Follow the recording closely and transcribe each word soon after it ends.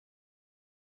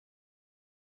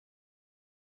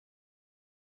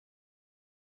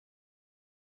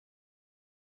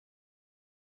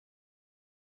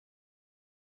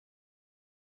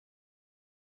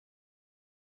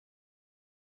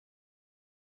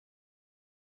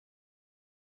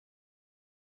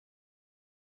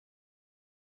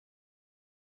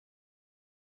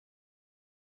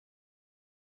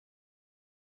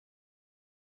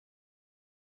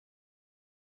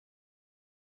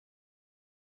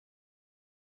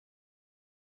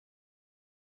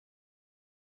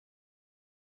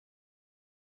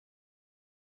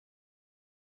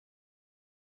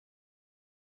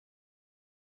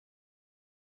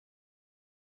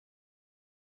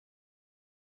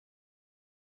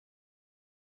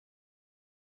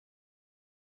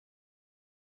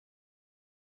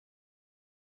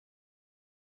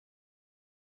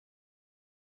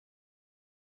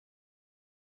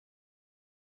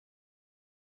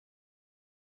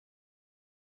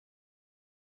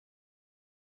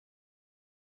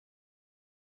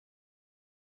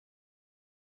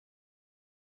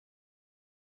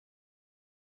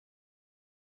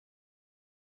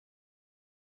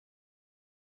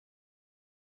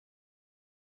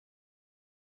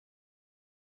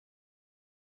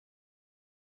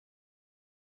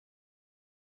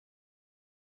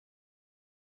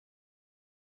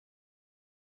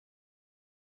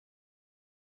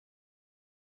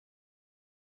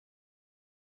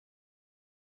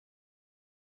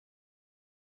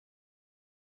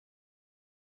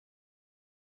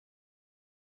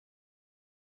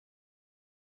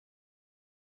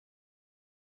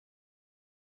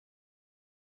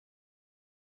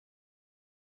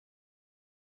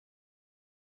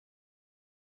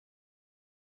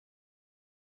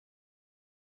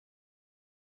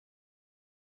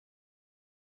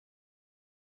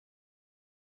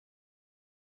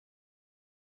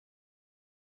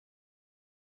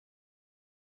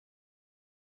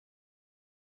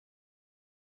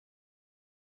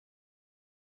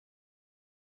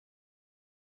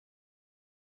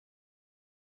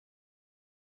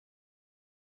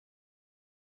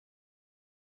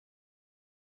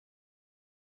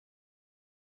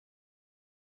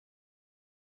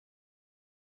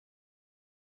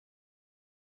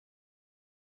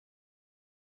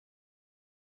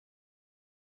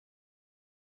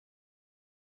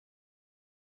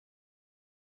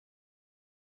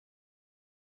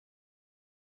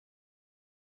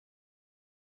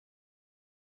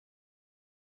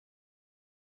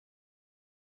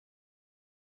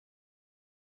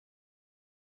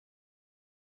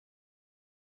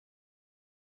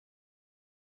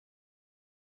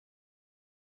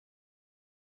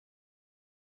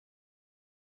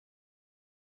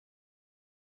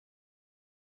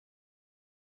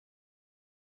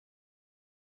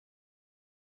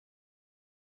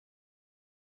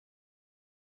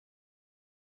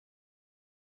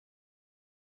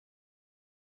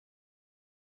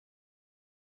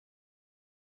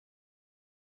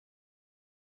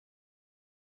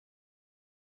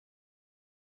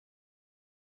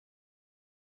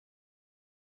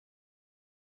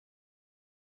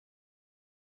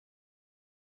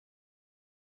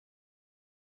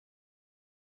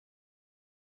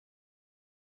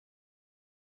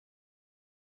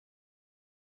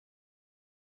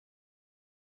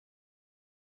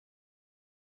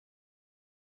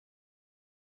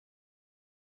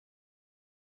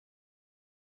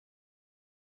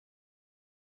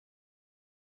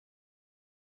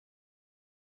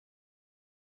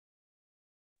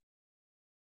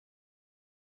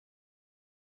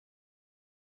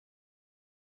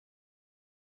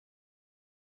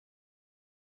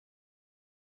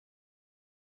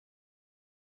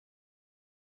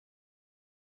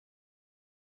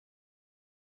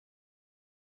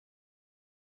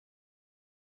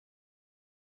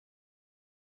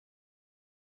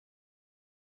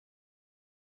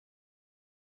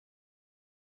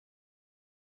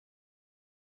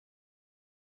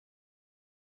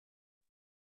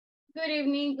Good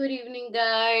evening,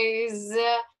 guys.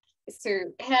 So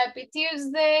happy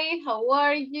Tuesday. How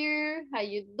are you? How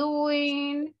you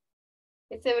doing?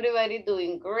 Is everybody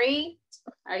doing great?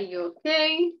 Are you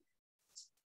okay?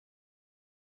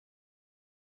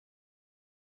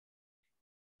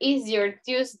 Is your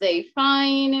Tuesday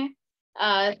fine?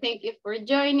 Thank you for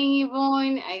joining,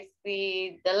 Yvonne. I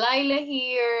see Delilah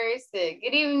here. So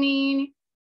good evening.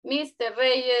 Mr.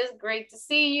 Reyes, great to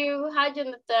see you. Hi,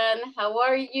 Jonathan. How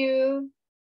are you?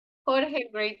 Jorge,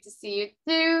 great to see you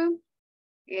too.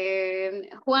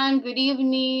 Juan, good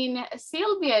evening.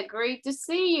 Sylvia, great to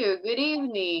see you. Good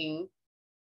evening.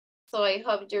 So I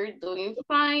hope you're doing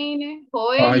fine.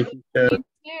 Joel, Hi, good teacher. evening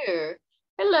too.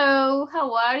 Hello,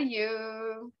 how are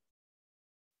you?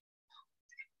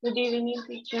 Good evening,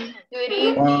 teacher. Good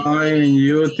evening. Fine,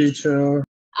 you, teacher.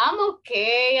 I'm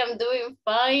okay, I'm doing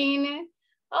fine.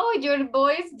 Oh, your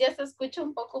voice ya se escucha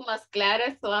un poco más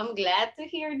clara, so I'm glad to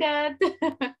hear that.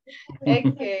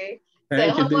 Okay. So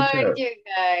Thank you, how are teacher. you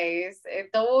guys?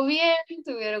 ¿Todo bien?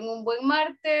 ¿Tuvieron un buen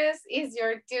martes? Is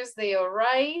your Tuesday all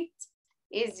right?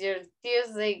 Is your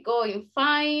Tuesday going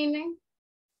fine?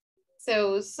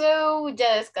 So,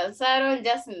 ¿ya descansaron?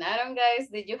 ¿Ya cenaron, guys?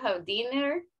 Did you have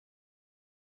dinner?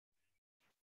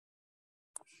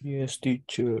 Yes,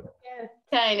 teacher.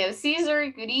 Kind of Caesar,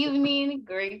 good evening.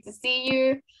 Great to see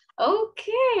you.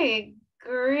 Okay,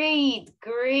 great.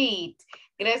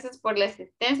 Gracias por la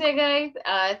asistencia, guys.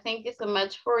 Thank you so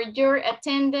much for your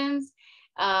attendance.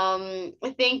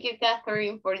 Thank you,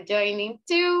 Catherine, for joining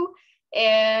too.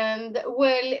 And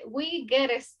well, we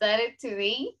get started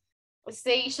today.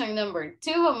 Session number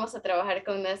 2. Vamos a trabajar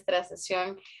con nuestra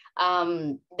sesión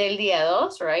del día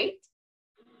 2, right?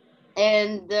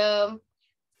 And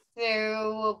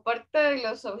so, parte de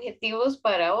los objetivos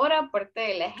para ahora, parte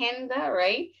de la agenda,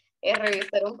 right, es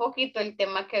revisar un poquito el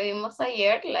tema que vimos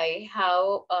ayer, like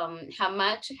how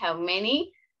much, how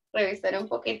many, revisar un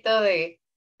poquito de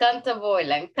countable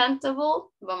and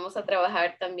uncountable. Vamos a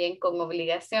trabajar también con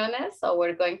obligaciones, so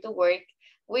we're going to work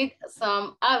with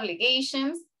some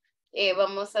obligations.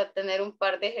 Vamos a tener un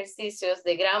par de ejercicios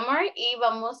de grammar y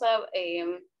vamos a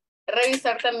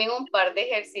revisar también un par de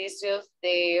ejercicios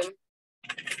de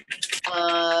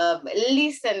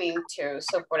listening to.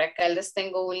 So por acá les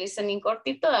tengo un listening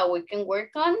cortito that we can work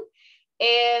on.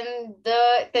 And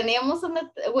teníamos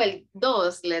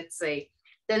dos, let's say.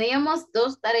 Teníamos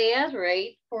dos tareas,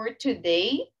 right, for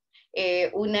today.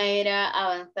 Una era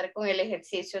avanzar con el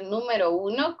ejercicio número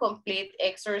 1, complete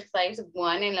exercise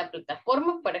 1 en la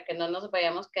plataforma para que no nos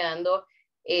vayamos quedando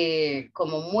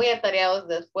como muy atareados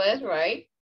después, right?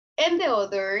 And the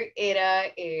other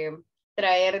era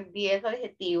traer 10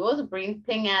 adjetivos, bring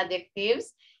 10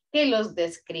 adjectives que los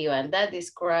describan, that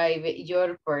describe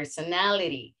your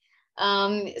personality.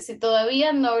 Si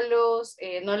todavía no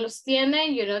los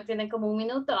tienen, tienen como un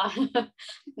minuto,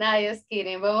 nadie es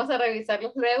kidding. Vamos a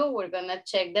revisarlos luego, we're gonna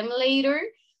check them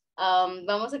later.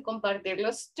 Vamos a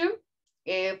compartirlos tú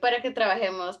para que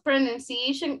trabajemos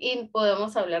pronunciation y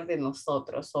podamos hablar de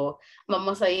nosotros. O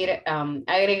vamos a ir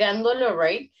agregándolo,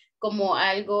 right, como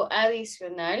algo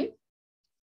adicional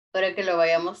para que lo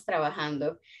vayamos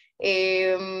trabajando.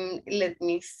 Let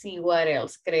me see what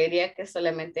else. Creería que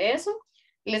solamente eso.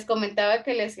 Les comentaba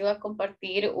que les iba a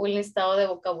compartir un listado de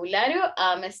vocabulario.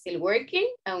 I'm still working.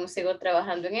 Aún sigo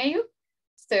trabajando en ello.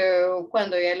 So,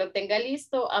 cuando ya lo tenga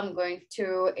listo, I'm going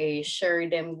to share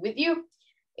them with you.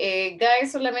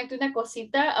 Guys, solamente una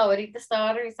cosita. Ahorita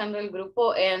estaba revisando el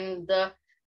grupo and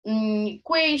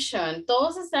question.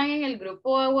 ¿Todos están en el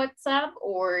grupo de WhatsApp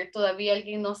o todavía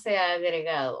alguien no se ha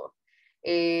agregado?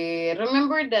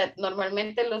 Remember that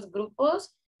normalmente los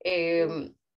grupos,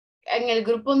 en el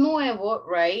grupo nuevo,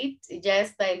 right, ya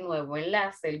está el nuevo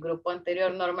enlace. El grupo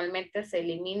anterior normalmente se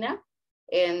elimina.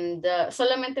 And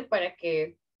solamente para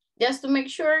que, just to make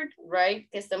sure, right,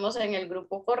 que estemos en el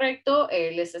grupo correcto,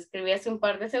 les escribí hace un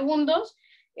par de segundos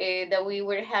that we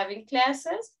were having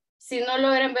classes. Si no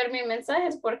logran ver mis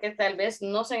mensajes porque tal vez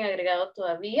no se han agregado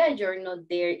todavía, you're not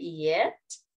there yet.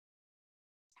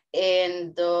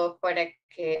 And para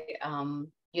que,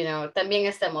 también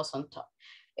estemos on top.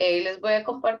 Les voy a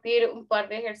compartir un par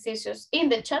de ejercicios in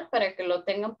the chat para que lo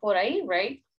tengan por ahí,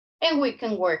 right? And we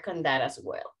can work on that as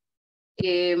well.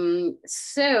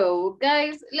 So,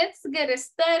 guys, let's get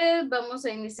started. Vamos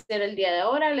a iniciar el día de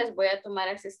ahora. Les voy a tomar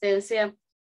asistencia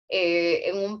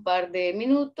en un par de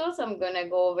minutos. I'm gonna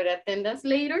go over attendance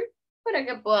later para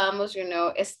que podamos,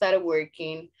 start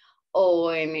working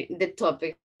on the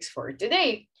topics for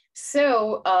today.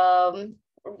 So,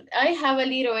 I have a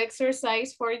little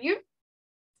exercise for you.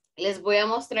 Les voy a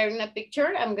mostrar una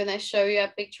picture. I'm gonna show you a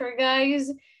picture,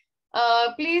 guys.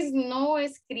 Please no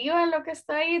escriban lo que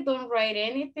está ahí. Don't write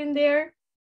anything there.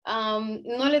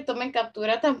 No le tomen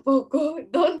captura tampoco.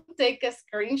 Don't take a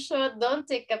screenshot. Don't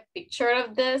take a picture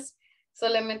of this.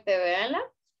 Solamente véanla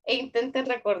e intenten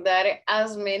recordar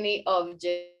as many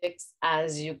objects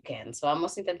as you can. So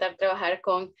vamos a intentar trabajar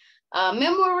con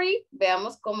memory.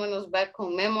 Veamos cómo nos va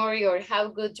con memory or how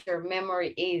good your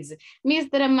memory is.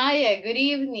 Mr. Amaya, good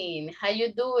evening. How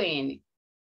you doing?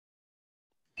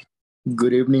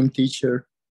 Good evening, teacher.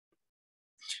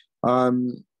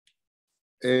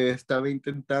 Estaba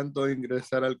intentando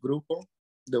ingresar al grupo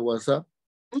de WhatsApp,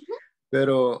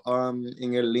 pero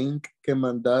en el link que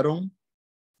mandaron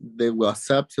de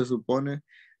WhatsApp, se supone,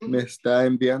 me está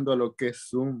enviando a lo que es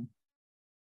Zoom.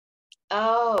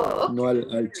 Oh, okay. No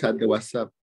al chat de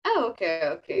WhatsApp. Ah, ok.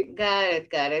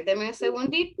 Got it. Deme un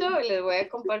segundito, les voy a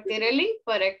compartir el link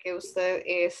para que usted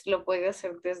lo pueda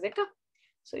hacer desde acá.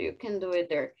 So you can do it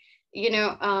there. You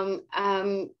know,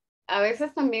 a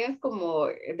veces también es como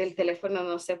del teléfono,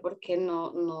 no sé por qué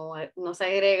no se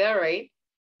agrega, right?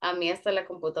 A mí hasta la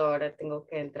computadora tengo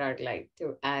que entrar like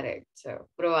to add it. So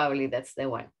probably that's the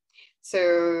one.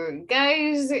 So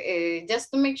guys, just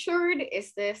to make sure,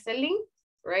 este es el link,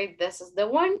 right? This is the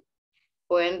one.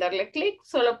 Pueden darle clic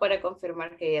solo para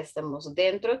confirmar que ya estamos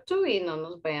dentro tú y no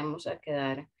nos vayamos a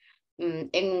quedar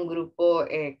en un grupo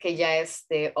que ya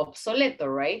esté obsoleto,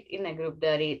 right? In a group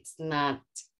that it's not,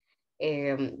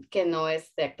 que no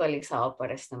esté actualizado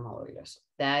para este módulo. So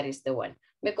that is the one.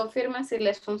 Me confirman si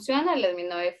les funciona. Let me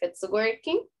know if it's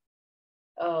working.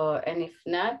 And if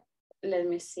not, let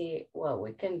me see what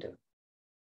we can do.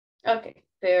 Okay,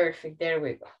 perfect. There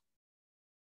we go.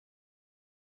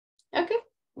 Okay,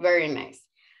 very nice.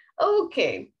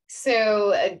 Okay,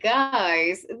 so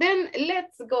guys, then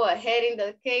let's go ahead in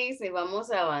that case y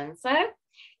vamos a avanzar.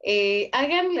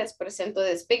 Again, les presento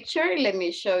this picture. Let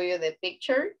me show you the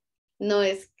picture. No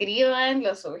escriban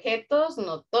los objetos,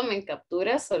 no tomen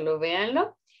capturas, solo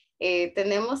véanlo.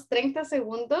 Tenemos 30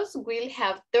 segundos. We'll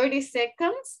have 30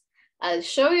 seconds. I'll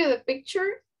show you the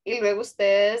picture y luego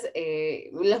ustedes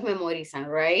los memorizan,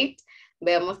 right?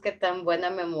 Veamos qué tan buena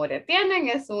memoria tienen.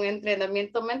 Es un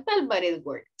entrenamiento mental, but it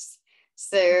works.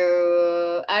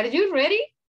 So, are you ready?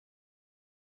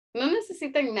 No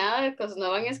necesitan nada, because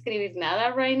no van a escribir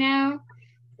nada right now.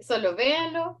 Solo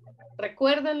véanlo,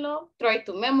 recuérdenlo, try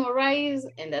to memorize,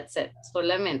 and that's it.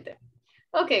 Solamente.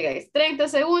 Okay, guys, 30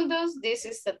 segundos. This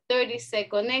is a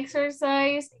 30-second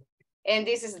exercise, and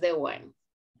this is the one.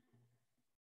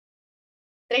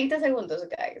 30 segundos,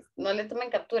 guys. No le tomen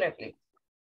captura, please.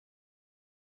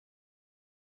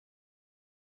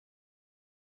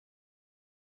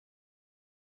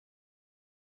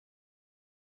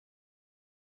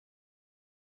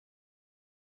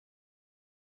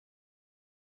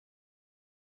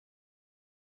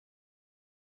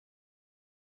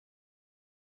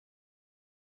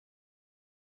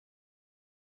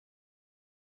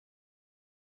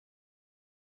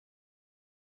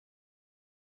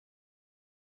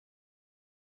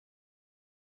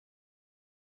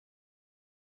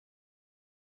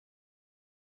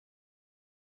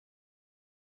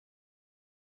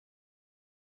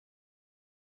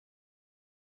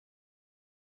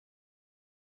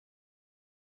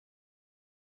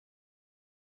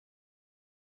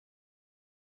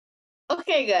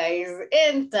 Okay, guys,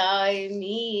 and time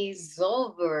is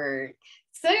over.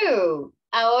 So,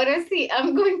 ahora sí,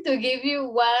 I'm going to give you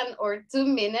 1 or 2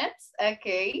 minutes,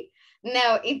 okay?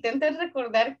 Now, intenten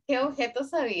recordar qué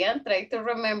objetos habían. Try to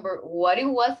remember what it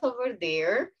was over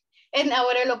there. And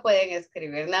ahora lo pueden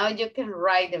escribir. Now you can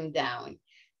write them down.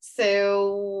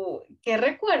 So, ¿qué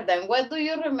recuerdan? What do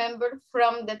you remember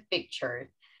from the picture?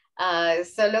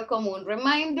 Solo como un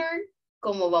reminder.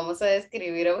 Como vamos a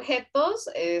describir objetos,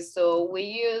 so we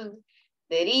use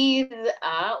there is,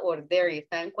 a, or there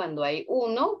isn't cuando hay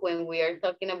uno, when we are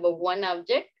talking about one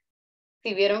object.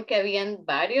 Si vieron que habían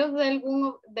varios de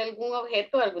algún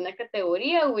objeto, alguna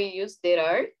categoría, we use there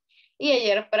are. Y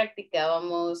ayer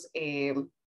practicábamos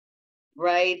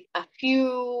write a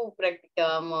few,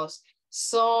 practicábamos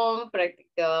some,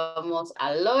 practicábamos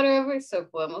a lot of, so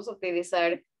podemos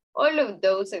utilizar all of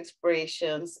those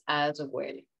expressions as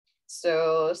well.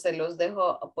 So, se los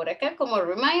dejo por acá como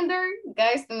reminder.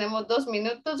 Guys, tenemos 2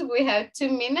 minutos. We have 2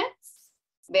 minutes.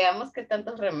 Veamos qué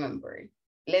tantos remember.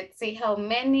 Let's see how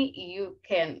many you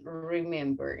can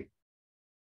remember.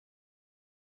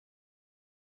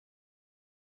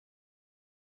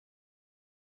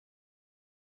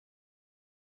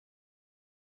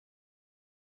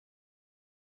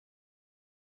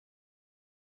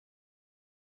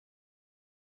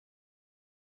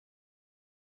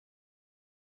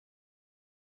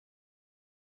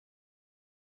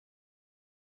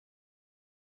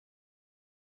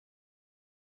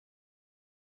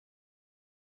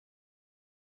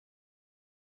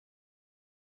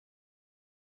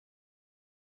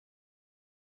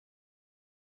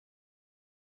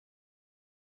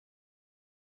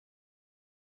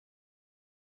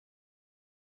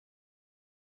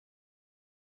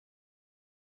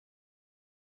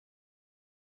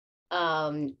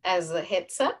 as a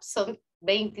heads up, son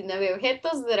 29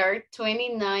 objetos. There are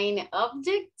 29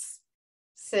 objects.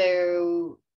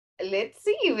 So let's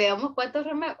see, veamos cuántos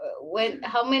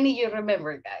how many you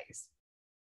remember, guys?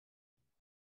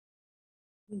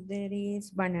 There is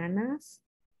bananas.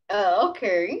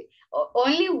 Okay.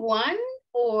 Only one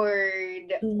or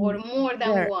more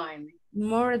than There. one?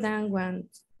 More than one.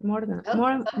 More than. Oh,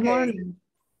 More okay. than.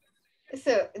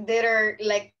 So there are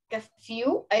like a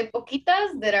few, hay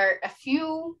poquitas, there are a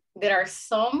few, there are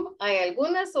some, hay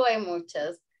algunas o hay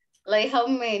muchas? Like how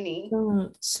many?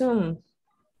 Some.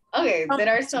 Okay, there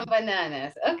are some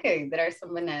bananas. Okay, there are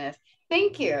some bananas.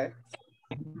 Thank you.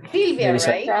 Silvia,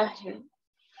 right?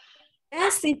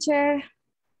 Yes, teacher.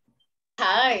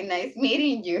 Hi, nice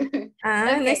meeting you.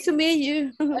 Ah, Okay. nice to meet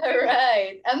you. All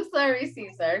right. I'm sorry,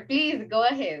 Cesar. Please go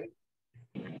ahead.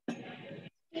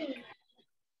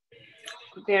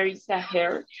 There is a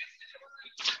hair.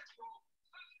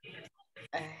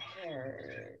 A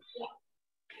hair.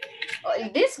 Oh,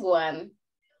 this one.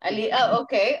 Oh,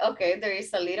 okay, okay. There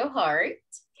is a little heart.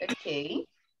 Okay.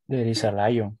 There is a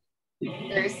lion.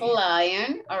 There is a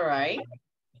lion. All right.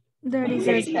 There is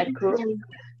There is a crook.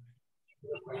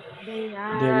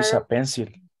 There is a pencil.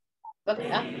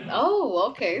 Oh,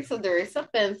 okay. So there is a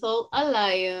pencil, a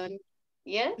lion.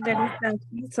 Yes. There is a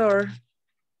scissor.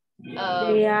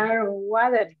 They are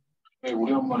water.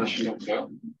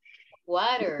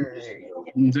 Water.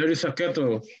 There is a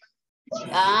kettle.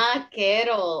 Ah,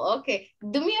 kettle. Okay.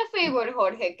 Do me a favor,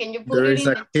 Jorge. Can you put There it is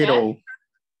in a the kettle.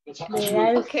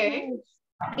 chat? Okay.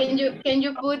 Can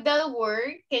you put that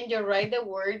word? Can you write the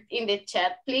word in the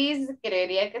chat, please?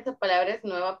 Creería que esa palabra es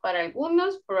nueva para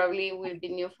algunos. Probably will be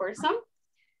new for some.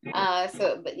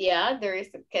 But yeah, there is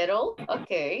a kettle.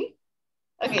 Okay.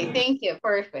 Okay, thank you.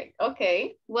 Perfect.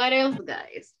 Okay. What else,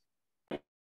 guys?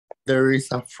 There is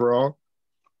a frog.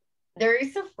 There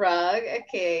is a frog.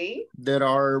 Okay. There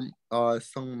are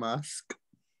some masks.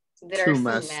 There are some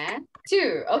mats.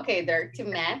 Two. Okay, there are two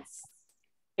mats.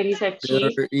 There is a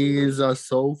cheese. There is a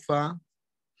sofa.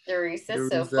 There is a There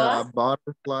sofa. is a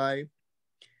butterfly.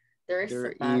 There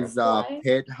is a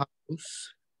pet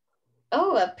house.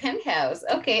 Oh, a penthouse.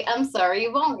 Okay, I'm sorry,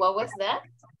 Yvonne. What was that?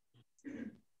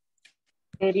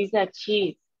 There is a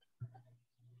cheese.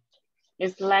 A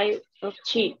slice of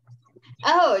cheese.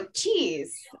 Oh,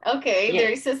 cheese. Okay, Yes. there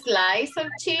is a slice of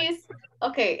cheese.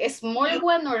 Okay, a small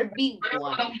one or a big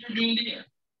one?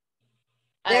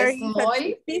 There A is small?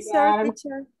 a scissor,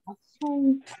 teacher.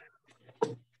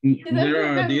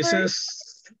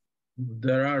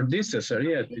 There are dishes,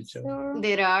 yeah, teacher.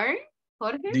 There are,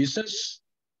 Jorge? Dishes?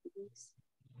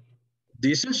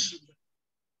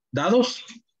 Dados?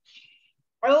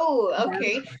 Oh,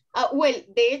 okay. Well,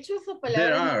 de hecho, esa palabra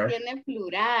no are. tiene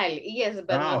plural. Yes,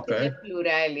 but no Okay. tiene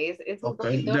plural. Es un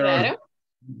Okay, poquito there are. raro.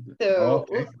 So,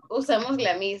 Okay. usamos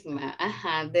la misma.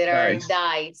 Ajá, there are Dice.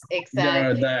 dice. There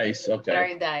are Exactly. dice, okay. There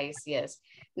are dice, yes.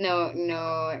 No,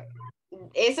 no.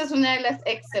 Esa es una de las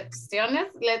excepciones,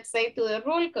 let's say, to the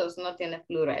rule, because no tiene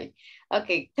plural.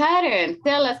 Okay, Karen,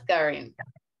 tell us, Karen.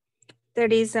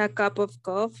 There is a cup of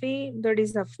coffee. There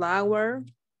is a flower.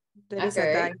 There is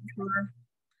a dinosaur.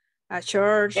 A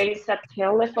church. There is a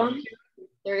telephone.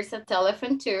 There is a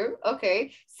telephone too.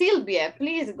 Okay. Sylvia,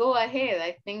 please go ahead.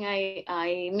 I think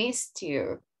I missed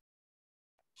you.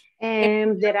 There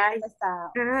is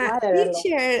a water.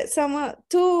 Teacher,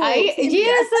 two.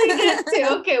 Yes, I get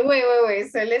to. Okay,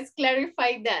 wait. So let's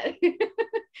clarify that.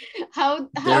 how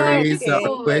There is a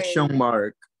it? question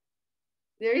mark.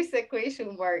 There is a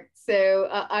question mark. So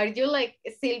are you like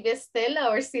Silvia Stella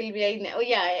or Silvia Inés? Oh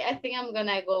yeah, I think I'm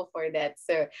gonna go for that.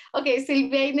 So, okay,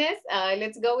 Silvia Inés,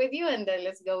 let's go with you and then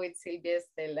let's go with Silvia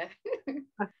Stella.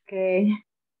 Okay.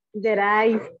 There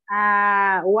is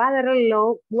a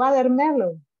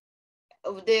watermelon.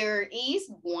 There is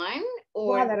one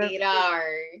or there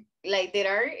are, like there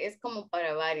are, es como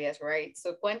para varias, right?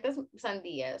 So, ¿cuántas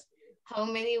sandías? How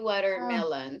many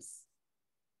watermelons?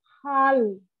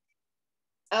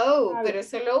 Oh, pero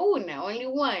solo una, only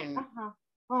one.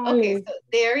 Okay, so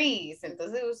there is.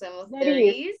 Entonces usamos there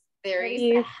is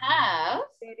a half,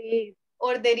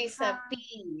 or there is a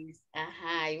piece.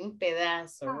 Ajá, hay un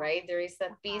pedazo, right? There is a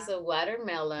piece of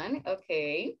watermelon.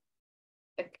 Okay.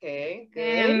 Okay,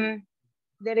 good.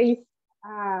 There is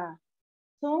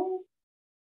some.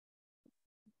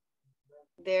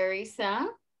 There is a,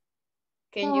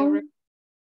 can you,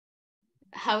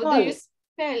 how do you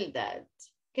spell that?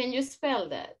 Can you spell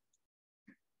that?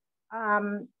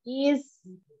 Is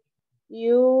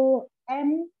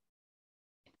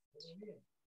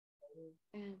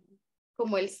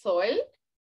Como el sol?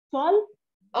 Sol?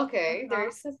 Okay,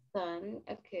 there's a sun.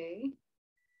 Okay.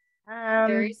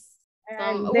 There is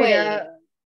Well,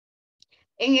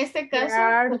 en este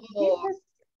caso, como pieces.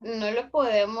 no lo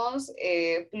podemos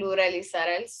pluralizar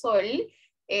al sol,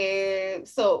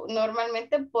 so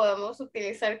normalmente podemos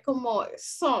utilizar como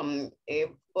some,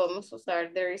 podemos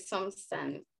usar there is some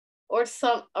sun or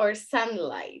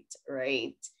sunlight,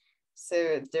 right?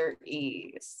 So there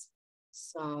is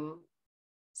some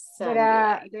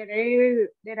sunlight.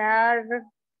 There are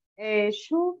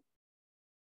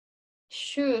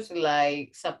Shoes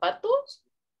like zapatos.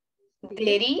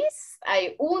 There is,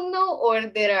 hay uno, or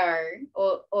there are,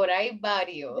 or hay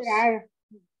varios.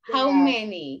 How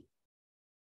many?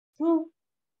 Two.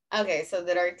 Okay, so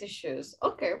there are two shoes.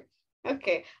 Okay,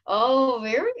 okay. Oh,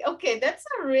 very, okay, that's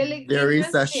a really There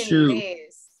is a interesting shoe.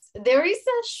 list. There is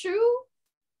a shoe?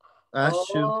 A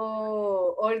shoe.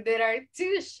 Oh, or there are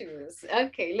two shoes.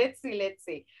 Okay, let's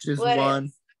see. Just What one.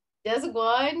 else? Just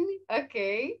one?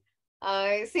 Okay.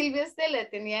 Silvia Estela,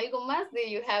 ¿tenía algo más? Do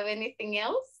you have anything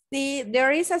else? See,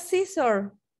 there is a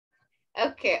scissor.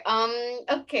 Okay,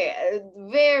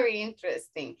 very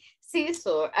interesting.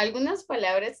 Scissor, algunas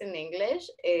palabras en English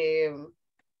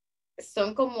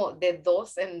son como de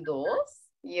dos en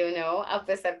dos, you know, a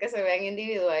pesar que se vean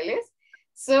individuales.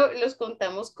 So, los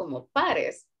contamos como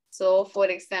pares. So,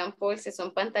 for example, si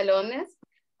son pantalones,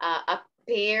 a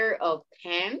pair of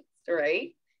pants,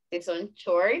 right? Si son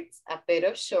shorts, a pair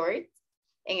of shorts.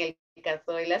 En el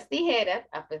caso de las tijeras,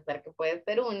 a pesar que puede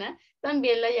ser una,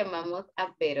 también la llamamos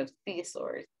a pair of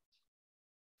scissors.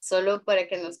 Solo para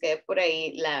que nos quede por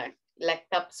ahí la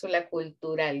cápsula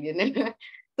cultural, you know?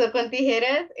 So, con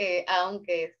tijeras,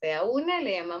 aunque sea una,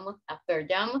 le llamamos a pair.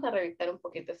 Ya vamos a revisar un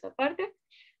poquito esa parte.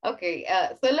 Ok,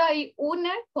 solo hay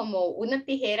una, como una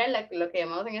tijera, lo que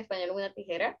llamamos en español una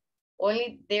tijera.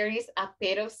 Only there is a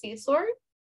pair of scissors,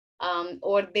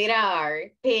 or there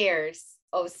are pairs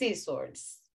of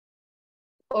scissors.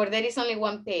 Or there is only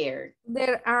one pair.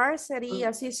 There are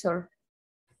sería scissor.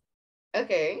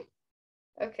 Okay.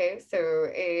 Okay, so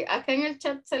acá en el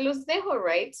chat se los dejo,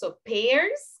 right? So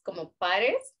pairs, como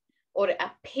pares, or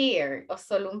a pair, o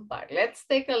solo un par. Let's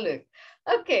take a look.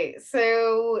 Okay,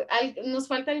 so ¿nos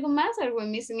falta algo más? Are we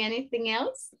missing anything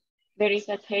else? There is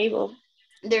a table.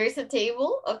 There is a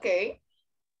table, okay.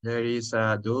 There is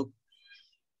a dog.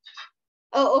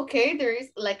 Oh, okay, there is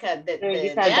like the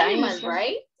animal, dinosaur.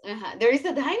 right? There is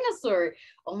a dinosaur.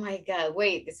 Oh my God,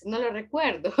 wait, ese no lo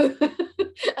recuerdo.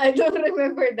 I don't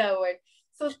remember that one.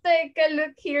 So take a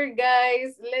look here,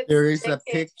 guys. There is a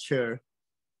picture.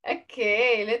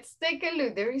 Okay, let's take a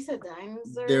look. There is a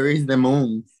dinosaur. There is the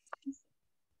moon.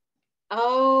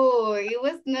 Oh, it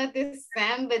was not the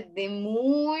sun, but the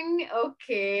moon.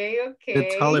 Okay, okay.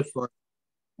 The telephone.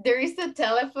 There is a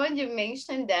telephone. You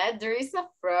mentioned that. There is a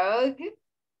frog.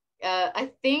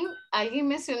 I think alguien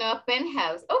mencionó a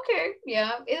penthouse. Okay,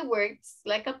 yeah, it works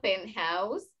like a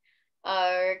penthouse.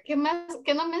 ¿Qué más?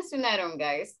 ¿Qué no mencionaron,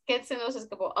 guys? ¿Qué se nos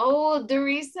escapó? Oh, there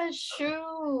is a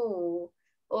shoe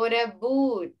or a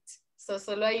boot. So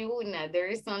solo hay una. There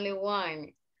is only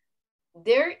one.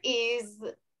 There is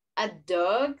a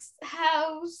dog's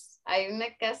house. Hay una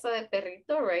casa de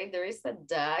perrito, right? There is a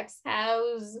dog's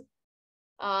house.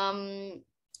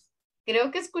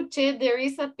 Creo que escuché there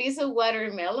is a piece of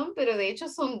watermelon, pero de hecho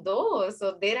son dos.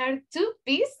 So there are two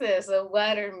pieces of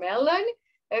watermelon.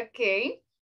 Okay.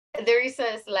 There is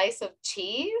a slice of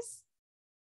cheese.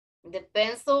 The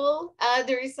pencil.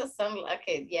 There is a some.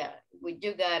 Okay, yeah.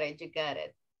 You got it. You got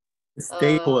it.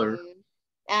 Stapler.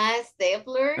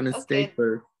 Stapler. And a okay.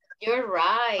 stapler. You're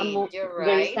right. You're right.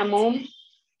 There is a moon.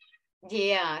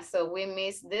 Yeah, so we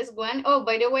missed this one. Oh,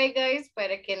 by the way, guys,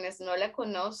 para quienes no la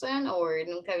conocen o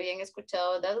nunca habían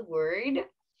escuchado that word,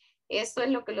 esto es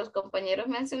lo que los compañeros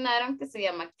mencionaron que se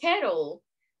llama kettle.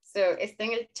 So, está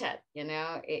en el chat, you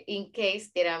know, in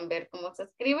case quieran ver cómo se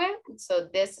escribe. So,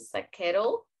 this is a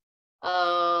kettle.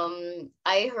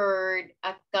 I heard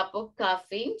a cup of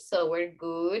coffee, so we're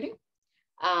good.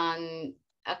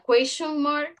 A question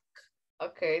mark.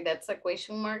 Okay, that's a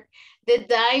question mark. The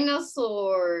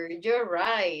dinosaur, you're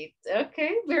right.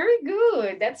 Okay, very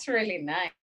good. That's really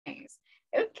nice.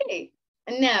 Okay,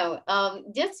 now,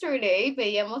 yesterday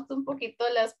veíamos un poquito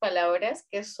las palabras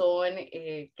que son,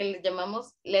 que les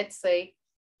llamamos, let's say,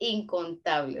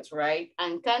 incontables, right?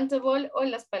 Uncountable, o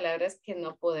las palabras que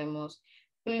no podemos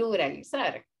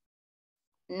pluralizar.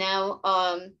 Now,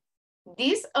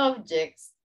 these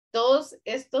objects, todos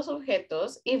estos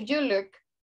objetos, if you look,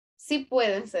 sí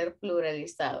pueden ser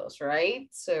pluralizados, right?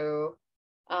 So,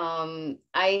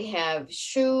 I have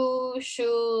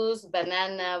shoes,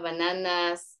 banana,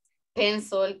 bananas,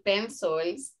 pencil,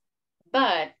 pencils,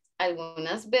 but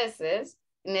algunas veces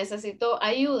necesito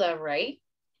ayuda, right?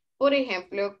 por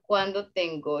ejemplo, cuando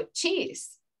tengo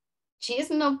cheese.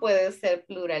 Cheese no puede ser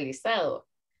pluralizado.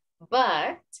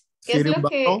 But, ¿qué es Feeding lo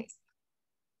que... bottle.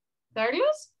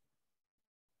 Carlos?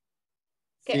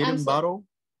 ¿Qué Feeding answer? bottle.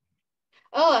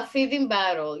 Oh, a feeding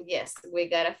bottle. Yes, we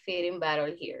got a feeding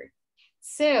bottle here.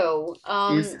 So,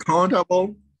 Is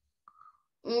countable.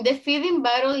 the feeding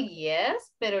bottle,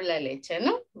 yes, pero la leche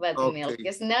no. But the milk Okay.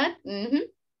 is not.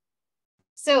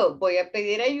 So, voy a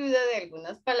pedir ayuda de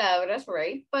algunas palabras,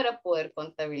 right, para poder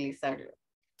contabilizarlo.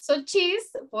 So,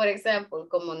 cheese, por ejemplo,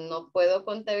 como no puedo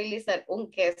contabilizar un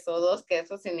queso, dos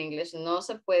quesos en inglés, no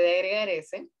se puede agregar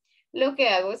ese. Lo que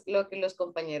hago es lo que los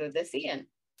compañeros decían.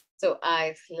 So,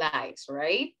 a slice,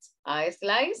 right? A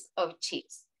slice of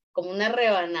cheese, como una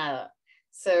rebanada.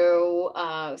 So,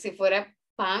 si fuera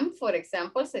pan, por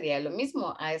ejemplo, sería lo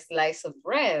mismo, a slice of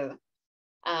bread.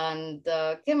 And,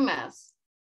 ¿qué más?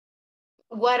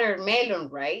 Watermelon,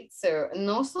 right? So,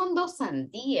 no son dos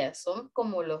sandías, son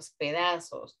como los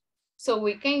pedazos. So,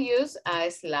 we can use a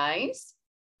slice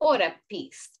or a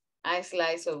piece. A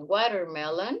slice of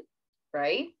watermelon,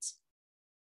 right?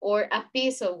 Or a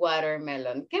piece of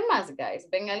watermelon. ¿Qué más, guys?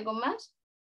 ¿Ven algo más?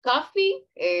 Coffee,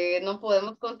 no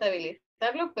podemos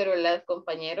contabilizarlo, pero los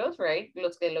compañeros, right?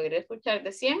 Los que logré escuchar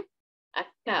decían a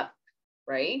cup,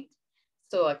 right?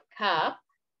 So, a cup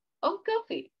of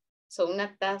coffee. So,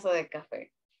 una taza de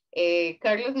café.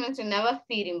 Carlos mencionaba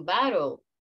feeding bottle.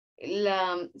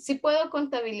 Sí puedo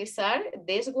contabilizar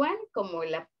this one como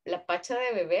la pacha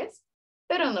de bebés,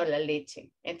 pero no la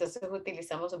leche. Entonces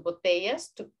utilizamos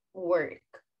botellas to work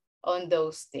on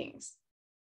those things.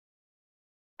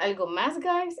 ¿Algo más,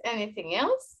 guys? Anything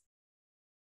else?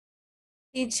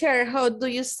 Teacher, how do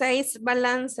you say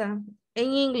balanza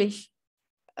in English?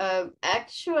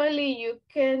 Actually, you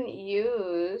can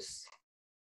use...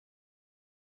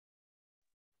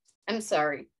 I'm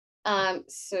sorry.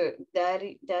 So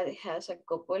that has a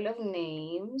couple of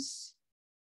names.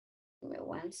 Give me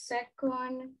 1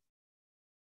 second.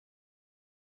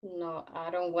 No, I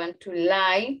don't want to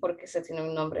lie porque se tiene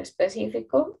un nombre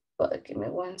específico. But give me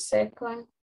 1 second.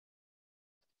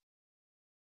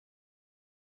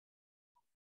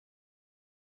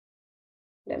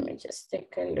 Let me just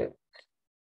take a look.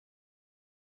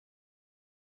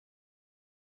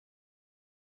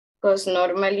 Because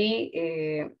normally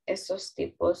estos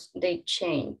tipos, they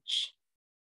change.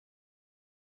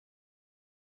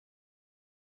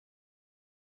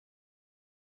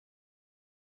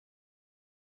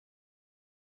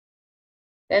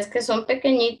 Las que son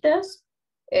pequeñitas,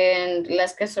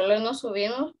 las que solo nos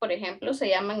subimos, por ejemplo, se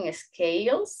llaman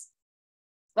scales.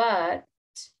 But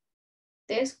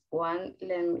this one,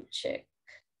 let me check.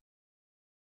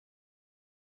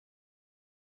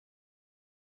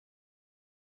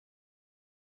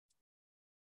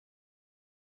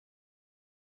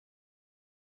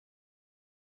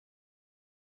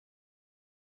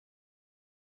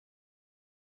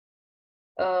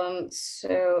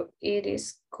 So it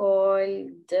is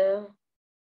called the...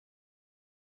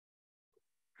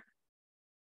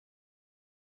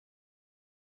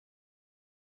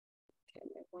 Give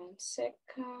me 1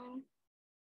 second.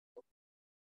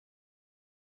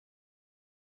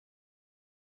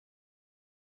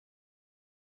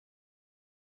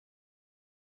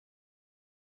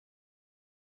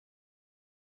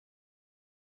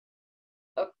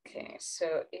 Okay,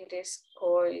 so it is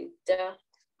called the...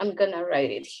 I'm gonna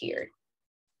write it here.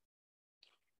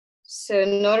 So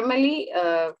normally,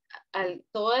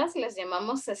 todas las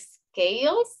llamamos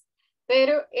scales,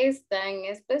 pero esta en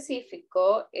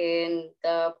específico,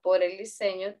 por el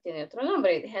diseño, tiene otro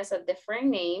nombre. It has a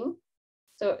different name.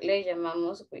 So le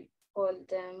llamamos, we call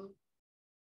them...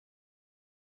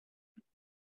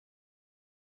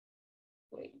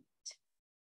 Wait.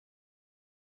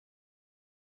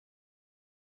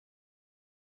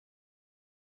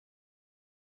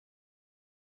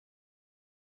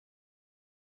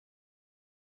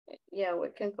 Yeah, we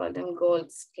can call them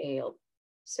gold scale.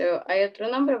 So hay otro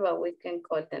nombre, but we can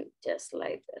call them just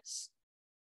like this.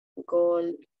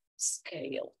 Gold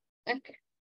scale. Okay.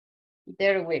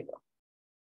 There we go.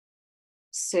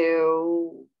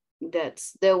 So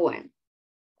that's the one.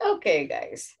 Okay,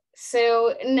 guys.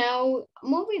 So now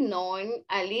moving on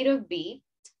a little bit.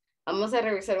 Vamos a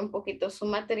revisar un poquito su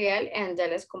material and ya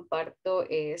les comparto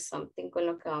something con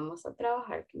lo que vamos a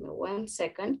trabajar. Give me 1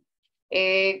 second.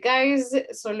 Guys,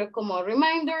 solo como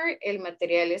reminder, el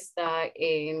material está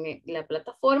en la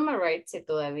plataforma, right? Si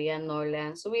todavía no la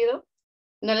han subido,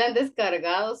 no la han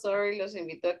descargado, sorry, los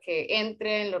invito a que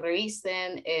entren, lo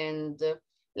revisen and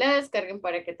la descarguen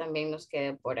para que también nos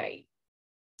quede por ahí.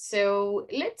 So,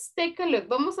 let's take a look.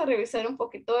 Vamos a revisar un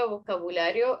poquito de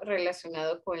vocabulario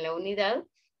relacionado con la unidad.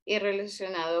 y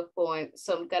relacionado con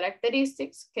some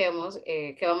characteristics que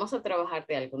vamos a trabajar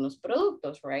de algunos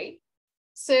productos, right?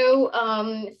 So,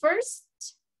 first,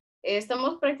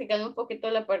 estamos practicando un poquito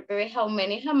la parte de how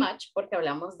many, how much, porque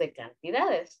hablamos de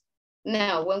cantidades.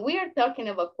 Now, when we are talking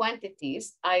about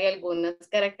quantities, hay algunas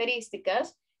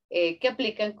características que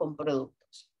aplican con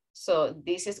productos. So,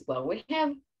 this is what we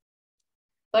have.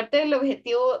 Parte del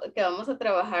objetivo que vamos a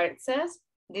trabajar says,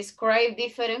 describe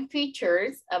different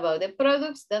features about the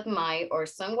products that my or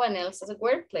someone else's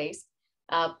workplace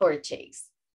purchase.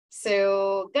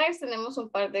 So, guys, tenemos un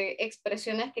par de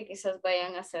expresiones que quizás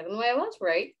vayan a ser nuevas,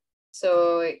 right?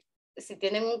 So, si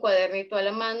tienen un cuadernito a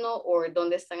la mano o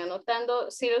donde están anotando,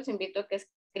 sí los invito a que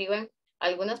escriban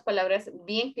algunas palabras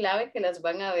bien clave que las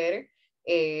van a ver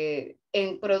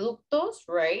en productos,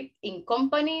 right? In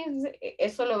companies,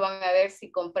 eso lo van a ver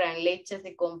si compran leche,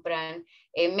 si compran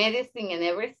medicine and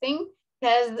everything.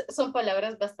 Son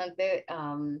palabras bastante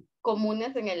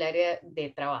comunes en el área de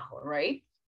trabajo, right?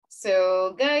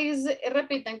 So, guys,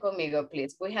 repitan conmigo,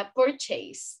 please. We have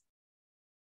purchase.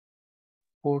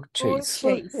 Purchase.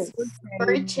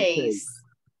 Purchase.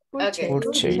 Okay.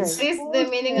 Purchase. This is the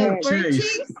meaning of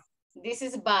purchase. This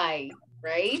is buy,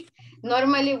 right?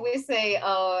 Normally we say,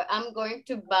 I'm going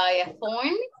to buy a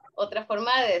phone. Otra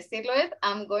forma de decirlo es,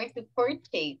 I'm going to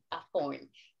purchase a phone.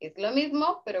 Es lo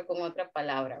mismo, pero con otra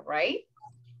palabra, right?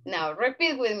 Now,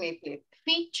 repeat with me, please.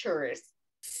 Features.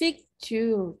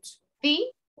 Features.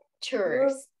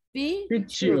 Features.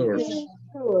 Features.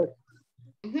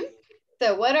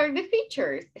 So, what are the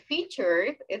features?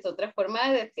 Features es otra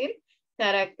forma de decir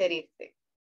características.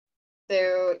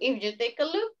 So, if you take a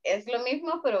look, es lo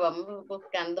mismo, pero vamos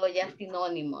buscando ya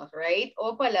sinónimos, right?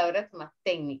 O palabras más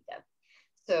técnicas.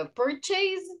 So,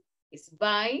 purchase is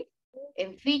buy,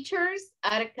 and features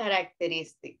are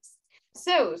characteristics.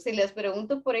 So, si les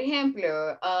pregunto, por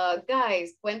ejemplo,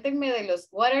 guys, cuéntenme de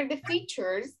what are the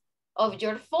features of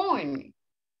your phone?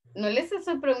 No les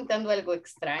estoy preguntando algo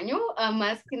extraño. I'm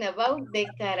asking about the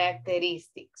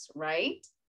characteristics, right?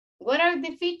 What are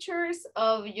the features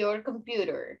of your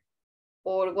computer?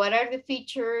 Or what are the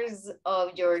features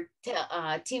of your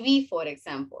TV, for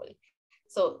example?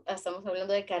 So, estamos hablando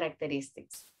de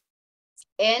caracteristics.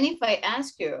 And if I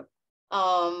ask you,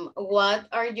 what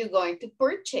are you going to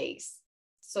purchase?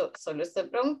 So, solo estoy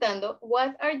preguntando,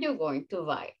 what are you going to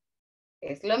buy?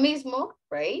 Es lo mismo,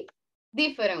 right?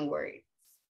 Different words.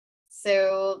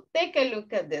 So, take a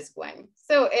look at this one.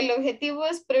 So, el objetivo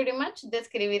es pretty much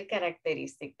describir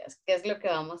características, que es lo que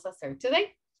vamos a hacer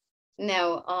today.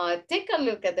 Now, take a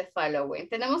look at the following.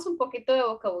 Tenemos un poquito de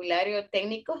vocabulario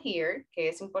técnico here, que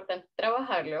es importante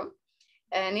trabajarlo.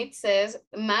 And it says,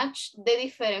 match the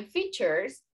different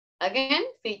features. Again,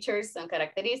 features son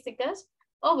características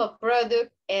of a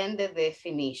product and the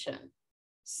definition.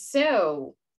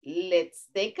 So, let's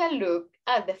take a look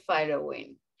at the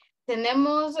following.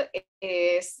 Tenemos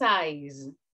size.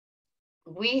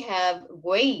 We have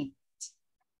weight,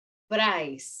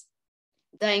 price,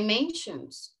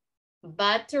 dimensions,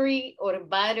 battery or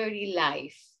battery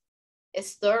life,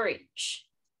 storage,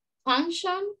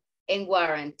 function, and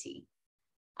warranty.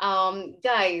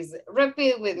 Guys,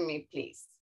 repeat with me, please.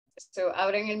 So,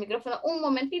 abran el micrófono un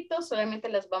momentito, solamente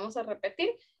las vamos a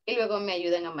repetir y luego me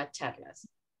ayudan a macharlas.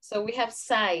 So, we have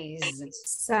size.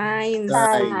 Size.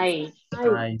 Size.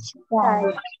 Size.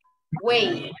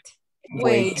 Weight.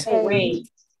 Weight. Weight.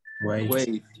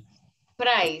 Wait.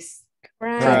 Price.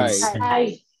 Price.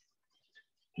 Size.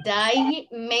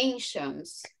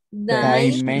 Dimensions.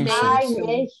 Dimensions.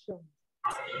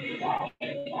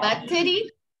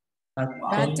 Battery.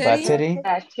 Battery.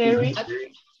 Battery.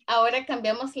 Ahora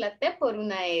cambiamos la T por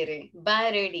una R.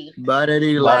 Battery.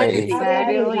 Battery life.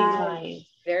 Battery life.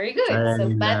 Very good. So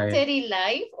Battery battery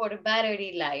life or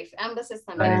battery life. Ambas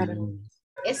están bien.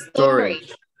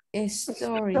 Storage.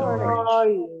 Storage.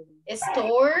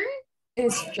 Store.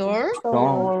 Store.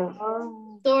 Store.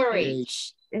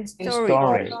 Storage.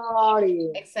 Storage.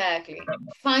 Exactly.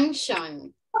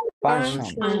 Function.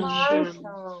 Function.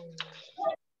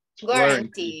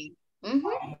 Guarantee.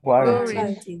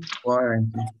 Warranty.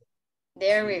 Warranty.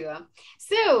 There we go.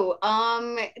 So,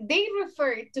 they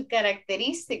refer to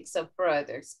characteristics of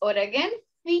products or again,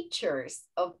 features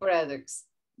of products.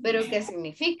 Pero ¿qué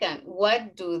significan?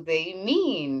 What do they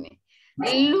mean?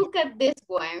 Look at this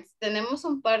one. Tenemos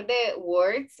un par de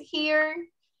words here.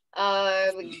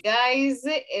 Guys,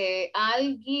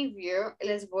 I'll give you,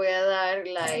 les voy a dar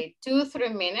like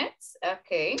 2-3 minutes,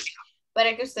 okay,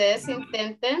 para que ustedes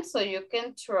intenten, so you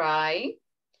can try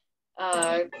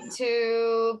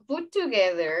to put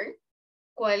together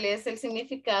cuál es el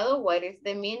significado, what is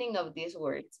the meaning of these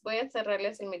words. Voy a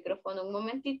cerrarles el micrófono un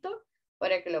momentito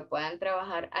para que lo puedan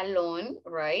trabajar alone,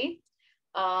 right?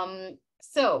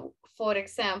 So, for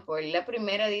example, la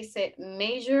primera dice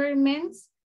measurements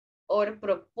or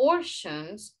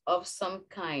proportions of some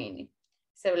kind.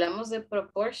 Si hablamos de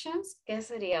proportions, ¿qué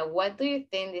sería? What do you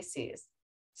think this is?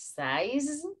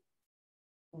 Size,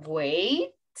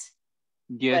 weight,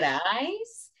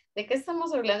 price. ¿De qué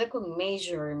estamos hablando con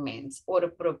measurements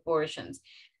or proportions?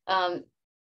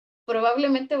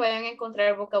 Probablemente vayan a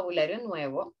encontrar vocabulario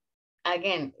nuevo.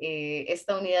 Again,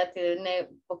 esta unidad tiene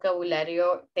un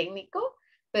vocabulario técnico,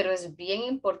 pero es bien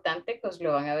importante que os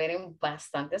lo van a ver en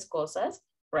bastantes cosas,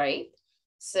 right?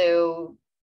 So,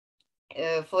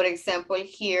 for example,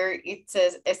 here it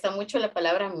says, está mucho la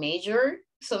palabra measure.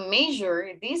 So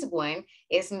measure, this one,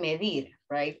 es medir,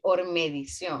 right? Or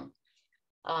medición.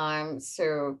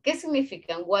 So, ¿qué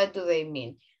significan? What do they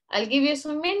mean? I'll give you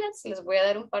some minutes. Les voy a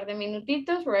dar un par de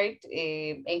minutitos, right?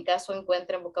 En caso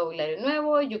encuentren vocabulario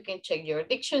nuevo, you can check your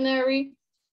dictionary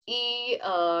y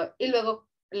luego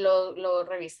lo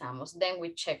revisamos. Then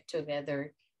we check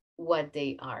together what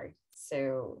they are.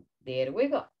 So, there we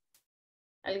go.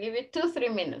 I'll give you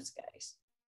 2-3 minutes, guys.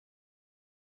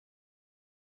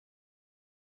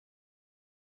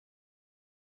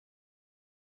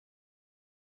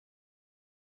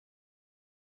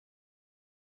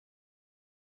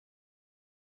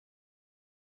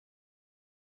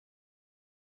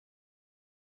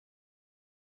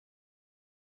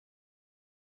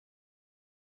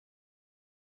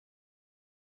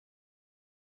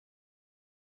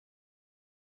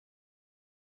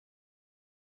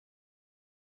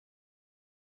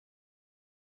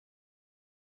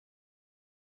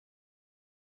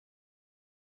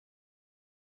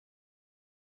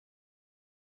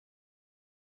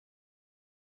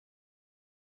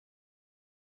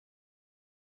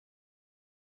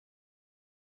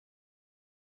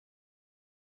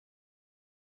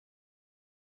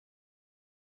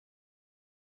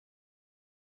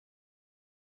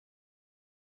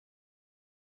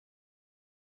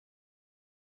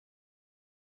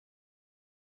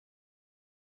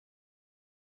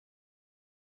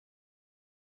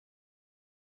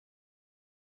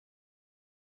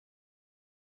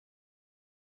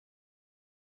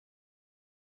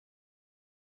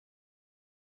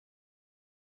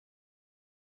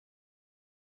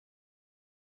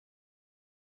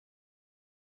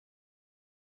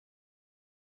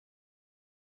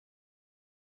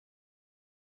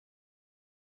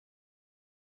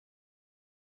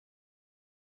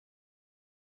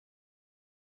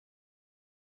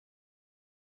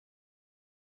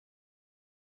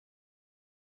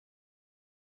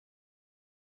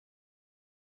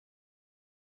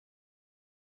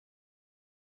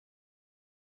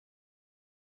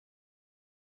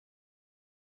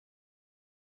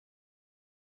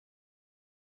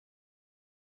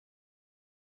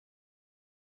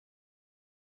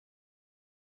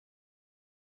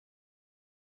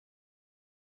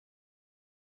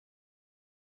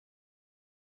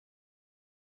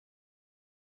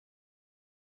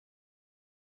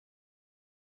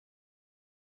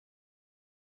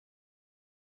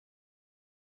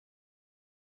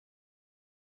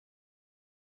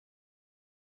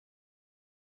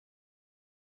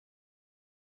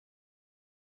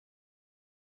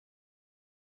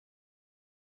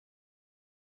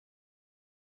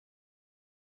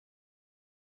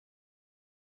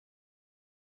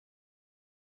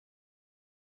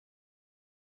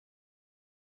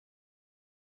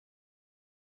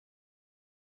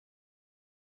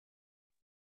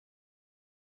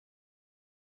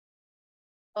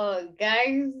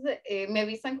 Guys, me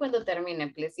avisan cuando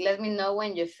termine, please. Let me know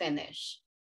when you finish.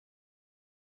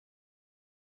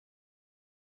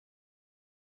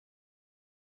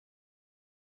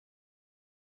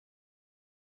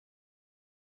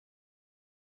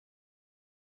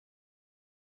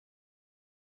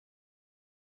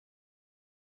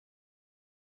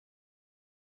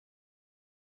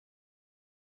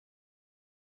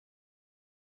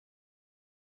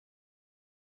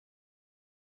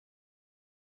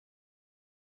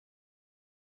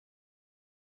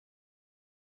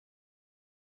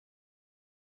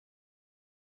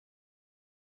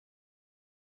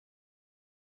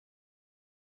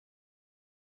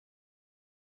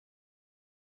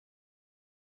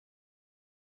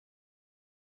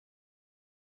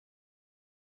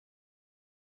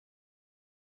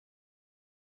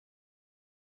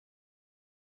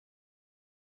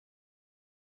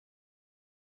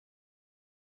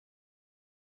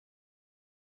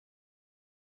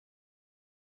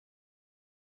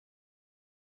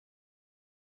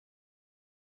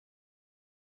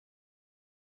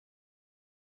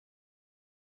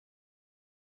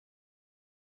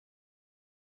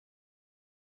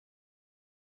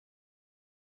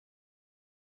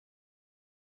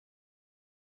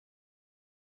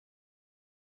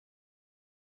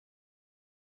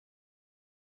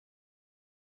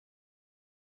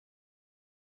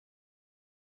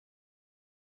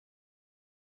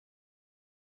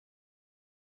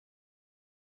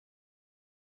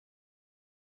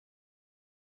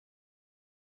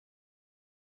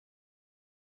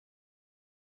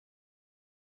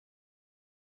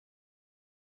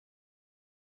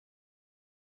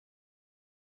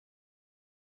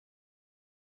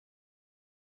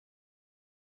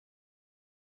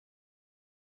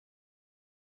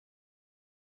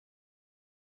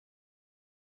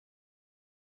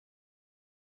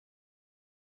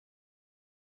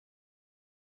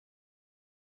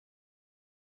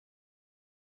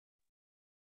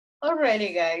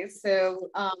 Alrighty, guys.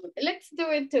 So let's do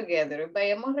it together.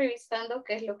 Vayamos revisando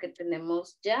qué es lo que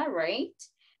tenemos ya, right?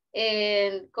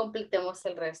 And completemos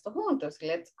el resto juntos.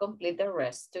 Let's complete the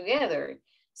rest together.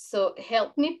 So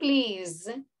help me, please,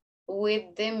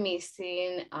 with the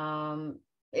missing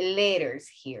letters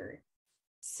here.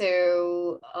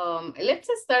 So let's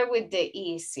start with the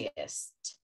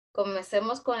easiest.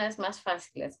 Comencemos con las más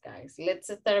fáciles, guys. Let's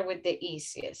start with the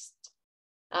easiest.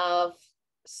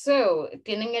 So,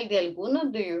 ¿tienen el de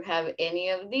alguno? Do you have any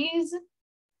of these?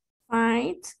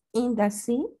 Find in the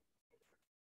sea.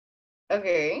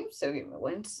 Okay, so give me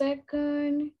 1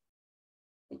 second.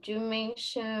 You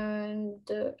mentioned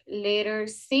the letter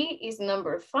C is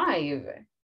number 5.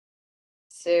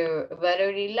 So,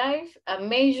 battery life, a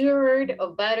measure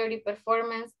of battery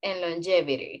performance and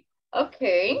longevity.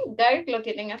 Okay, Derek, ¿lo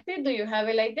tienen así? Do you have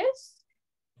it like this?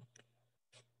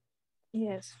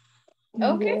 Yes.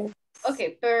 Okay. Yes.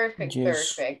 Okay, perfect,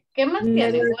 Yes. perfect. ¿Qué más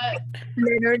Letter- tienen? What?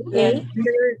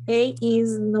 Letter A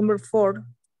is number 4.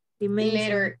 Dimension.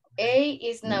 Letter A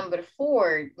is number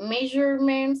 4.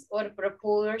 Measurements or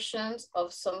proportions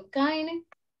of some kind.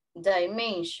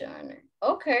 Dimension.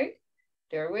 Okay,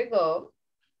 there we go.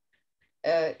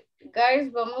 Guys,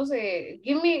 vamos a...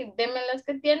 Deme las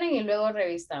que tienen y luego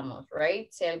revisamos,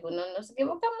 right? Si alguno nos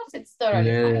equivocamos, it's totally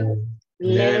fine.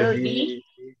 Letter B.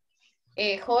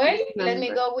 Joel, let me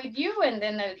Number. go with you and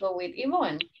then I'll go with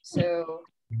Yvonne. So,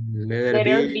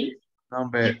 Letter B.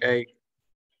 Number 8.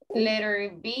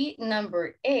 letter B,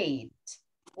 number 8.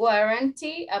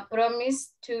 Warranty, a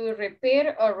promise to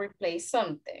repair or replace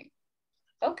something.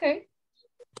 Okay.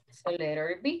 So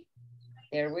letter B.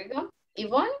 There we go.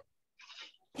 Yvonne?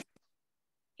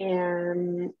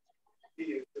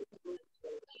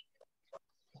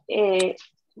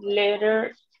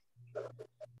 Letter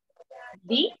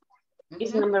D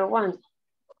is number 1.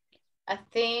 I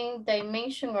think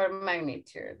dimension or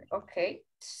magnitude. Okay.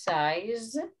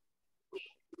 Size.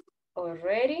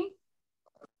 Already.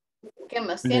 ¿Qué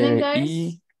más tienen, Letter guys?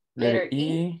 E. Letter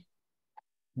E.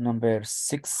 Number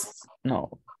 6.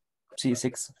 No. Sí,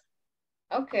 6.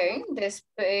 Okay, the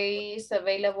space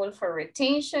available for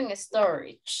retention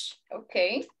storage.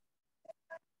 Okay.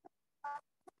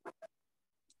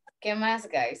 ¿Qué más,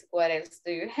 guys? What else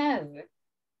do you have?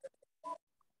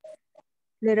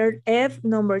 Letter F,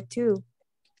 number 2.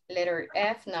 Letter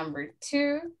F, number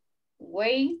 2.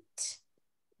 Weight,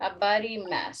 a body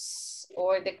mass,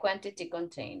 or the quantity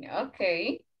contained.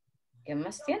 Okay. ¿Qué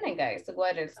más tienen, guys?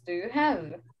 What else do you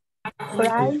have?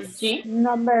 Price, G.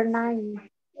 number 9.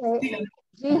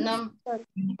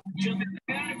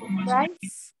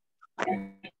 Price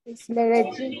is letter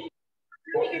G.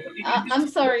 I'm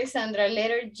sorry, Sandra.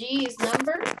 Letter G is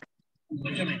number?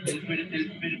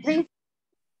 3.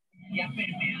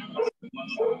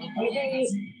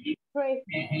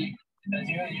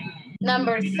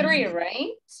 Number 3,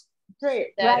 right?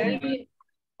 3, That'll right. be,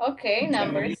 okay,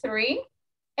 number 3.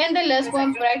 And the last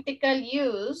one, practical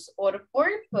use or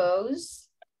purpose.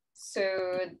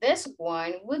 So this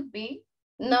one would be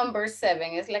number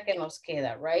 7. Es la que nos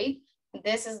queda, right?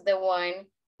 This is the one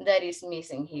that is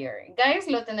missing here. Guys,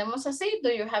 ¿lo tenemos así? Do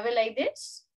you have it like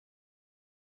this?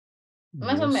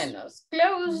 Más o menos.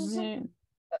 Close.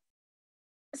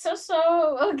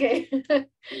 Okay.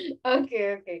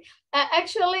 okay.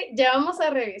 Actually, ya vamos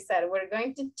a revisar. We're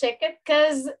going to check it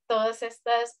because todas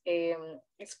estas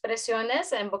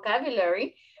expresiones en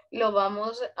vocabulary lo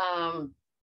vamos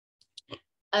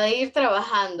a ir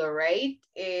trabajando, right?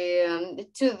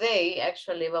 Today,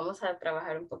 actually, vamos a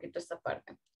trabajar un poquito esta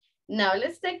parte. Now,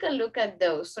 let's take a look at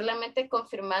those. Solamente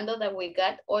confirmando that we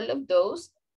got all of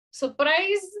those.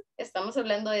 Surprise, estamos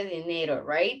hablando de dinero,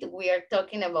 right? We are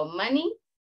talking about money.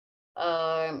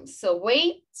 So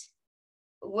weight,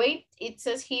 it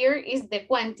says here, is the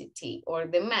quantity or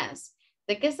the mass.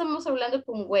 ¿De qué estamos hablando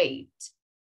con weight?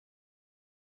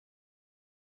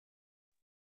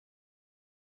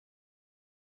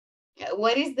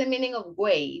 What is the meaning of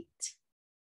weight?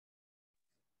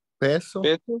 Peso.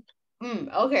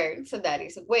 Okay, so that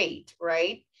is weight,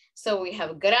 right? So we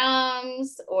have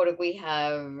grams or we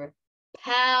have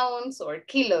pounds or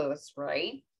kilos,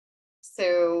 right?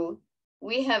 So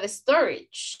we have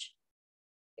storage.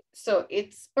 So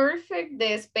it's perfect,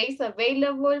 the space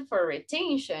available for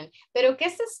retention. Pero ¿qué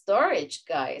es storage,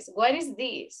 guys? What is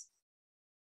this?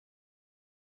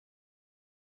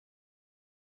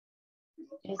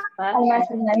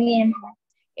 Almacenamiento.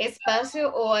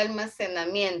 Espacio o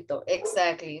almacenamiento,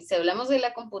 exactly. Si hablamos de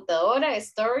la computadora,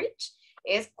 storage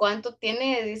es cuánto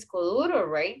tiene de disco duro,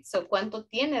 right? So cuánto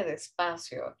tiene de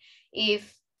espacio. Si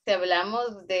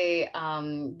hablamos de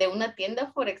una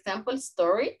tienda, por ejemplo,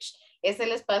 storage, Es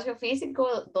el espacio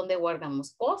físico donde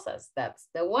guardamos cosas. That's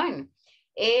the one.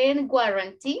 And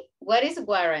guarantee, what is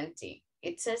guarantee?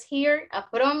 It says here, a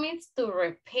promise to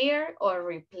repair or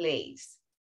replace.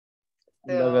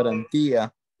 La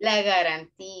garantía. La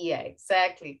garantía,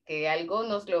 exactly. Que algo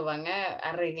nos lo van a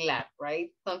arreglar,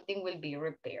 right? Something will be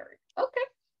repaired.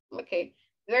 Okay.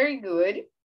 Very good.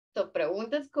 So,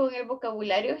 ¿preguntas con el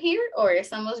vocabulario here or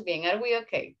estamos bien? Are we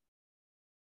okay?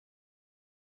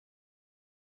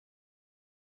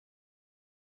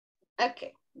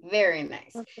 Okay, very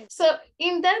nice. Okay. So,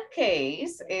 in that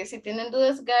case, si tienen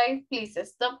dudas, guys, please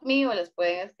stop me o las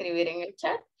pueden escribir en el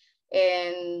chat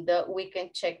and we can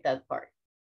check that part.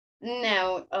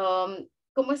 Now,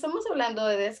 como estamos hablando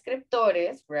de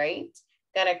descriptores, right?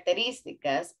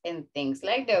 Características and things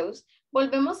like those,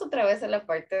 volvemos otra vez a la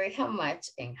parte de how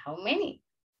much and how many,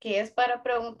 que es para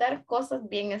preguntar cosas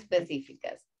bien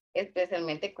específicas,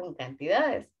 especialmente con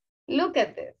cantidades. Look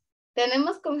at this.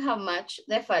 Tenemos con how much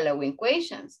the following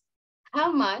questions.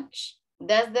 How much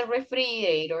does the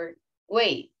refrigerator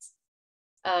weigh?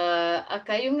 Acá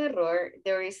hay un error.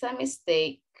 There is a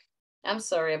mistake. I'm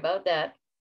sorry about that.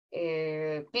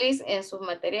 Please, en su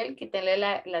material, quítenle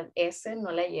la S,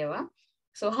 no la lleva.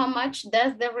 So, how much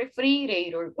does the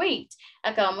refrigerator weigh?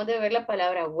 Acabamos de ver la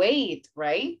palabra weight,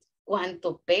 right?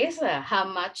 ¿Cuánto pesa? How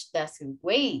much does it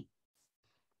weigh?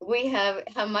 We have,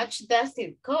 how much does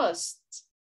it cost?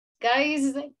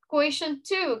 Guys, question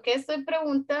 2, ¿qué estoy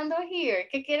preguntando here?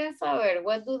 ¿Qué quieren saber?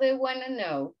 What do they want to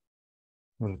know?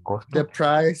 El costo. The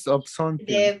price of something.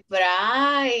 The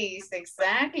price,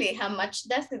 exactly. How much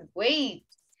does it weigh?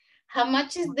 How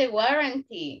much is the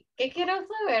warranty? ¿Qué quiero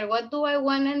saber? What do I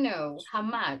want to know? How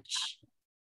much?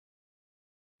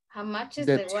 How much is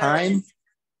The the warranty?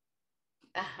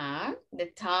 time.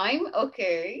 The time,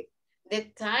 okay. The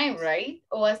time, right?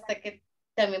 O hasta que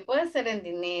también puede ser en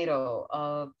dinero.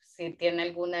 Si tiene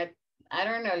alguna, I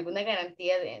don't know, alguna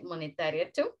garantía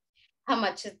monetaria too. How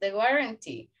much is the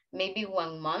warranty? Maybe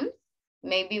 1 month,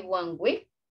 maybe 1 week,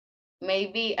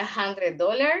 maybe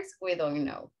 $100, we don't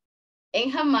know. And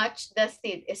how much does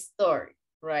it store,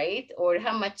 right? Or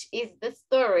how much is the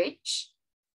storage?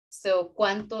 So,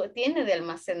 ¿cuánto tiene de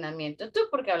almacenamiento? Tú,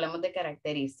 porque hablamos de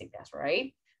características,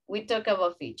 right? We talk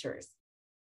about features.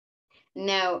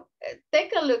 Now,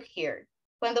 take a look here.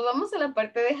 Cuando vamos a la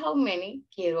parte de how many,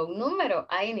 quiero un número.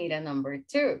 I need a number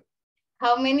too.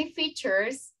 How many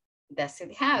features does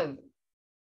it have?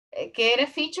 ¿Qué era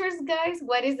features, guys?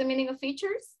 What is the meaning of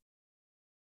features?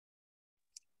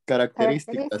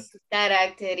 Características.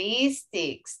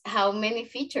 Characteristics. How many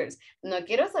features? No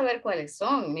quiero saber cuáles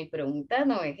son. Mi pregunta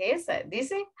no es esa.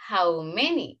 Dice how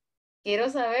many. Quiero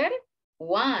saber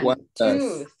 1,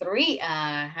 2, 3.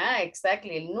 Ajá,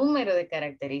 exactly. El número de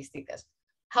características.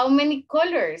 How many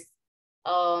colors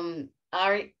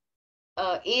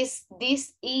is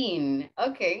this in?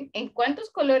 Okay. ¿En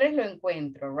cuántos colores lo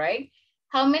encuentro, right?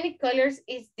 How many colors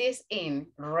is this in?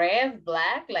 Red,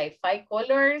 black, like 5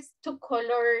 colors, 2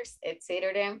 colors,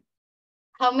 etc.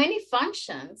 How many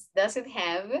functions does it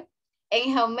have?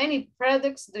 And how many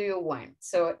products do you want?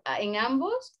 So, en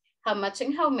ambos, how much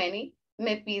and how many,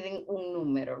 me piden un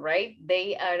número, right?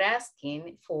 They are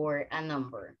asking for a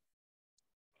number.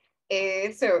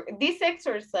 So, this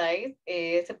exercise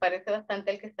se parece bastante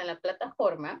al que está en la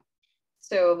plataforma.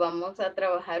 So, vamos a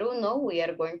trabajar uno. We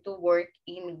are going to work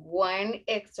in one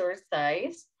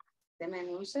exercise. Denme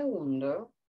un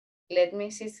segundo. Let me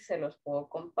see si se los puedo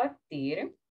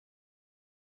compartir.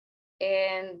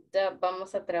 And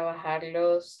vamos a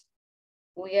trabajarlos.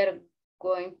 We are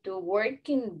going to work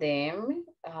in them,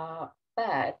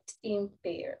 but in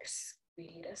pairs.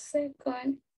 Wait a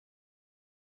second.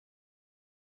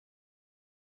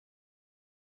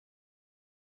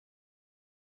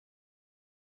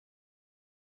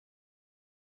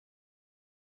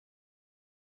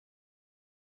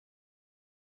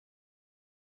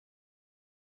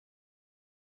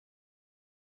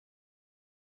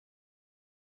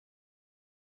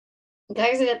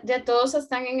 Guys, ya todos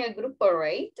están en el grupo,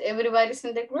 right? Everybody's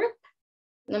in the group.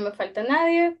 No me falta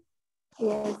nadie.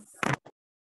 Yes.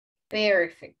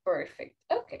 Perfect, perfect.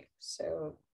 Okay,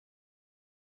 so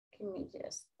give me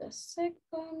just a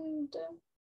second.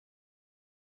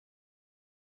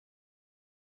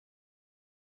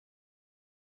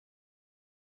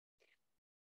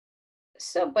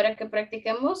 So, para que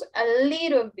practiquemos a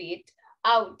little bit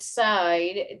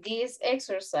outside this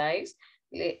exercise,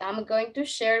 I'm going to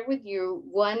share with you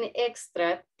one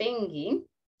extra thingy.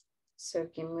 So,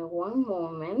 give me one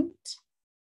moment.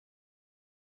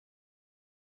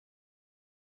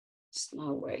 It's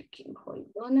not working. Hold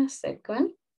on a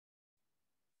second.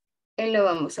 Y lo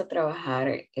vamos a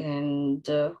trabajar en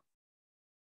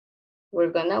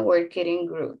We're gonna work it in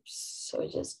groups. So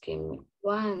just give me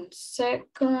 1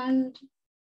 second.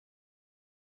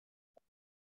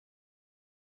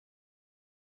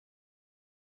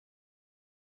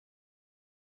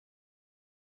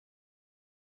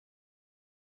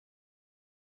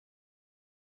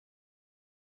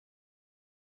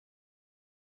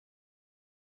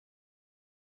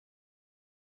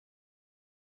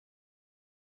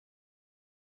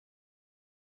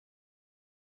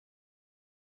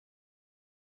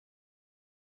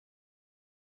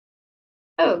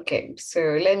 Okay, so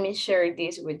let me share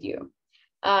this with you.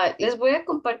 Les voy a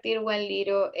compartir one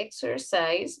little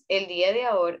exercise. El día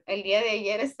de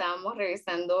ayer estábamos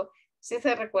revisando, si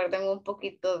se recuerdan un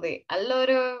poquito de a lot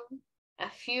of, a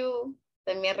few,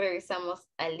 también revisamos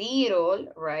a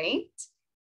little, right?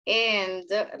 And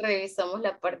revisamos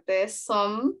la parte de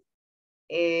some.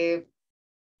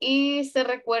 Y se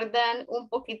recuerdan un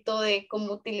poquito de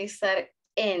cómo utilizar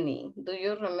any. Do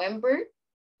you remember?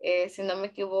 Si no me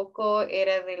equivoco,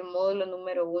 era del módulo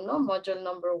número 1, module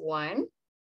number 1.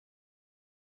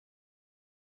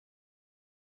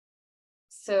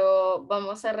 So,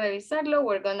 vamos a revisarlo.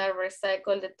 We're gonna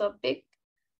recycle the topic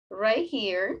right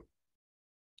here.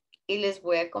 Y les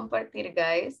voy a compartir,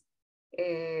 guys.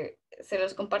 Se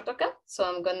los comparto acá. So,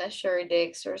 I'm gonna share the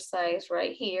exercise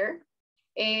right here.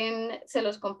 Se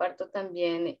los comparto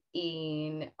también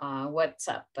en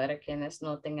WhatsApp para quienes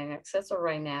no tengan acceso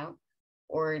right now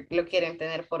or lo quieren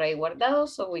tener por ahí guardado,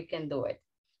 so we can do it.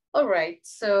 All right,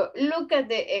 so look at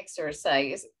the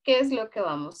exercise. ¿Qué es lo que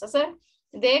vamos a hacer?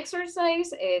 The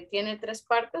exercise tiene 3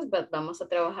 partes, but vamos a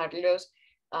trabajarlos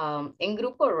en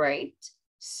grupo, right?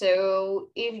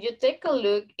 So if you take a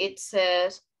look, it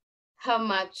says how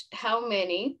much, how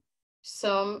many,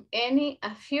 some, any,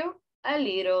 a few, a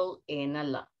little, and a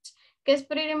lot. Que es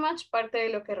pretty much parte de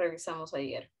lo que revisamos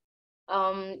ayer.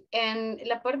 En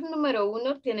la parte número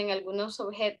 1 tienen algunos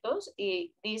objetos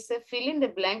y dice fill in the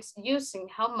blanks using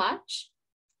how much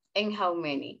and how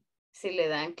many. Si le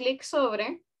dan clic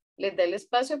sobre, les da el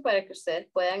espacio para que ustedes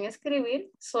puedan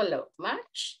escribir solo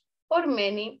much or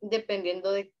many,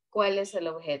 dependiendo de cuál es el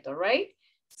objeto, right?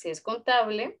 Si es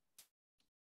contable,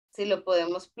 si lo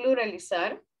podemos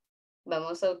pluralizar,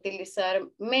 vamos a utilizar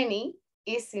many,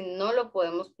 y si no lo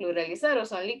podemos pluralizar o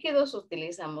son líquidos,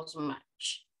 utilizamos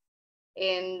much.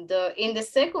 And in the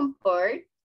second part,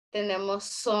 tenemos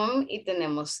some y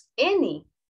tenemos any.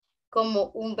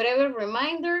 Como un breve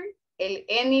reminder, el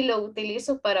any lo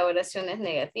utilizo para oraciones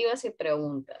negativas y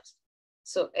preguntas.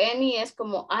 So any es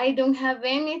como I don't have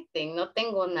anything, no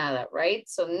tengo nada, right?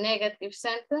 So negative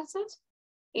sentences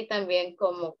y también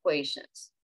como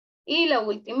questions. Y la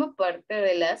última parte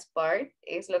de last part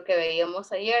es lo que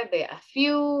veíamos ayer de a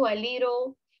few, a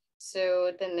little.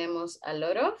 So tenemos a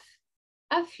lot of,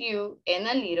 a few, and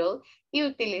a little. Y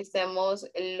utilicemos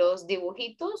los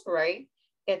dibujitos, right?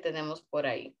 Que tenemos por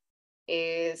ahí.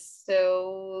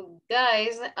 So,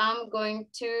 guys,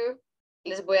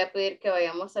 les voy a pedir que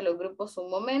vayamos a los grupos un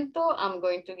momento. I'm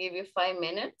going to give you 5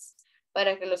 minutes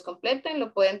para que los completen.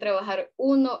 Lo pueden trabajar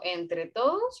uno entre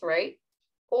todos, right?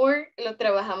 O lo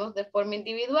trabajamos de forma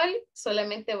individual,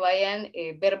 solamente vayan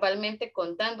verbalmente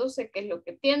contándose qué es lo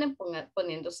que tienen,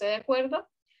 poniéndose de acuerdo,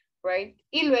 right?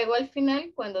 Y luego al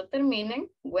final, cuando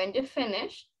terminen, when you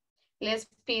finish, les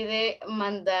pide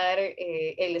mandar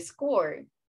el score.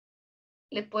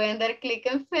 Le pueden dar clic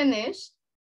en finish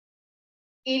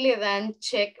y le dan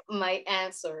check my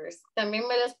answers. También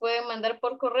me las pueden mandar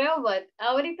por correo, but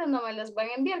ahorita no me las van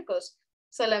a enviar, because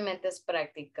solamente es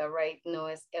práctica, right? No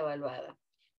es evaluada.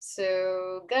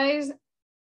 So, guys,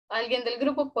 alguien del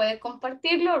grupo puede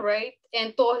compartirlo, right?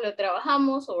 En todos lo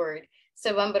trabajamos o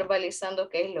se van verbalizando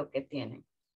qué es lo que tienen.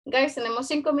 Guys, tenemos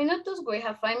 5 minutos. We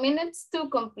have 5 minutes to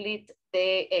complete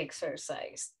the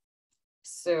exercise.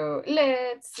 So,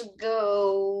 let's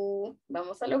go.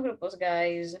 Vamos a los grupos,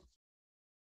 guys.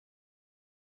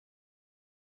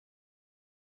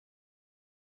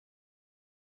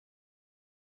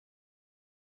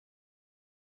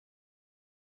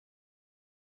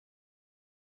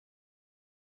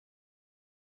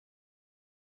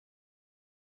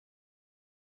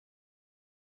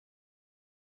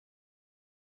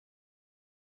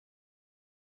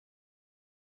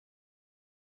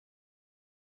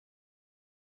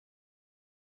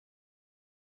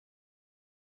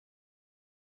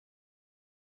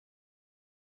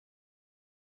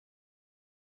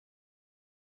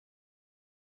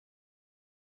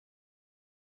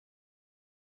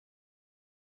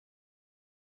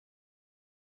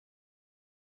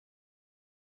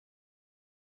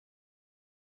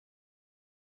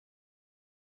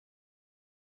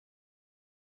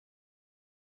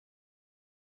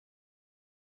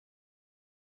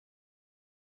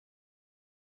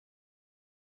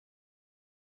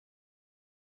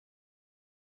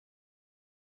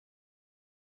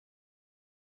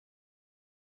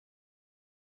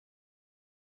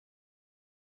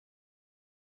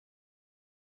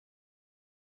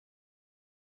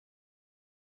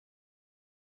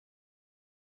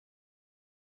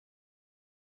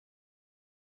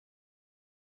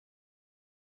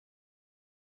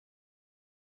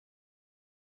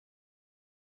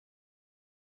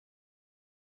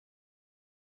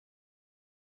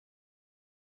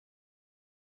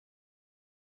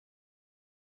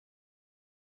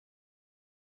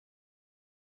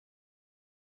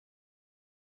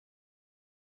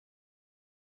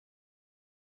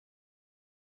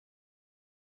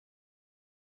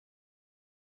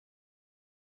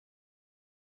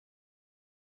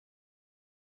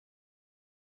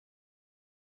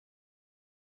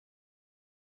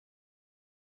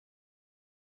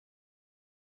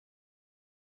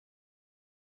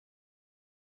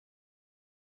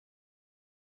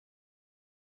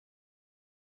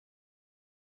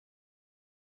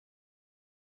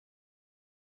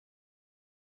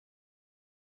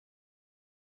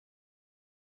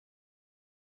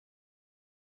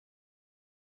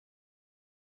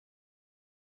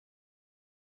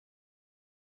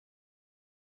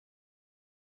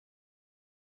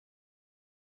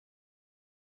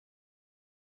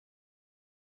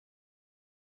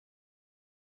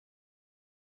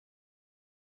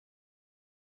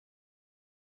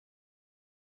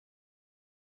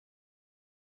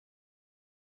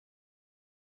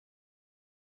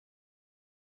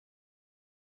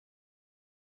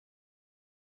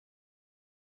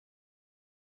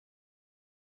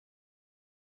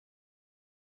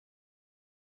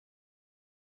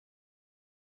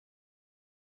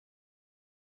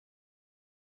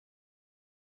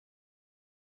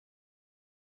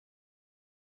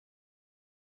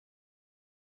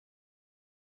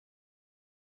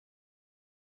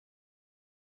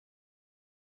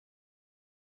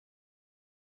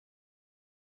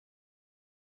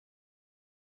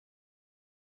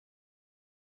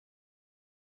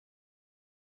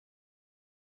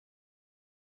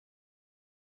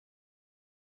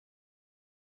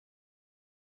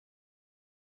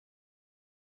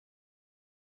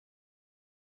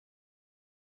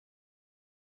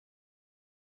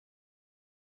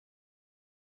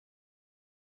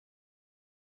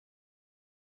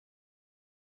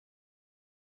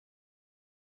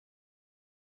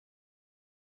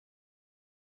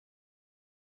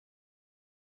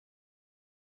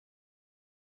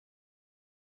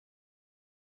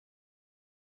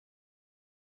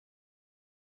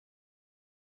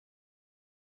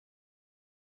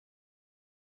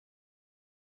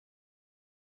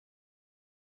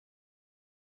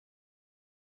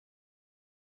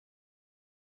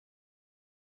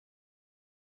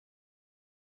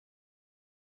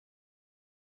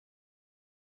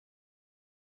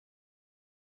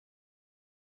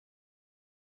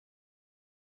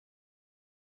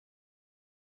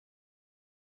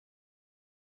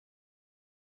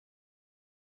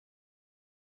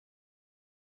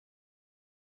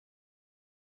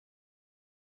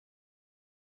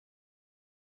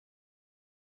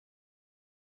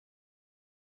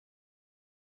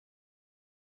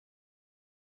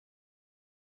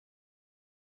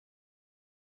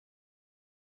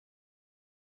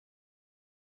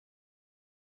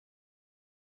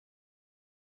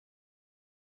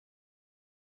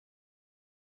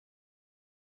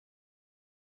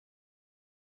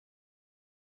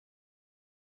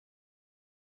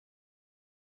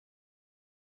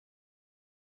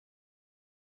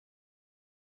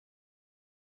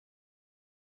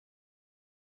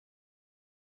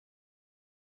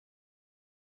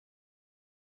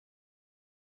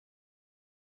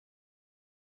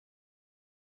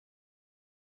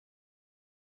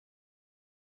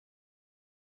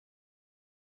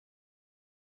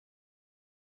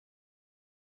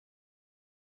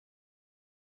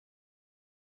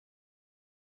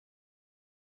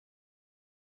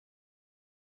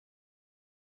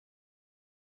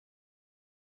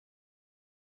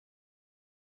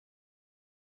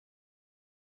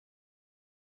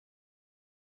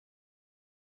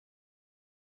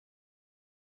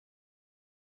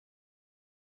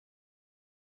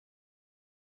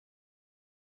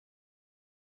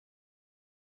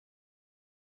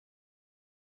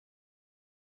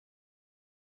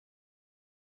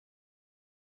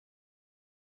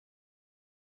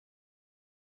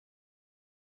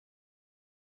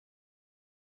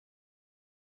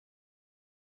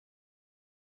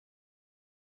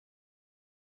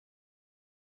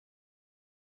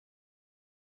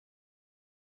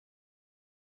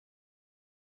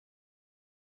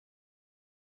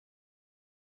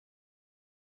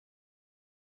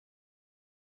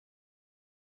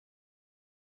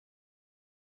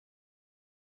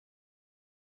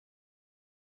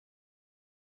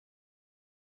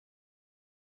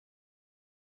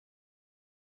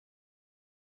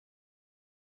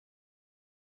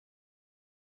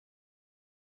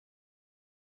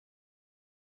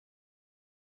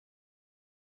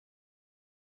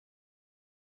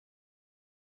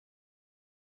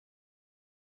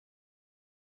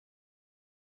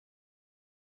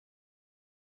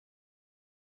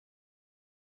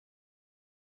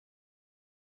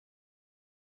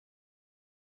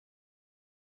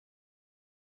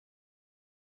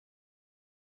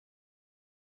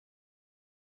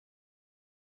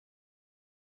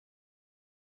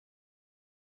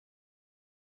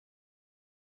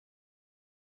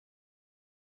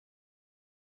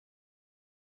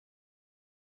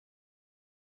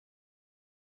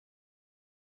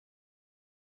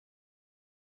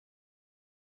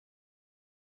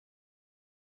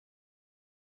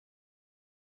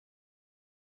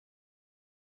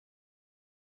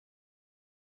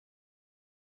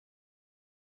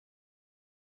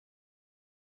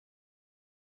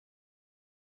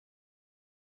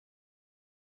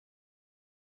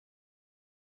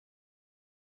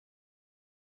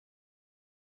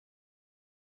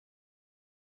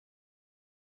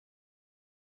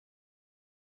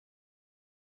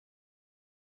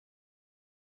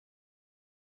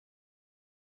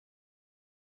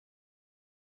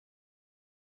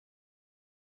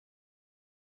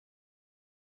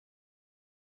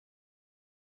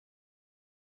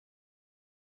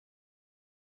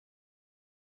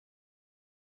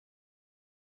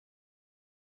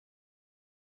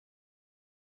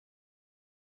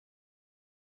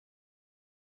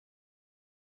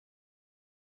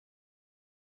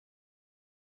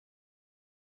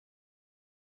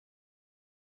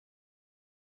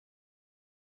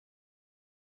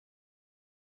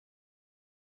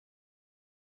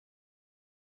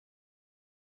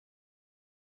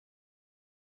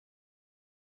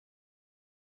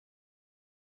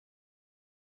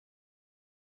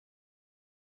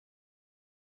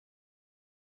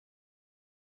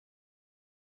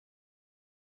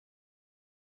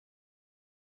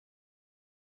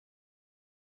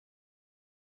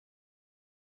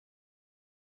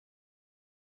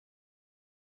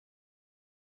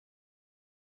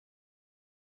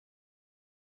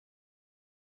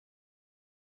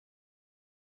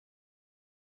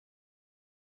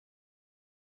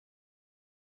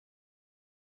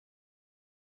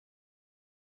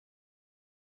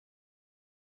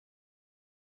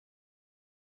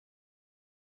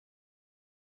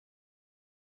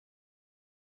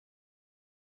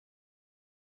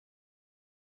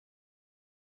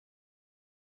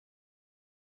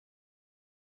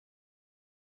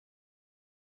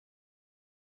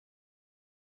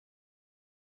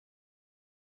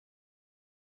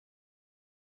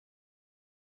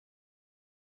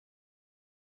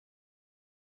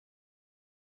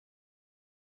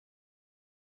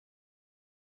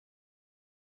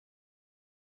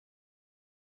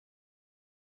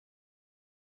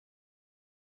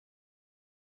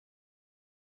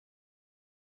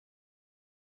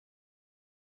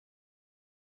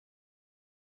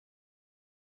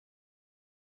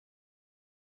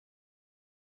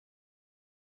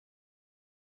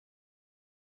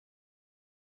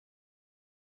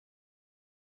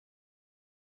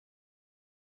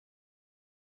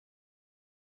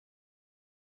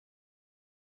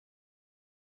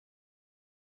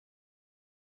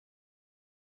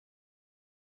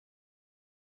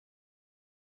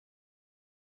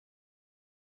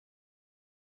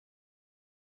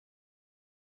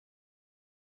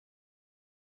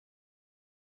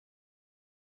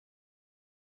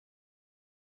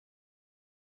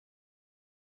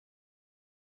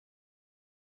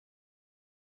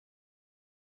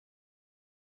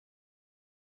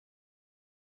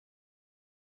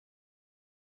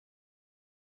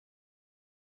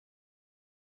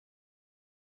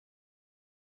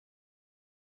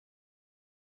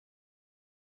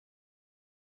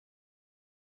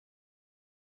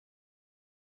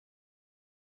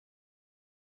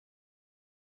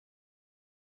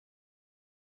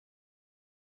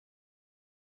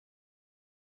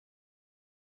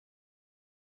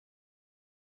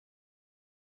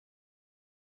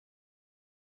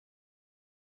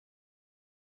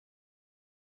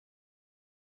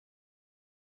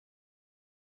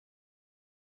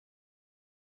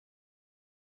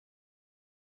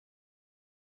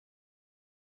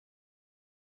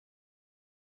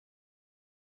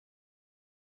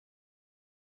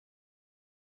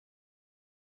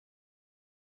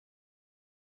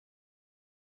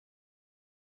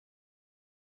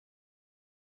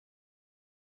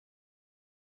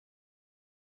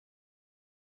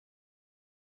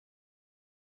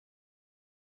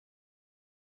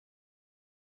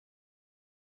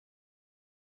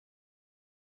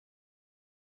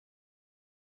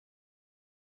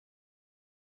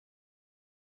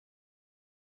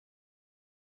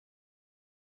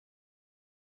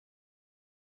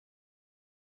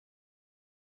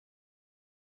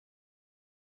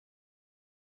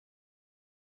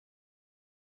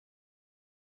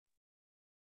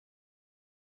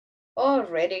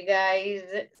 Alrighty, guys.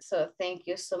 So thank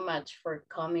you so much for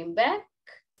coming back.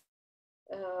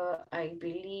 I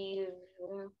believe,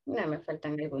 no, me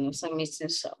faltan algunos, I'm missing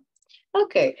some.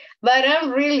 Okay, but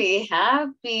I'm really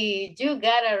happy. You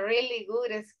got a really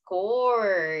good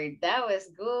score. That was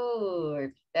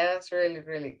good. That was really,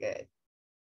 really good.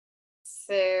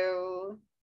 So,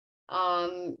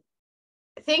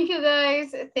 thank you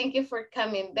guys. Thank you for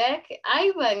coming back.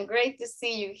 Ivan, great to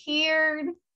see you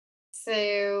here.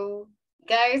 So,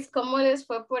 guys, ¿cómo les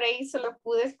fue por ahí? Solo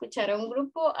pude escuchar a un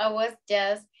grupo. I was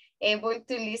just able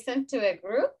to listen to a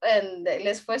group and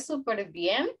les fue súper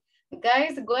bien.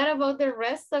 Guys, what about the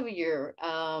rest of you?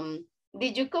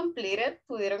 Did you complete it?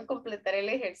 ¿Pudieron completar el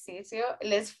ejercicio?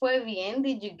 ¿Les fue bien?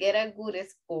 Did you get a good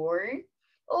score?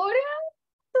 Or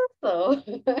so?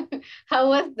 How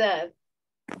was that?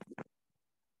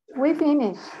 We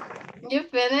finished. You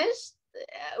finished?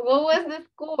 What was the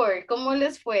score? ¿Cómo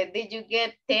les fue? Did you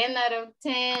get 10 out of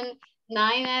 10?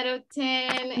 9 out of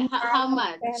 10? How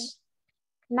much?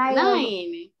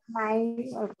 9. 9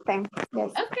 or 10.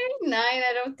 Yes. Okay, 9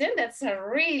 out of 10. That's a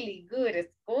really good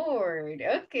score.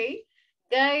 Okay.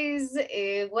 Guys,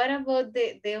 what about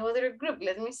the other group?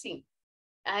 Let me see.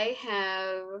 I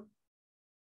have,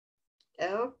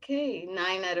 okay,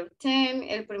 9 out of 10.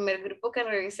 El primer grupo que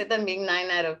revisé también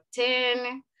 9 out of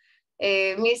 10.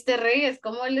 Mr. Reyes,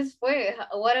 ¿cómo les fue?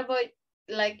 What about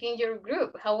like in your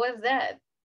group? How was that?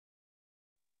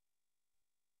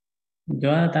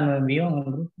 Jonathan lo envió en el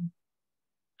grupo.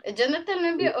 Jonathan lo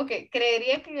envió. Ok,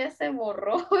 creería que ya se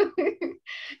borró.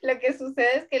 Lo que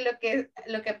sucede es que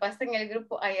lo que pasa en el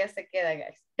grupo allá se queda,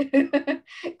 guys.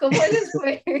 ¿Cómo les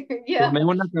fue? Tomé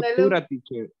una captura,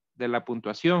 teacher, de la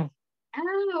puntuación.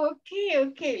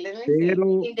 Ok. Let me Pero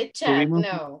see. In the chat,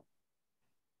 no.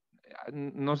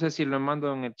 No sé si lo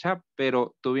mando en el chat,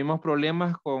 pero tuvimos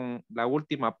problemas con la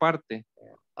última parte.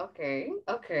 Ok.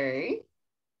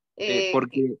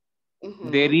 Porque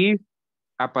there is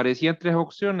aparecían 3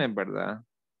 opciones, ¿verdad?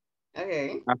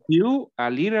 Ok. A few, a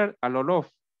little, a lot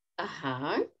of.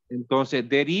 Ajá. Entonces,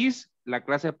 there is, la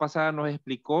clase pasada nos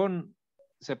explicó,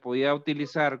 se podía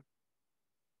utilizar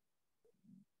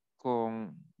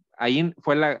con, ahí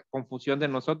fue la confusión de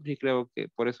nosotros y creo que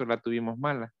por eso la tuvimos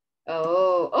mala.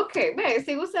 Oh, ok. Bueno,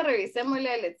 si gusta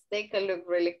revisémosla. Let's take a look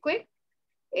really quick.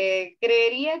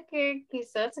 Creería que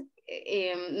quizás,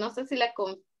 no sé si la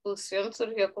confusión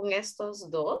surgió con estos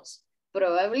dos,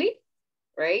 probably,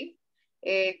 right?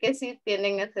 Que sí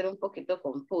tienden a ser un poquito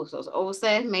confusos. O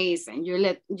ustedes me dicen, you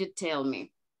tell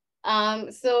me.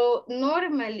 So,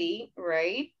 normally,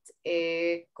 right,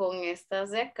 con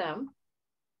estas de acá,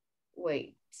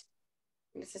 wait,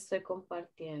 les estoy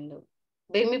compartiendo.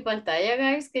 ¿Ven mi pantalla,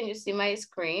 guys? Can you see my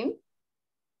screen?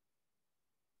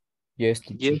 Yes,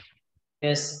 teacher.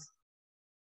 Yes.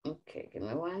 Okay, give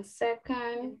me 1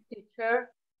 second.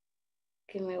 Teacher.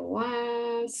 Give me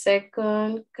 1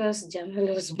 second, because ya no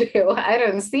los veo. I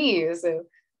don't see you, so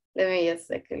let me just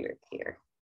take a look here.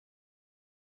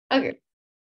 Okay.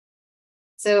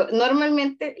 So,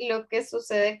 normalmente lo que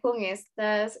sucede con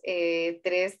estas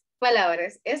 3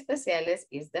 palabras especiales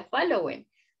is the following.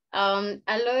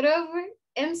 A lot of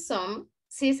and some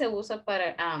sí se usa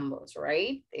para ambos,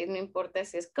 right? No importa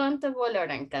si es countable o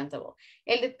uncountable.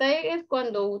 El detalle es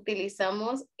cuando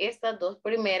utilizamos estas dos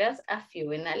primeras, a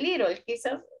few and a little.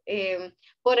 Quizás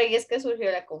por ahí es que surgió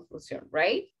la confusión,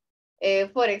 right?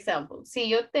 For example, si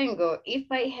yo tengo, if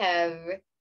I have,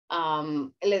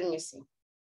 let me see.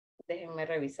 Déjenme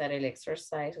revisar el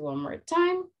exercise one more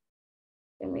time.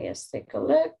 Let me just take a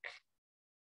look.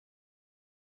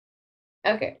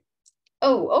 Okay.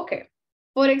 Oh, okay.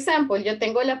 Por ejemplo, yo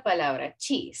tengo la palabra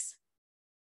cheese.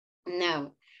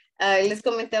 Now, les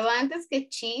comentaba antes que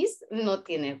cheese no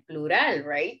tiene plural,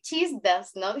 right? Cheese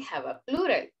does not have a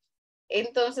plural.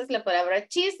 Entonces, la palabra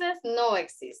cheeses no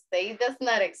existe. It does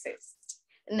not exist.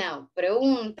 Now,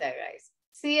 pregunta, guys.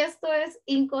 Si esto es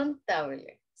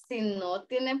incontable, si no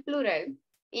tiene plural,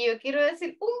 y yo quiero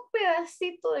decir un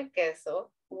pedacito de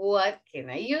queso, what can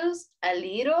I use? A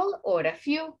little or a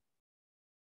few?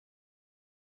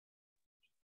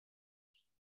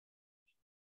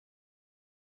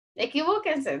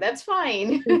 Equivóquense, that's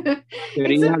fine.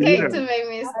 It's okay to make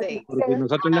mistakes. Porque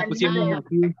nosotros le pusimos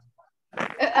aquí.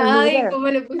 Ay, como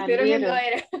le pusieron que no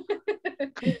era.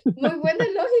 Muy buena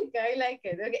lógica, I like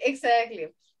it. Okay,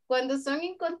 exactly. Cuando son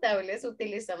incontables,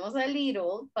 utilizamos a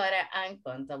little para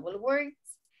uncountable words.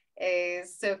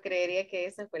 So, creería que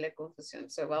esa fue la confusión.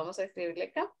 So, vamos a escribirle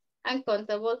acá,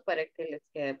 uncountable, para que les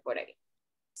quede por ahí.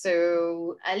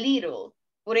 So, a little.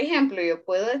 Por ejemplo, yo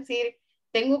puedo decir,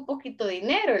 tengo un poquito de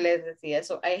dinero, les decía.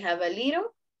 So, I have a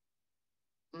little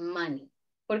money.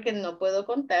 porque no puedo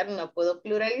contar, no puedo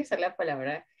pluralizar la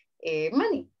palabra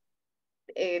money.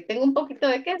 Tengo un poquito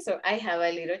de queso. I have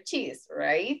a little cheese,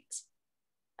 right?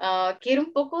 Quiero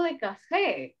un poco de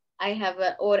café. I have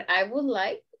a, or I would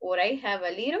like, or I have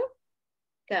a little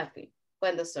coffee.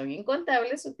 Cuando son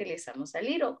incontables, utilizamos a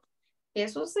little. ¿Qué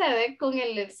sucede con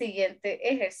el siguiente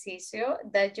ejercicio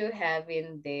that you have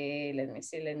in the, let me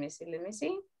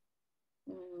see.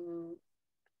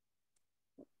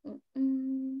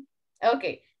 Ok,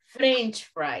 French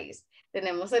fries.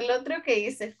 Tenemos el otro que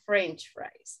dice French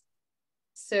fries.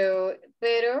 So,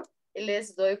 pero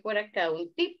les doy por acá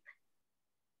un tip.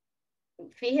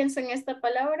 Fíjense en esta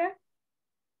palabra.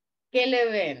 ¿Qué le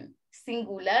ven?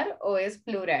 ¿Singular o es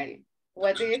plural?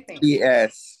 What do you think?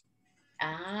 Yes.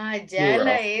 Ah, ya Plural.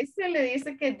 la S le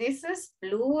dice que this is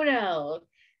plural.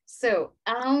 So,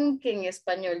 aunque en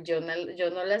español yo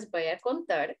no las voy a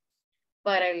contar,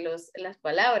 para las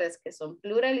palabras que son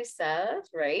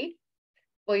pluralizadas, right?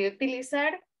 Voy a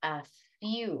utilizar a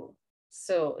few.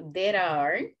 So, there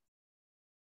are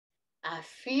a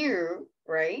few,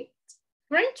 right?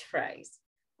 French fries.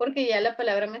 Porque ya la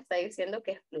palabra me está diciendo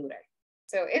que es plural.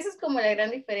 So, esa es como la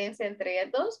gran diferencia entre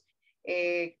ellas dos.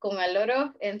 Con a lot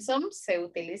of and some se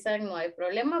utilizan, no hay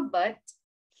problema, but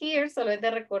here solo es de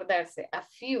recordarse a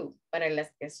few para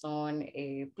las que son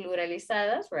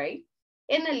pluralizadas, right?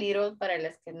 And a little para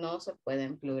las que no se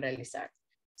pueden pluralizar.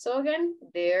 So again,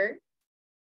 there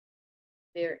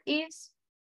is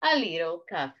a little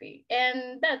coffee.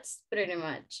 And that's pretty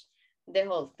much the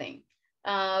whole thing.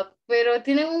 Pero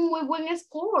tienen un muy buen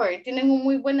score, tienen una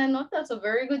muy buena nota, so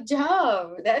very good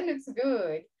job. That looks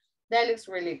good. That looks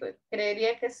really good.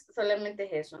 Creería que solamente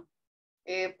es eso.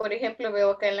 Por ejemplo,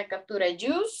 veo acá en la captura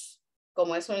juice,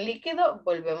 como es un líquido,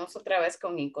 volvemos otra vez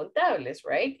con incontables,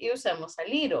 right? Y usamos a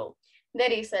little.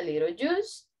 There is a little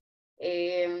juice.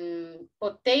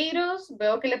 Potatoes,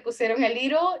 veo que le pusieron a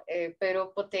little,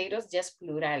 pero potatoes ya es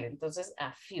plural, entonces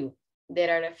a few.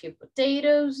 There are a few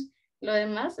potatoes. Lo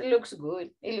demás looks good.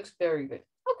 It looks very good.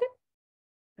 Okay.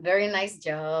 Very nice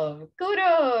job.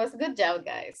 Kudos. Good job,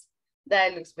 guys.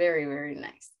 That looks very, very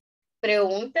nice.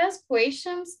 Preguntas,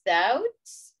 questions,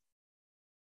 doubts?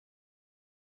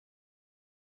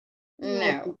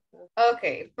 No.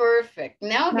 Okay, perfect.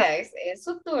 Now, guys, es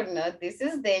su turno. This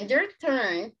is then your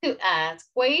turn to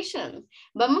ask questions.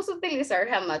 Vamos a utilizar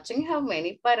how much and how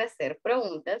many para hacer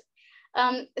preguntas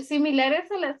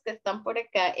similares a las que están por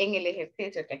acá en el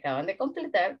ejercicio que acaban de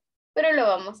completar, pero lo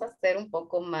vamos a hacer un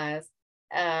poco más,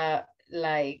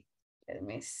 like, let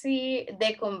me see,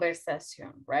 de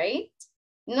conversación, right?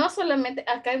 No solamente,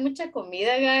 acá hay mucha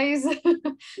comida, guys,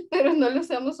 pero no lo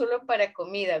usamos solo para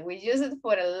comida. We use it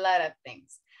for a lot of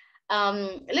things.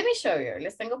 Let me show you.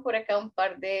 Les tengo por acá un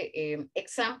par de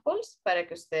examples para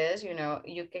que ustedes,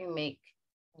 you can make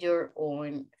your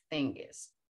own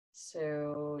things.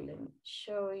 So let me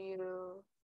show you.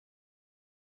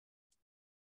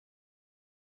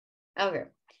 Okay,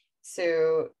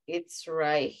 so it's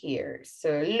right here.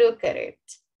 So look at it.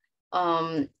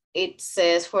 It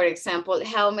says, for example,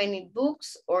 how many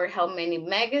books or how many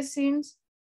magazines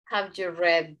have you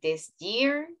read this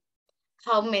year?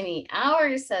 How many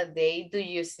hours a day do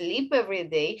you sleep every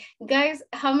day? Guys,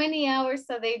 how many hours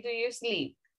a day do you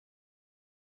sleep?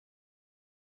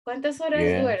 ¿Cuántas horas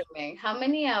duermen? How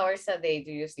many hours a day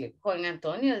do you sleep? Juan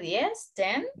Antonio, 10,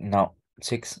 10? No,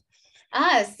 6.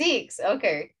 6,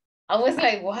 okay. I was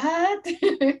like, what?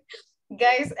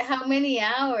 Guys, how many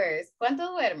hours? ¿Cuánto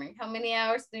duermen? How many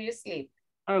hours do you sleep?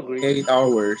 8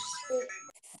 hours.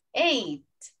 8.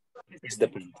 It's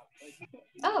dependent.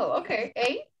 Oh, okay,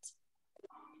 8.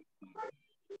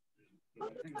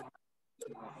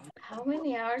 How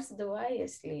many hours do I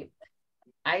sleep?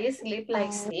 I sleep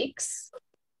like 6.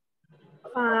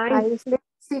 5. I sleep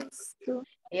 6 too.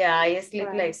 Yeah, I sleep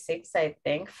like 6, I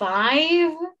think.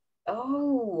 5?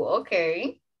 Oh,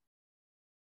 okay.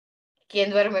 ¿Quién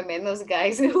duerme menos,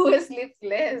 guys? Who sleeps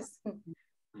less?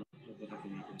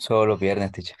 Solo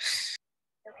viernes, teacher.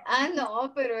 Ah,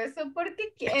 no, pero eso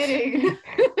porque quieren.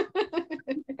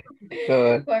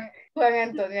 Juan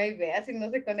Antonio, ahí vea si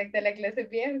no se conecta a la clase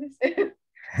viernes.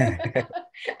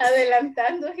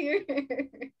 Adelantando here.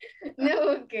 No,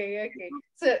 okay.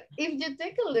 So, if you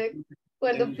take a look,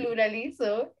 cuando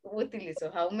pluralizo, utilizo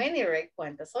how many, right?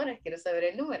 ¿Cuántas horas? Quiero saber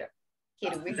el número.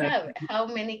 Here we have, how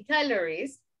many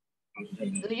calories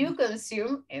do you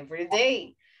consume every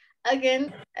day?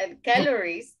 Again,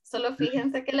 calories, solo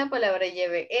fíjense que la palabra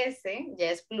lleve S, ya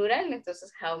es plural,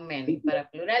 entonces how many. Para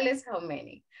plurales, how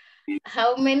many.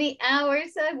 How many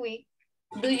hours a week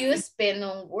do you spend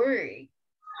on work?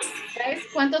 Guys,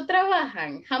 ¿cuánto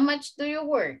trabajan? How much do you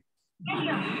work?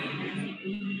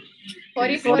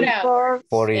 44 hours.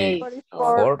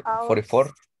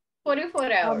 44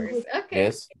 44 hours. Okay.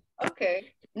 Yes.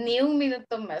 Okay. Ni un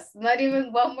minuto más. Not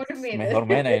even one more minute. Mejor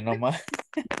menos y no más.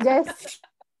 Yes.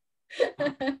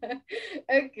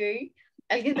 Okay.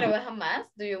 ¿Alguien trabaja más?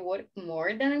 Do you work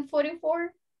more than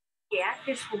 44? ¿Qué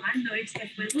haces jugando este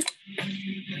juego?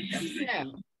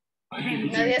 No.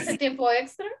 ¿Nadie hace tiempo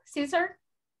extra, Cesar?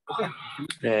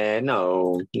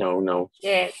 No.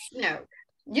 Yes. No.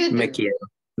 You Me do. quiero.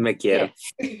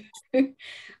 Yes.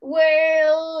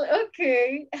 Well,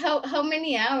 okay. How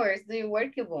many hours do you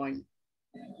work on?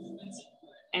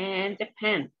 And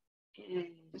depend.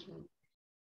 Mhm.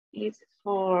 It's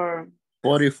for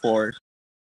 44.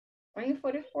 Are you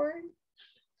 44?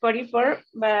 44,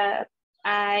 but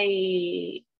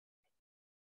I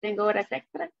tengo horas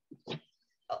extra.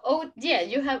 Oh, yeah,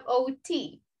 you have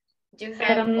OT. You Pero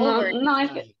have no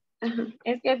overtime.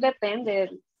 es que depende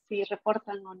si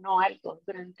reportan o no algo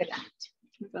durante la noche.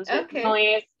 Entonces, Okay. no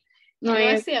es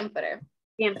es siempre.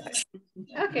 siempre.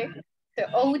 Okay. So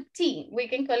OT, we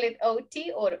can call it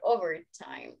OT or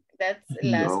overtime. That's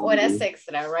las horas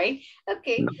extra, right?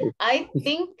 Okay. No. I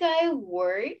think I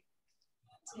work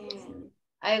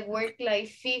like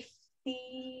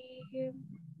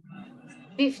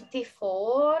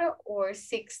 54 or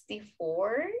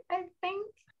 64, I think.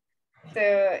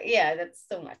 So yeah, that's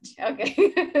too much.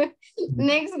 Okay.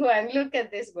 Next one, look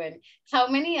at this one. How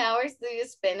many hours do you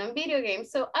spend on video games?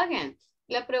 So again,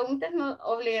 la pregunta no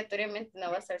obligatoriamente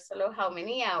no va a ser solo how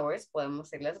many hours,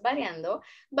 podemos irlas variando,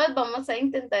 but vamos a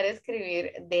intentar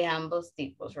escribir de ambos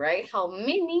tipos, right? How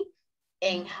many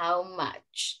and how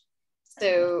much.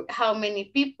 So how many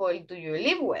people do you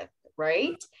live with,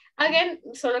 right? Again,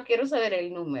 solo quiero saber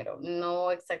el número,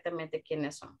 no exactamente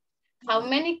quiénes son. How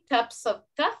many cups of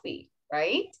coffee,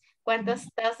 right?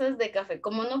 ¿Cuántas tazas de café?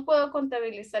 Como no puedo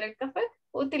contabilizar el café,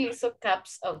 utilizo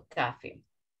cups of coffee.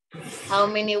 How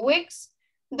many weeks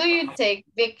do you take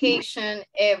vacation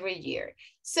every year?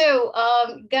 So,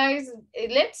 guys,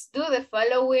 let's do the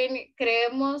following.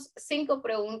 Creemos 5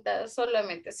 preguntas,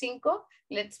 solamente 5.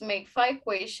 Let's make 5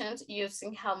 questions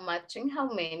using how much and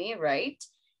how many, right?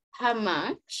 How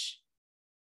much.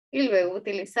 Y luego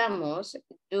utilizamos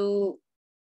do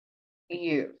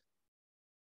you.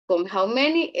 Con how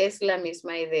many es la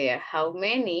misma idea. How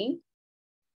many.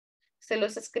 Se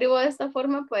los escribo de esta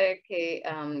forma para que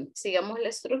sigamos la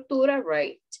estructura,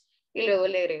 right? Y luego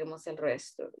le agreguemos el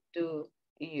resto. Do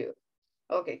you.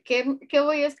 Ok, ¿qué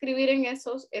voy a escribir en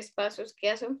esos espacios que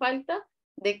hacen falta?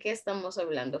 ¿De qué estamos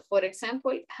hablando? For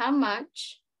example, how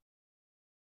much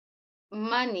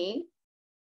money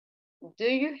do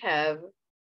you have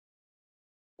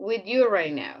with you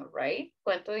right now, right?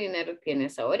 ¿Cuánto dinero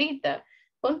tienes ahorita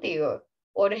contigo?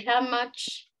 Or how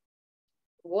much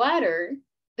water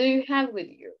do you have with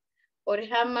you? Or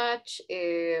how much,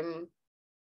 I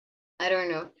don't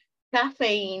know,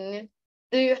 caffeine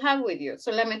do you have with you?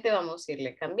 Solamente vamos a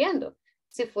irle cambiando.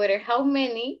 Si fuera how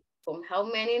many, con how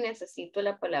many necesito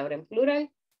la palabra en plural.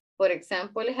 Por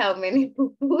ejemplo, how many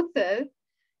pupusas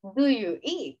do you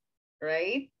eat,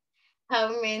 right? How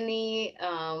many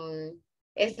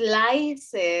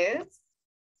slices,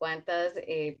 cuántas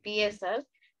piezas,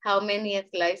 how many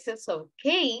slices of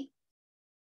cake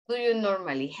do you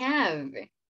normally have?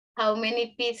 How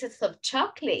many pieces of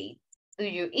chocolate do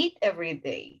you eat every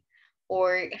day?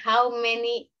 Or how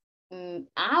many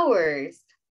hours?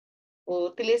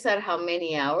 Puedo utilizar how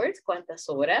many hours, cuántas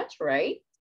horas, right?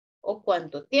 O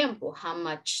cuánto tiempo, how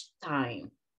much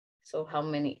time. So how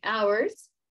many hours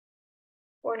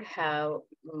or how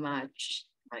much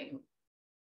time.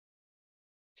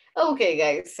 Okay,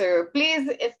 guys, so please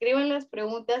escriban las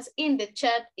preguntas in the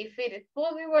chat if it is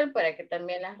possible para que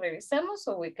también las revisemos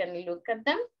so we can look at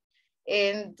them.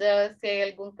 And si hay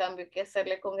algún cambio que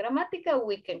hacerle con gramática,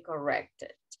 we can correct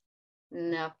it.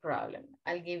 No problem.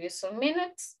 I'll give you some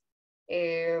minutes.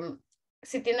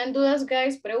 Si tienen dudas,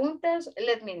 guys, preguntas,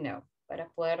 let me know para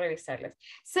poder revisarlas.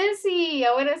 Ceci,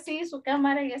 ahora sí, su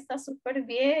cámara ya está súper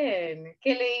bien.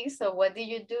 ¿Qué le hizo? What did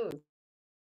you do?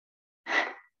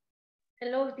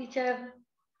 Hello, teacher.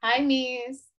 Hi,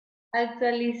 Miss.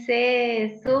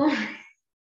 Actualicé Zoom.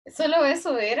 Solo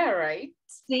eso era, right?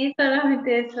 Sí,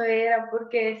 solamente eso era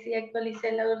porque sí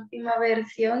actualicé la última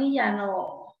versión y ya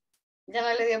no. Ya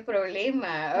no le dio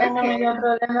problema. Ya no me dio Okay.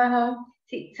 problema, ¿no?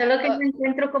 Sí, solo que no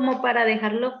encuentro como para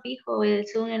dejarlo fijo el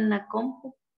Zoom en la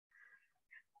compu.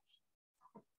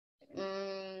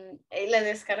 ¿La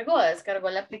descargó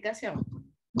la aplicación?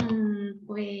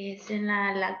 Pues en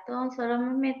la laptop solo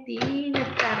me metí,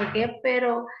 descargué,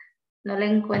 pero no la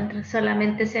encuentro,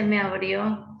 solamente se me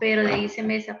abrió, pero de ahí se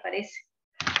me desaparece.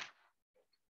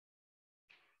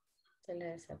 Se le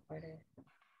desaparece.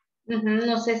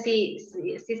 No sé si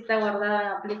está guardada en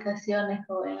aplicaciones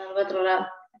o en algún otro lado.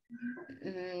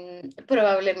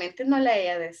 Probablemente no la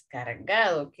haya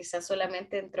descargado, quizás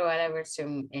solamente entró a la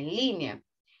versión en línea.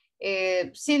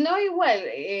 Si no, igual,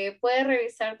 puede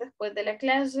revisar después de la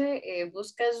clase,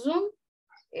 busca Zoom,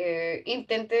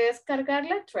 intente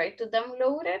descargarla, try to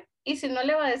download it, y si no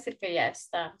le va a decir que ya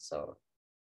está. So,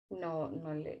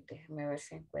 déjeme ver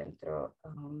si encuentro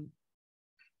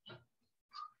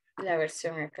la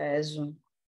versión acá de Zoom.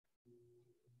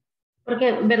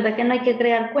 Porque, ¿verdad que no hay que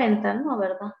crear cuenta, no,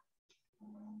 verdad?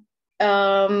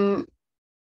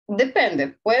 Depende,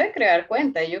 puede crear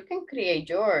cuenta. You can create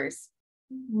yours.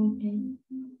 Okay.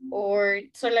 O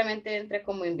solamente entre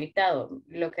como invitado,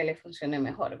 lo que le funcione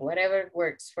mejor. Whatever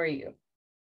works for you.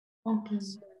 Okay.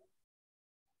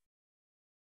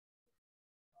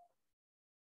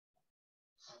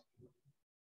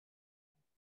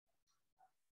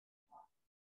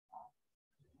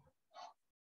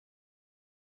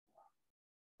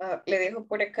 Le dejo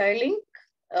por acá el link.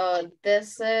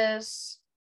 This is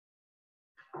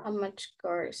how much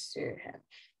cars do you have?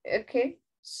 Okay,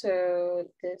 so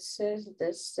this is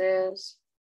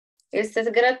este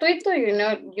es gratuito,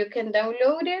 you can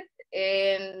download it,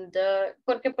 and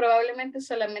porque probablemente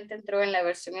solamente entró en la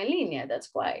versión en línea,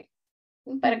 that's why,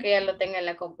 para que ya lo tenga en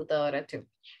la computadora too.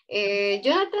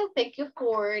 Jonathan, thank you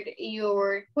for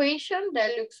your question,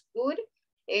 that looks good.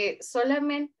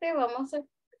 Solamente vamos a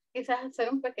quizás hacer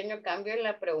un pequeño cambio en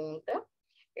la pregunta,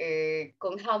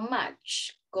 con how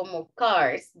much, como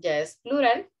cars ya es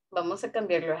plural, vamos a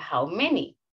cambiarlo a how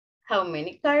many. How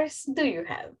many cars do you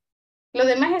have? Lo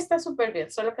demás está súper bien,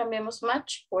 solo cambiamos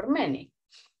much por many.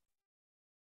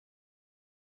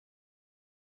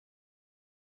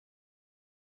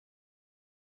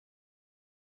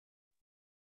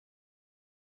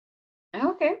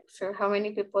 Okay, so how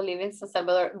many people live in San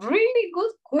Salvador? Really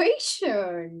good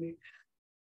question.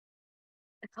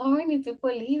 How many people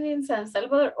live in San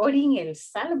Salvador or in El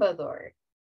Salvador?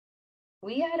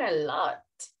 We are a lot.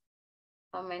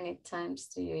 How many times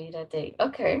do you eat a day?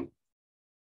 Okay.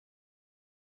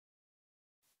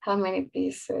 How many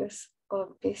pieces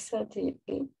of pizza do you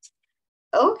eat?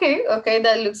 Okay,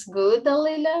 that looks good,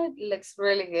 Dalila. Looks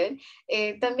really good.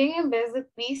 También en vez de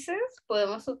pieces,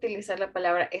 podemos utilizar la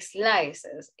palabra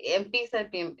slices. En pizza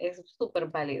es súper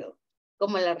válido.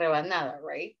 Como la rebanada,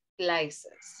 right?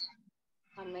 Slices.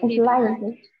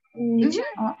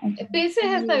 Pieces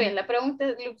está bien, la pregunta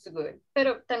es looks good.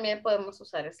 Pero también podemos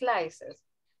usar slices.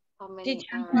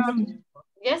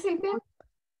 ¿Ya, Silvia?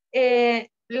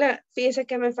 Fíjese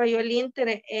que me falló el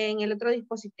Inter en el otro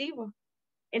dispositivo.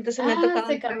 Entonces me ha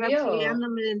tocado estar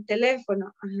auxiliándome del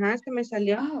teléfono. Ajá, se me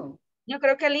salió. Oh. Yo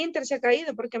creo que el Inter se ha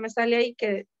caído porque me sale ahí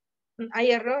que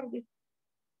hay error.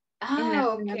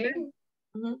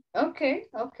 Okay.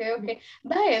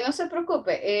 Vaya, no se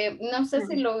preocupe. No sé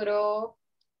si logró.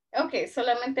 Ok,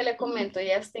 solamente le comento,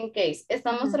 just in case.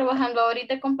 Estamos trabajando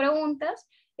ahorita con preguntas.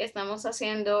 Estamos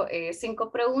haciendo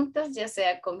 5 preguntas, ya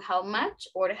sea con how much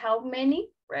or how many,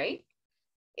 right?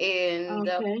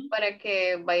 Para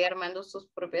que vaya armando sus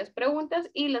propias preguntas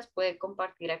y las puede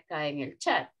compartir acá en el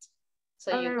chat.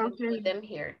 So you can put them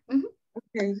here.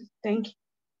 Okay, thank you.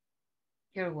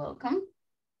 You're welcome.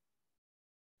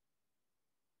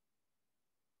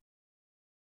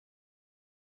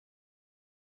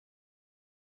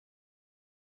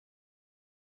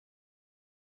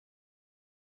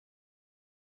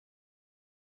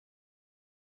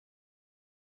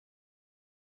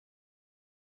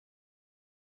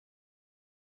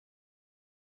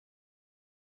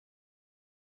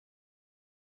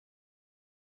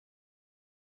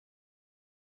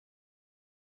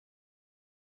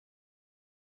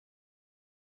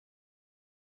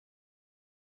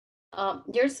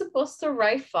 You're supposed to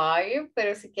write 5,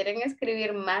 pero si quieren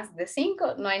escribir más de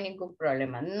 5, no hay ningún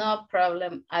problema. No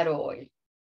problem at all.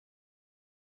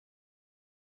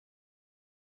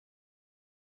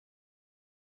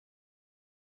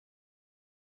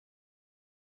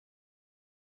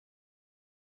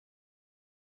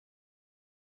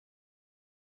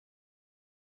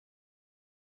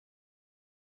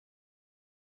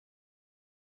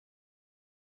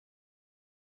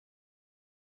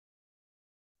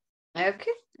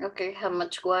 Okay. How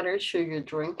much water should you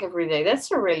drink every day? That's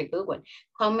a really good one.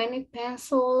 How many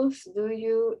pencils do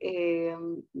you,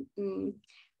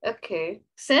 okay.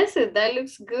 Ceci, that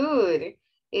looks good.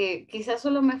 Quizás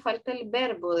solo me falta el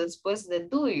verbo después de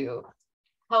do you.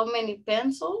 How many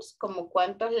pencils? Como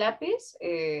cuántos lápices,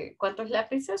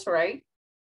 right?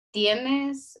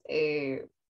 Tienes,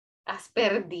 has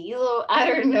perdido, I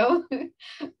don't know.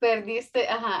 Perdiste,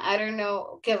 I don't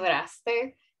know,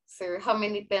 quebraste. So how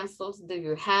many pencils do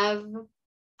you have?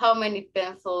 How many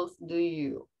pencils do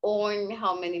you own?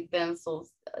 How many pencils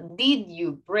did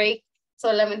you break?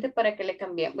 Solamente para que le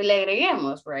cambiemos, le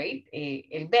agreguemos, right?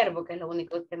 El verbo, que es lo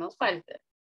único que nos falta.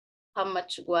 How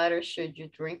much water should you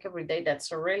drink every day?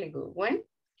 That's a really good one.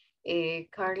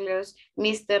 Carlos,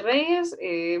 Mr. Reyes,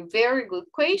 very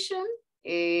good question.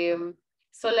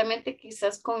 Solamente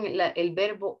quizás con el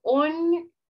verbo on,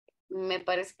 me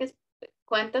parece que es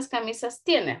cuántas camisas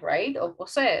tienes, right? O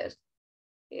posees.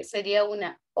 Sería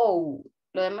una O.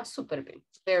 Lo demás súper bien.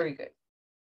 Very good.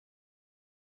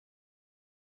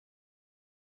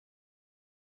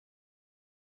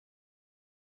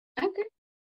 Okay.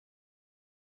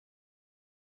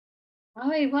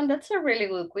 Oh, Yvonne, that's a really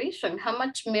good question. How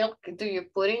much milk do you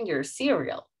put in your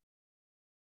cereal?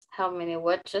 How many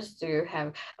watches do you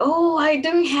have? Oh, I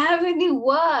don't have any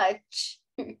watch.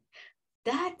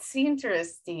 That's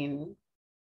interesting.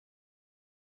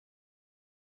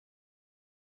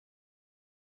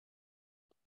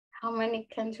 How many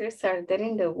countries are there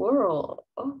in the world?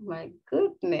 Oh my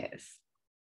goodness.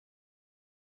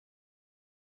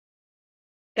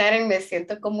 Karen, me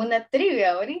siento como una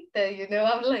trivia ahorita. You know,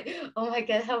 I'm like, oh my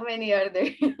God, how many are there?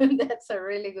 That's a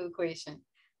really good question.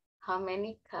 How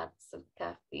many cups of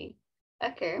coffee?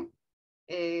 Okay.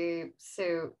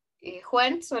 So,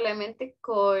 Juan, solamente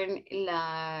con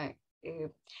la,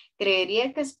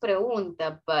 creería que es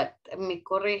pregunta, but me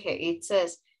corrige. It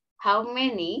says, how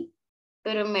many,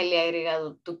 pero me le ha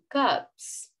agregado 2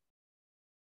 cups.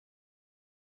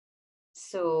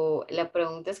 So, la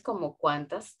pregunta es como,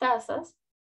 ¿cuántas tazas?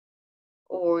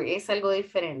 ¿O es algo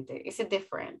diferente? Is it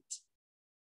different?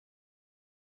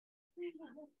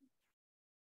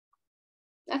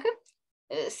 Okay.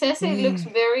 Ceci looks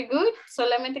very good.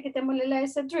 Solamente quitémosle la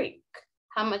S drink.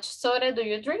 How much soda do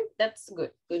you drink? That's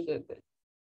good. Good, good, good.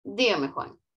 Dígame,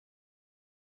 Juan.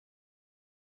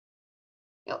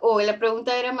 O la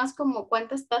pregunta era más como,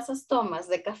 ¿cuántas tazas tomas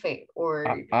de café? Or...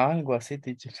 Algo así,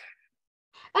 teacher.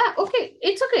 Okay.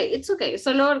 It's okay. It's okay.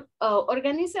 Solo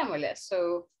organizémosla.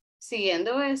 So,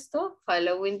 siguiendo esto,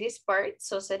 following this part,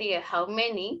 so sería how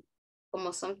many,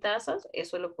 como son tazas,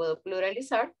 eso lo puedo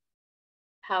pluralizar.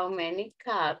 How many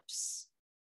cups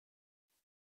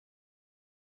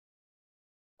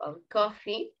of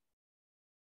coffee?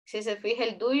 Si se fija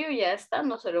el do you, ya está,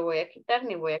 no se lo voy a quitar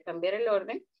ni voy a cambiar el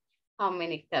orden. How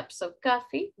many cups of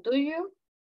coffee do you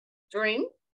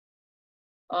drink?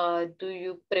 Do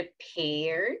you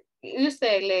prepare? Y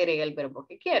usted le agrega el verbo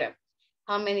que quiera.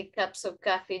 How many cups of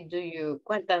coffee do you,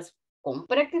 ¿cuántas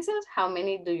compra quizás? How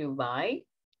many do you buy?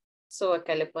 So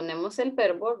acá le ponemos el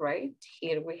verbo, right?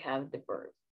 Here we have the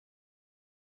verb.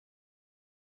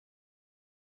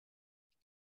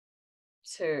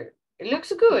 So, it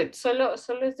looks good. Solo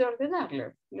es de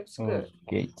ordenarlo. Looks good.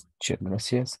 Ok, teacher,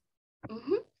 gracias.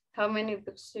 How many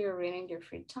books do you read in your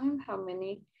free time? How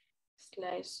many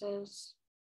slices?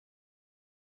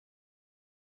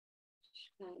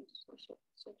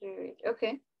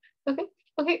 Okay.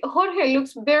 Jorge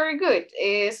looks very good.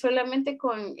 Solamente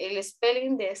con el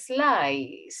spelling de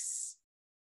slice.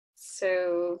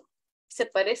 So, se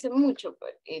parece mucho,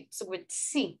 but it's with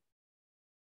C.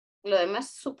 Lo demás,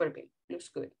 super bien. Looks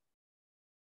good.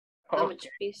 How much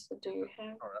pizza do you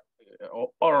have?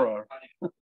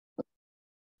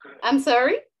 I'm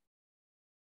sorry?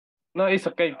 No, it's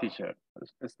okay, teacher.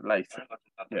 It's like,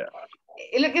 yeah.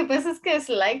 Lo que pasa es que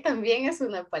slide también es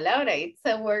una palabra. It's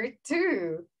a word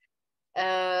too.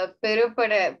 Pero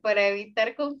para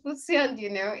evitar confusión, you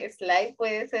know, slide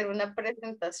puede ser una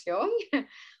presentación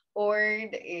o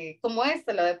como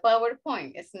esto, lo de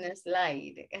PowerPoint, es un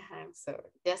slide. So,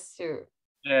 just to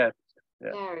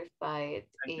clarify it.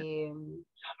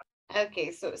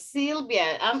 Okay, so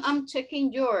Sylvia, I'm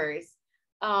checking yours.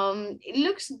 It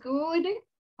looks good.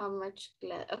 How much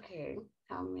glass? Okay,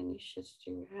 how many shoes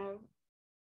do you have?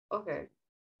 Okay,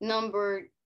 number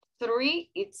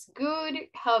 3, it's good.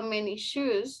 How many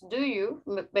shoes do you?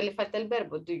 Me le falta el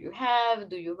verbo. Do you have?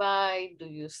 Do you buy? Do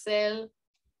you sell?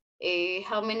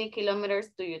 How many kilometers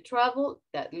do you travel?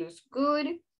 That looks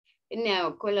good.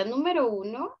 Now, con la número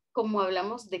 1, como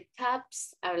hablamos de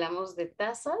cups, hablamos de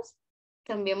tazas,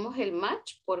 cambiamos el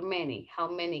match por many. How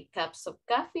many cups of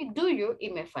coffee do you? Y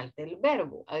me falta el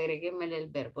verbo. Agréguemele el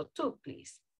verbo to,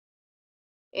 please.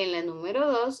 En la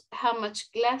número 2, how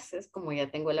much glasses, como ya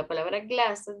tengo la palabra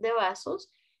glasses de vasos,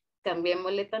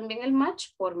 cambiémosle también el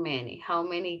match por many. How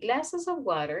many glasses of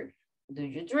water do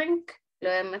you drink? Lo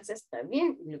demás está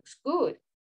bien, looks good.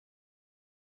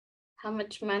 How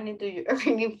much money do you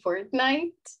earn in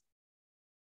Fortnite?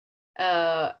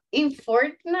 In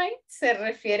Fortnite se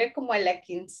refiere como a la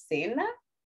quincena.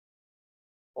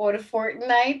 or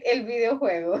Fortnite, el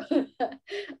videojuego?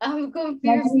 I'm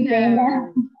confused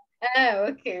now. Ah,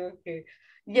 okay.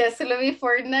 Yes, solo vi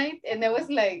Fortnite and I was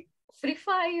like, Free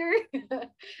Fire.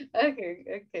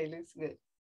 okay, looks good.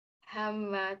 How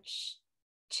much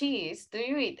cheese do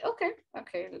you eat? Okay,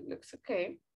 looks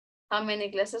okay. How many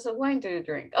glasses of wine do you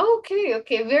drink?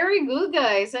 Okay, very good,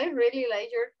 guys. I really like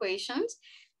your questions.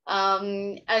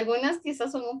 Algunas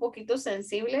quizás son un poquito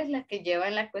sensibles, las que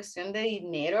llevan la cuestión de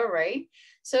dinero, right?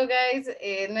 So, guys,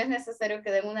 no es necesario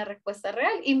que den una respuesta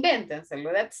real.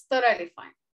 Invéntenselo. That's totally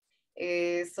fine.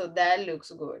 So that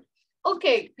looks good.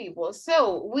 Okay, people,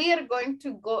 so we are going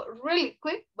to go really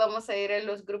quick. Vamos a ir a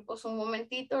los grupos un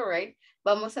momentito, right?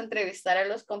 Vamos a entrevistar a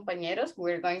los compañeros.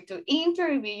 We're going to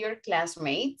interview your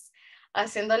classmates,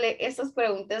 haciéndole esas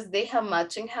preguntas de how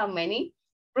much and how many.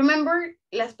 Remember,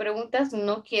 las preguntas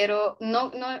no queremos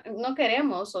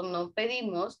o no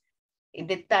pedimos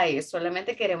detalles,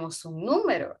 solamente queremos un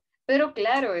número. Pero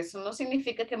claro, eso no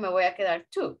significa que me voy a quedar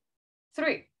 2,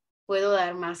 3. Puedo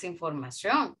dar más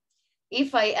información.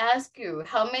 If I ask you,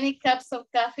 how many cups of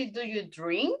coffee do you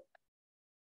drink?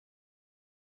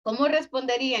 ¿Cómo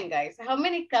responderían, guys? How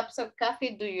many cups of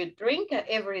coffee do you drink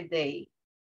every day?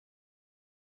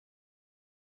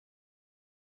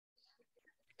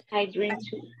 I drink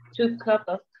two cups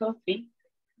of coffee.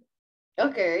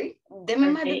 Okay,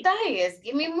 deme más detalles.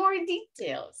 Give me more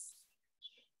details.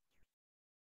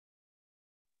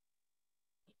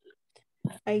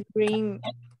 I drink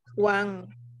 1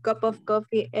 cup of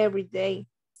coffee every day.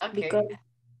 Okay. Because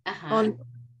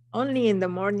only in the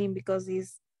morning because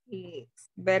it's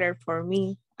better for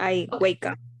me. I wake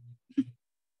up.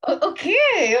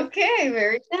 Okay,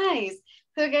 very nice.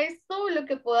 So guys, todo lo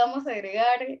que podamos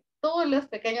agregar, todos los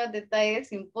pequeños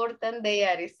detalles importan, they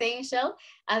are essential.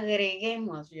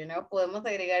 Agreguemos, you know, podemos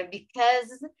agregar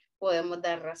because, podemos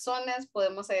dar razones,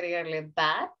 podemos agregarle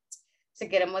but, si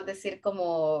queremos decir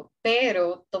como,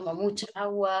 pero tomo mucha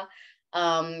agua.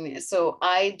 So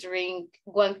I drink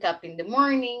 1 cup in the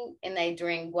morning and I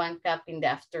drink 1 cup in the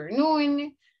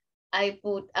afternoon. I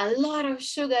put a lot of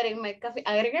sugar in my coffee.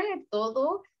 Agregarle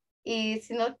todo y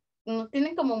si no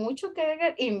tienen como mucho que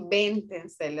agregar,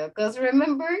 invéntenselo. Because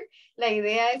remember, la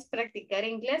idea es practicar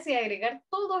inglés y agregar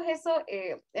todo eso,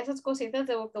 esas cositas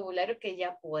de vocabulario que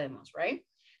ya podemos, right?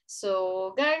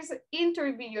 So guys,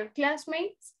 interview your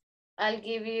classmates. I'll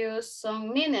give you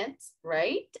some minutes,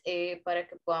 right? Para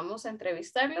que podamos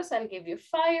entrevistarlos. I'll give you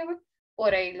 5.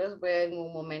 Por ahí los veo en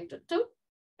un momento too.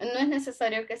 No es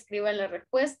necesario que escriban las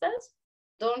respuestas.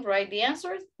 Don't write the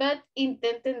answers, but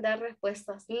intenten dar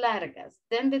respuestas largas.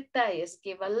 Den detalles,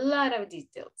 give a lot of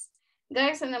details.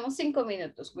 Guys, tenemos 5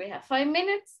 minutos. We have 5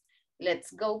 minutes.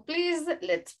 Let's go, please.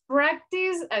 Let's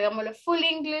practice. Hagámoslo full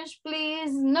English,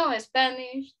 please. No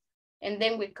Spanish. And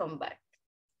then we come back.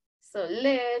 So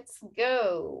let's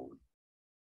go.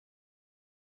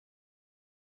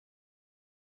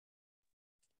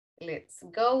 Let's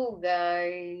go,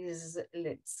 guys.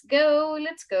 Let's go.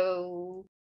 Let's go.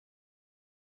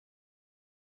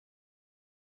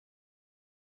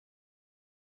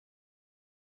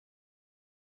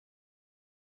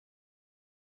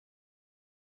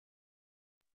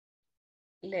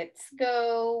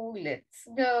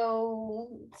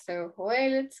 So,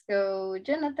 Joel, let's go.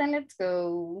 Jonathan, let's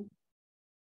go.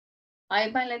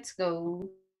 Ivan, let's go.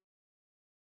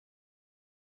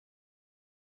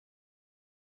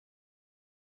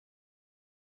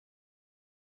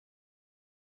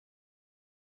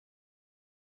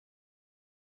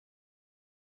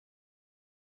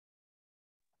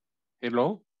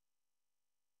 Hello.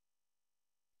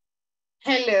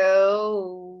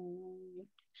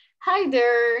 Hi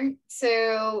there.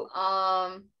 So,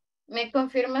 ¿me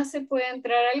confirma si puede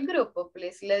entrar al grupo?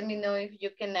 Please let me know if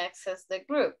you can access the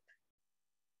group.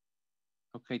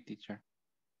 Okay, teacher.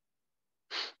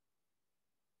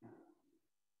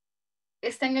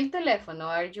 ¿Está en el teléfono?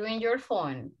 Are you in your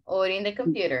phone or in the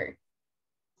computer?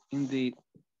 In the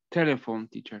telephone,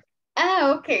 teacher.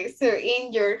 Okay. So,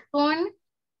 in your phone,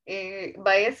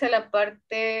 váyase a la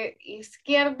parte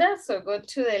izquierda, so go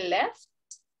to the left,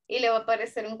 y le va a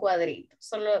aparecer un cuadrito.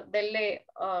 Solo dele,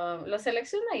 lo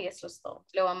selecciona y eso es todo.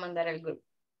 Le va a mandar al grupo.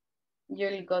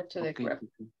 You'll go to the group.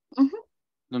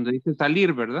 Donde dice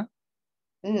salir, ¿verdad?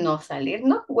 No salir,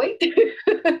 no, wait.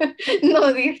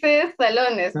 No dice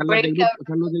salones. I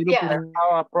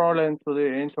have a problem to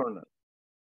the internet.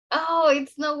 Oh,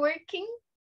 it's not working?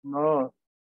 No.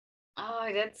 Oh,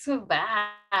 that's so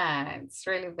bad. It's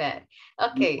really bad.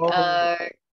 Okay.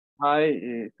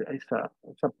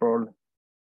 It's a problem.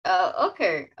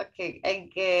 Okay, I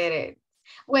get it.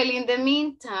 Well, in the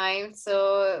meantime,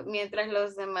 so mientras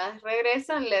los demás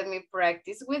regresan, let me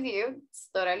practice with you. It's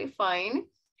totally fine.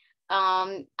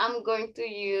 I'm going to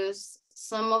use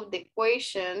some of the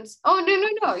questions. Oh,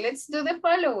 no. Let's do the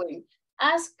following.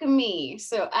 Ask me.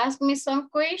 So ask me some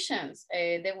questions,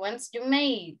 the ones you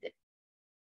made.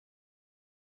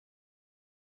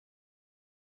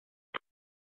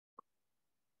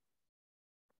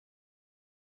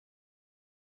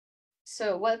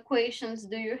 So what questions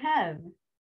do you have?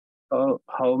 Oh,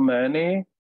 how many?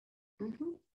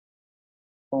 Mm-hmm.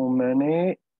 How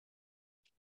many?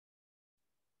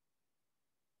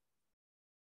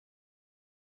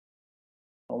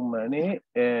 How many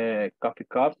coffee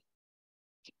cups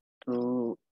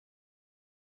do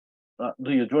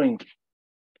you drink?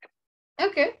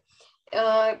 Okay.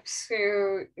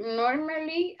 So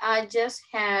normally I just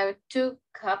have 2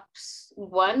 cups,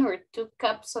 1 or 2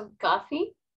 cups of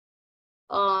coffee.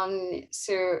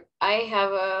 So I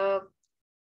have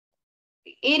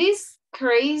it is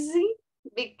crazy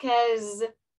because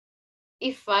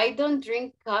if I don't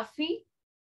drink coffee,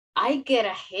 I get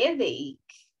a headache.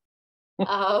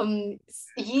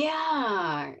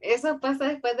 Yeah, eso pasa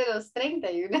después de los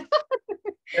 30, you know?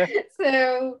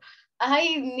 So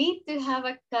I need to have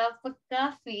a cup of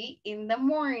coffee in the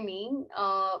morning,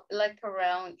 like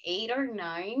around 8 or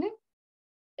 9.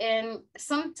 And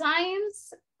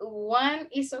sometimes 1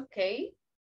 is okay,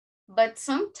 but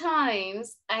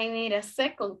sometimes I need a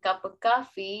second cup of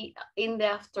coffee in the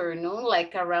afternoon,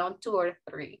 like around 2 or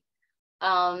 3.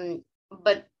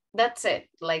 But that's it,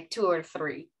 like 2 or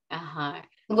 3.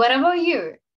 What about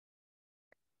you?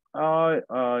 I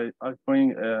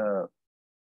drink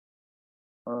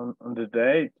on the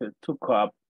day 2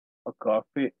 cups of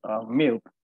coffee, milk.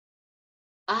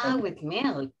 With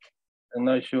milk. And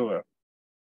no sugar.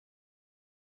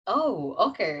 Oh,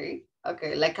 okay.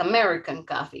 Okay, like American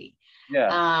coffee. Yeah.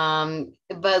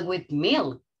 But with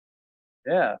milk.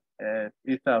 Yeah,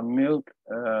 it's a milk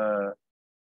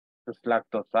it's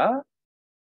lactose.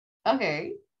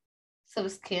 Okay. So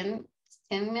skin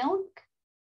milk?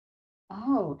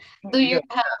 Oh, do you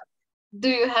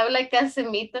have like a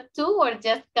semita too or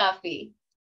just coffee?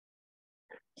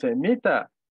 Semita.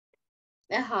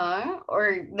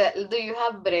 Or do you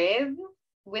have bread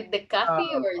with the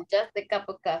coffee or just the cup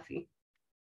of coffee?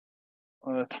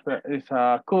 It's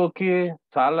a cookie,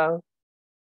 salad,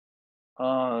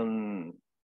 and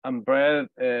bread,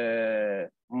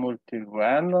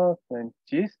 multigranos and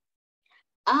cheese.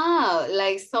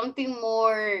 Like something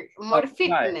more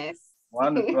fitness.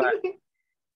 One slice.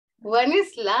 One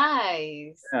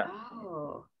slice. Yeah.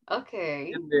 Oh,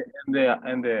 okay. In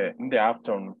the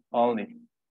afternoon only.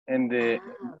 In the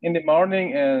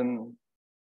morning and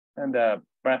the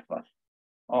breakfast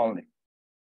only.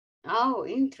 Oh,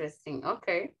 interesting.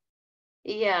 Okay.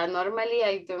 Yeah, normally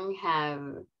I don't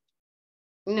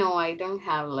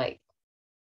have like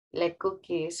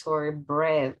cookies or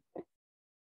bread.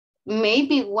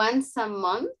 Maybe once a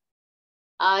month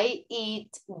I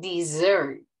eat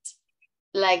dessert,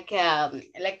 like a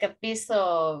piece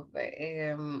of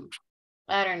I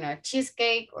don't know,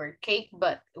 cheesecake or cake,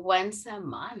 but once a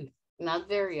month, not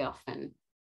very often.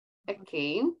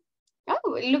 Okay.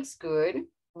 Oh, it looks good,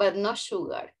 but no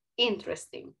sugar.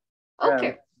 Interesting.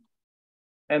 Okay.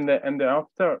 And the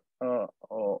after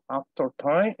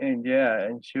time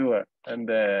and sugar and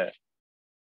the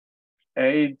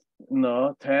 10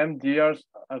 years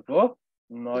ago,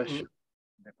 the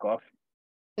coffee.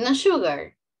 No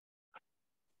sugar.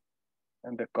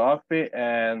 And the coffee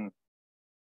and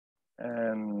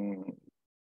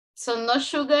so no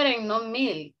sugar and no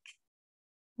milk.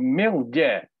 Milk,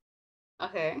 yeah.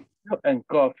 Okay. Milk and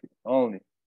coffee only.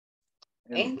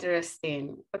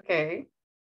 Interesting. Okay.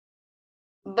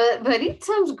 But it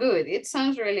sounds good. It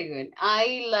sounds really good.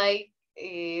 I like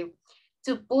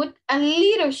to put a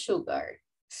little sugar.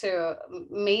 So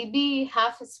maybe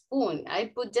half a spoon.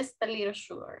 I put just a little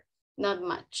sugar, not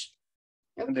much.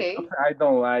 Okay. I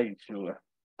don't like sugar.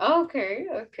 Okay,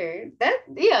 okay. But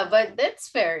that's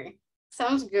fair.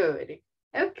 Sounds good.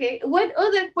 Okay. What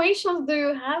other questions do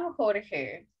you have,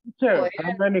 Jorge? Sure.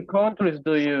 How many countries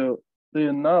do you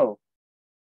know?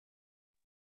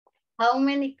 How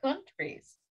many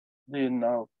countries? Do you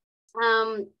know?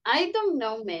 I don't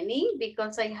know many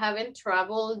because I haven't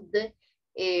traveled,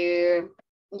 to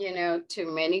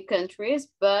many countries,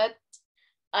 but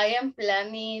I am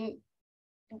planning,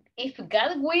 if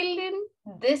God willing,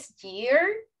 this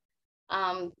year,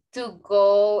 to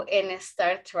go and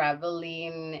start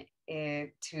traveling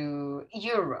to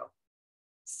Europe.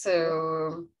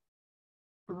 So,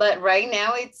 but right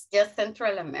now it's just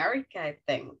Central America, I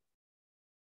think.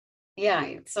 Yeah,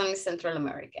 it's only Central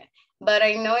America. but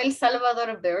I know El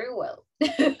Salvador very well.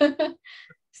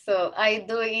 So I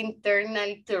do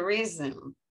internal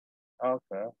tourism.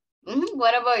 Okay.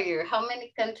 What about you? How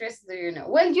many countries do you know?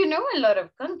 Well, you know a lot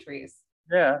of countries.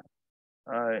 Yeah,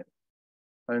 I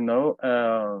know.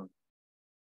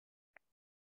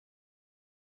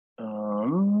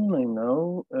 I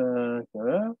know.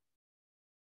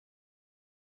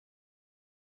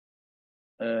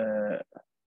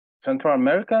 Central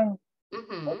America,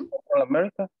 Central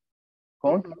America,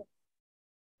 country,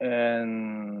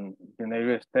 and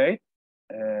United States.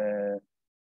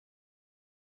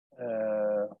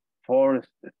 Four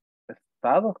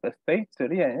estados, states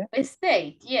sería, A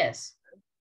state, yes.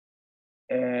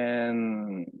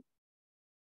 And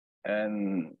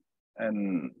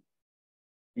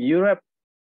Europe,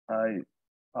 I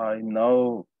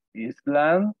know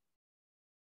Iceland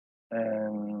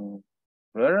and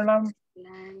Ireland.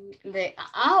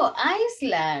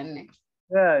 Iceland.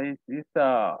 Yeah, it's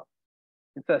a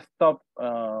stop.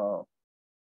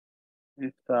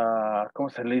 It's a, ¿cómo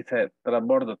se le dice?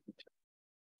 Transbordo.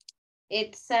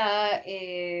 It's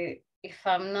if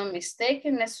I'm not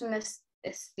mistaken, it's a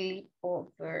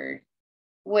sleepover.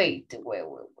 Wait.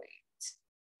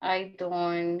 I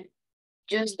don't,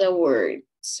 just the word.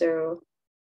 So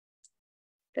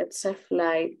that's a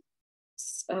flight.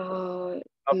 No,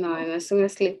 it's a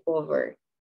sleepover.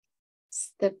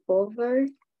 Step over.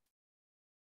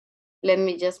 Let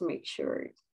me just make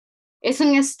sure. It's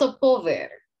a stopover.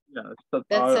 Yeah,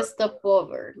 that's a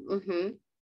stopover.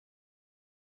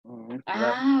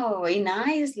 Oh, in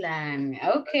Iceland.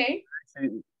 Okay.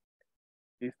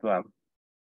 Iceland.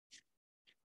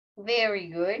 Very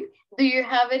good. Do you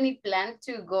have any plan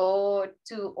to go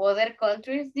to other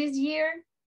countries this year?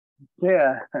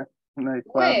 Yeah.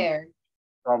 Where?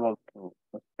 Travel to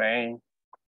Spain.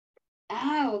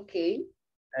 Okay.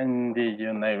 And the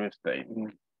United States.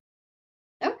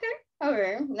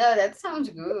 Okay. No, that sounds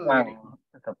good.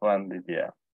 It's a plan this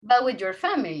year. But with your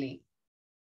family?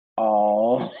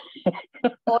 Oh.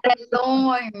 Or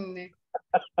alone?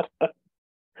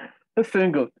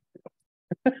 Single.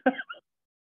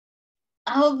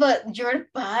 Oh, but your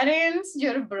parents,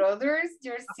 your brothers,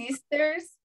 your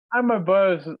sisters? I'm a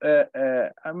boss.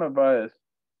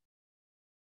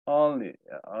 Only.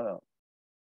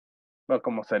 No,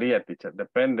 como sería, teacher.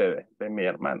 Depende de mi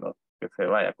hermano que se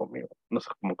vaya conmigo. No sé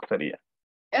cómo sería.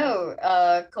 Oh,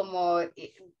 ¿cómo?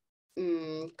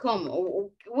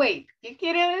 Wait, ¿qué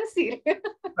quiere decir?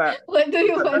 What do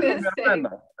you want to say?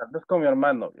 Es con mi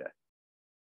hermano, yeah.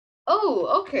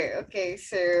 Oh, okay.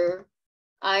 So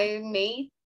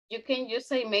you can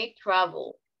use I may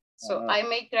travel. So I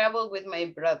may travel with my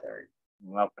brother.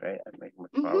 Okay, I make my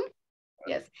travel.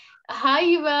 Yes. Hi,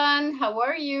 Ivan. How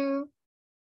are you?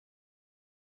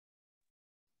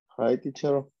 Hi,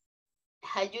 teacher.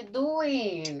 How you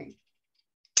doing?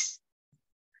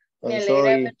 Me I'm alegra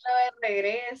sorry. verlo de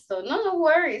regreso. No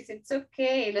worries, it's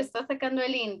okay. Lo está sacando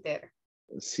el Inter.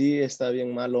 Sí, está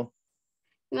bien malo.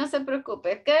 No se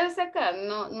preocupe, quédese acá,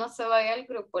 no se vaya al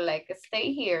grupo, like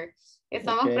stay here.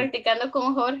 Estamos practicando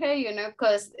con Jorge, you know,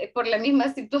 por la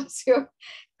misma situación,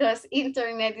 because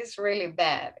internet is really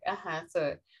bad.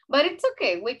 But it's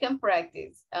okay, we can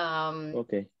practice.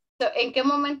 Okay. So, ¿en qué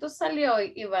momento salió,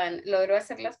 Iván? ¿Logró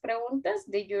hacer las preguntas?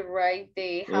 Did you write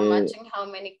the how much and how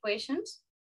many questions?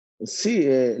 Sí,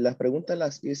 las preguntas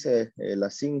las hice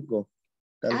las 5.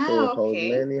 Tanto how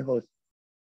many, how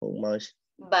much.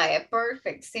 Vaya,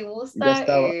 perfect. Si gusta.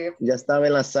 Ya estaba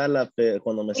en la sala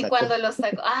cuando me sacó. Y cuando lo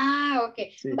sacó. Ok.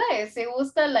 Sí. Vaya, si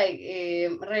gusta,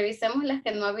 revisemos las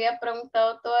que no había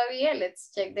preguntado todavía.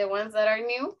 Let's check the ones that are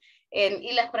new.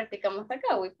 Y las practicamos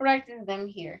acá. We practice them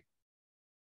here.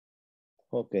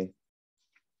 Okay.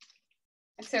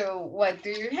 So, what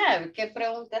do you have? ¿Qué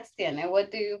preguntas tiene?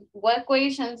 What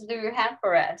questions do you have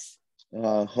for us?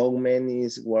 How many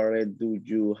squares do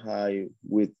you have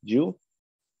with you?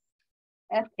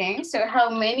 Okay, so how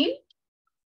many?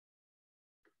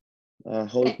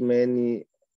 How many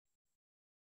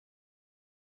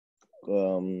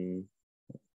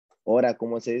hora,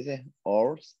 ¿cómo se dice?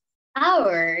 Hours?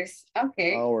 Hours,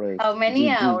 okay. Hours. How many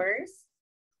hours?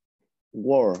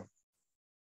 Work.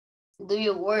 Do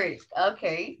you work?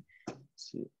 Okay.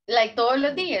 Sí. Like todos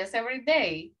los días, every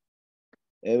day?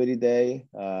 Every day,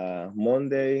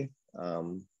 Monday,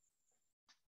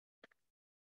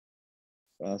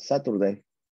 Saturday.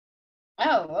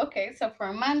 Oh, okay. So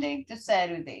from Monday to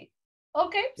Saturday.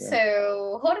 Okay. Yeah.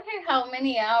 So Jorge, how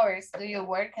many hours do you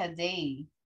work a day?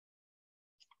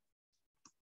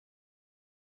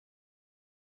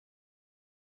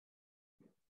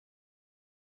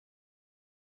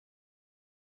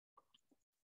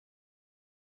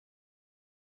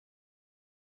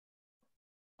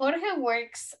 Jorge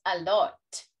works a lot,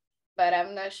 but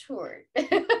I'm not sure.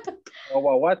 Oh,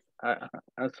 well, what?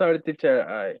 I'm sorry, teacher.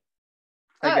 I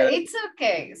got it. It's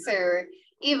okay. So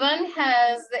Ivan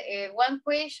has one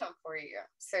question for you.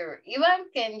 So Ivan,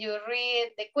 can you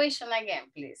read the question again,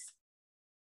 please?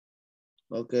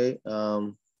 Okay.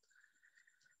 How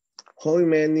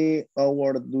many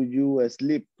hours do you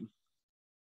sleep?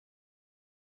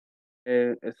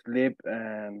 Sleep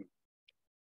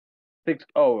 6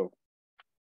 hours.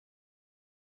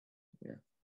 Yeah.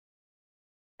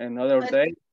 Another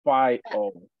day, 5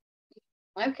 hours.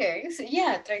 Okay, so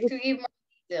yeah, try to give more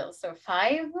details. So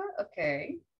 5,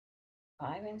 okay.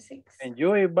 5 and 6. And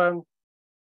you, Ivan?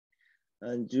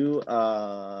 And you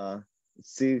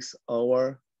 6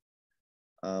 hours.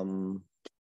 7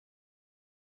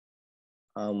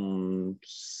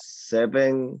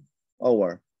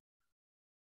 hours.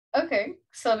 Okay,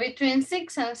 so between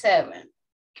 6 and 7.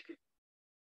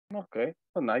 Okay,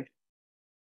 so nice.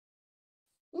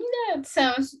 That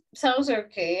sounds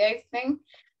okay, I think.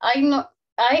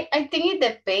 I think it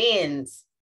depends,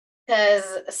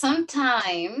 because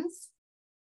sometimes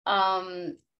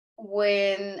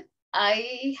when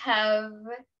I have,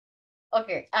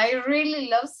 okay, I really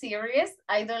love series.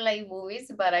 I don't like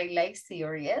movies, but I like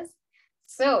series.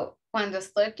 So cuando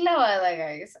estoy clavada,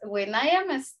 guys, when I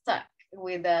am stuck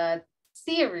with a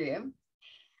series,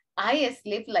 I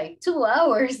sleep like 2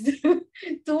 hours, 2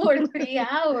 or 3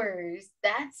 hours.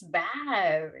 That's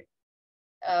bad.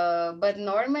 But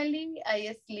normally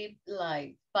I sleep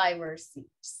like 5 or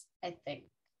 6, I think.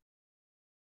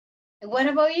 What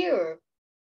about you?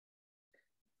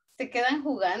 ¿Se quedan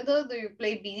jugando? Do you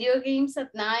play video games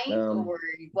at night or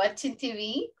watching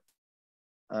TV?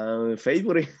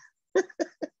 Favorite.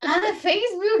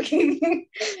 Facebook.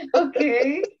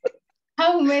 Okay.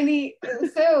 How many?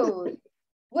 So,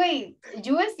 wait,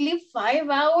 you sleep 5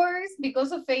 hours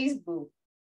because of Facebook?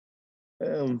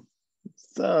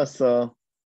 So.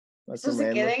 ¿Eso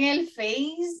se queda en el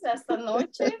Face hasta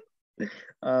noche?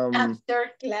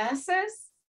 After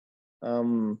classes?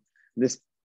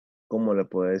 ¿Cómo le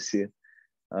puedo decir?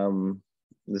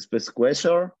 Después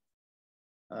question,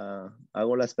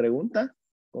 hago las preguntas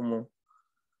como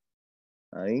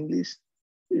a English.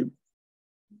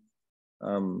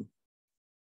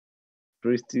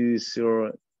 Pretty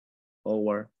sure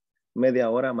hour, media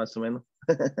hora más o menos.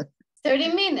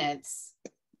 30 minutes?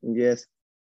 Yes.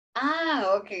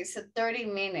 Okay, so 30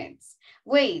 minutes.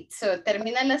 Wait, so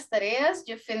termina las tareas,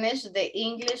 you finish the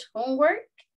English homework,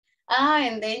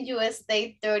 and then you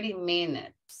stay 30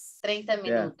 minutes, 30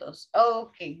 minutos. Yeah.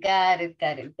 Okay, got it.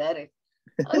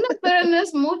 Oh, no, pero no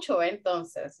es mucho,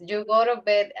 entonces. You go to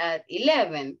bed at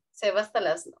 11, se va hasta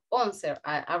las 11,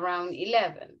 around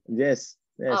 11. Yes.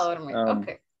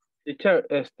 Okay. Teacher,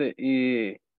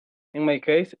 y in my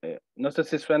case, no sé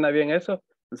si suena bien eso.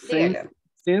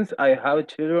 Since I have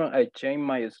children, I change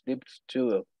my sleep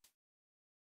schedule.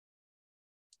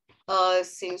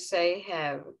 Since I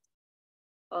have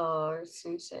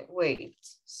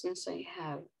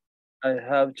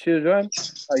children,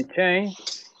 I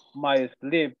change my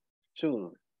sleep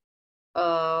schedule.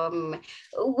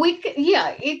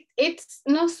 It's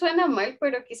no suena mal,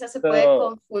 pero quizás se puede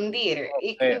confundir.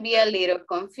 It can be a little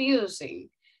confusing.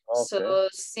 Okay. So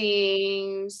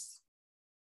since,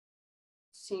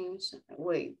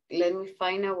 wait, let me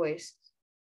find a way.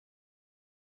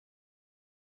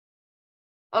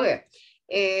 Okay.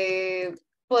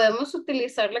 Podemos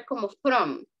utilizarla como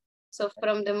from. So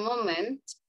from the moment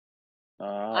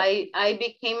I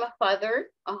became a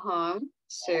father,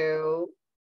 so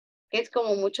it's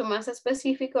como mucho más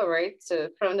específico, right? So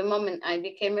from the moment I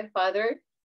became a father,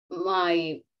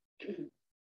 my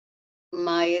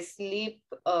sleep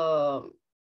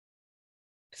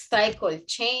cycle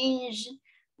changed,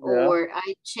 or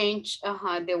I changed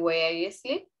the way I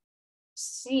sleep.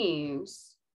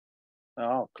 Seems.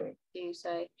 Okay.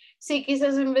 Sí,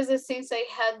 quizás en vez de since I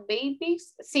had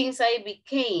babies, since I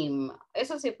became.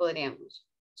 Eso sí podríamos.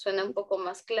 Suena un poco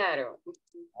más claro.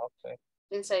 Okay.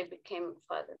 Since I became a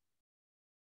father.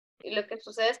 Y lo que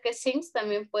sucede es que since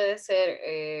también puede ser,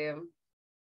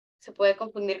 se puede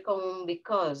confundir con un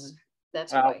because.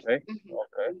 That's why.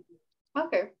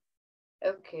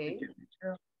 Okay.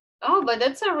 Oh, but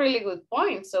that's a really good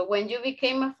point. So when you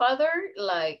became a father,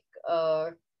 like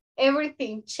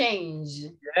everything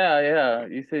changed. Yeah.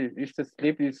 It's the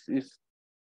sleep is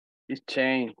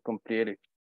changed completely.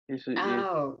 It's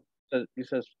a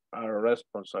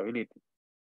responsibility.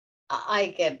 I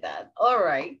get that. All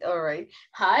right.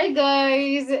 Hi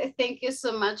guys. Thank you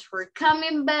so much for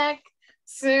coming back.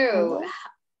 So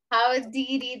How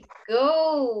did it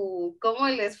go? ¿Cómo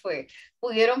les fue?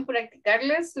 ¿Pudieron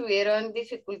practicarlo? ¿Tuvieron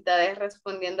dificultades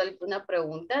respondiendo a alguna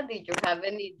pregunta? Did you have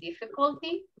any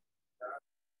difficulty?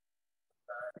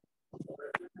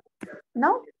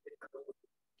 No?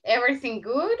 Everything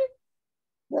good?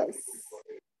 Yes.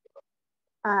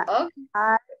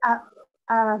 Okay.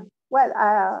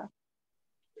 Well,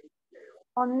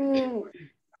 only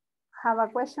have a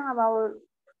question about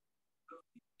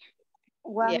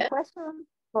one question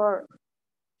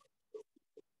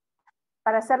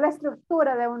para hacer la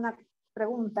estructura de una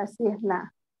pregunta, si es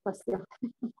la cuestión.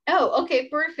 Oh, okay,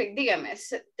 perfect. Dígame,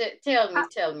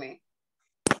 tell me.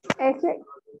 Es que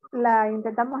la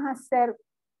intentamos hacer,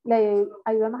 le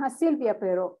ayudamos a Silvia,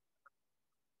 pero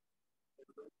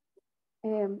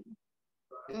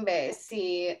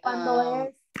sí. Cuando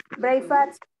es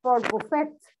breakfast for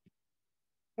buffet,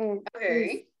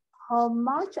 okay. How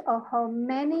much or how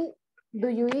many do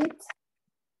you eat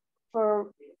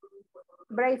for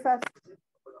breakfast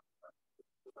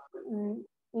in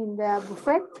the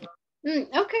buffet?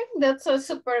 Okay, that's a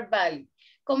super valid.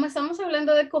 Como estamos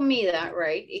hablando de comida,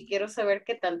 right, y quiero saber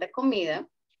qué tanta comida,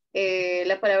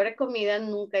 la palabra comida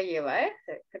nunca lleva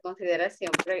S, se considera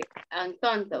siempre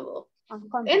uncountable.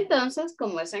 Entonces,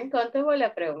 como es uncountable,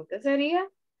 la pregunta sería,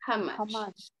 how much? How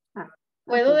much?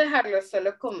 Puedo dejarlo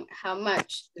solo como, how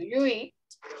much do you eat?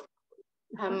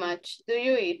 How much do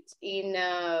you eat in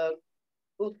a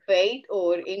buffet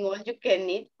or in all you can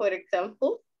eat, for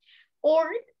example? Or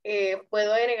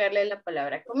puedo agregarle la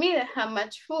palabra comida. How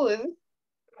much food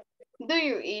do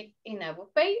you eat in a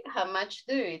buffet? How much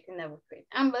do you eat in a buffet?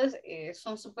 Ambas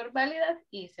son súper válidas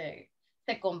y se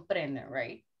comprenden,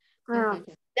 right?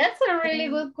 That's a really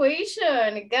good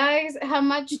question, guys. How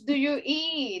much do you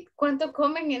eat? ¿Cuánto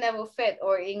comen en a buffet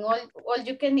or in all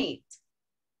you can eat?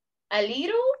 A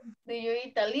little? Do you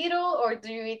eat a little or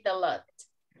do you eat a lot?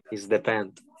 It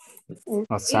depends. It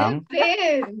depends.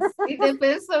 It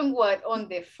depends on what? On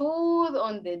the food,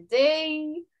 on the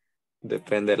day.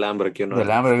 Depende del hambre que uno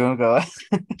Del hambre que uno acaba.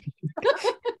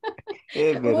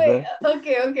 Wait,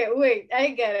 okay, wait.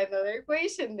 I got another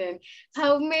question then.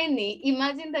 How many?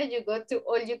 Imagine that you go to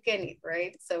all you can eat,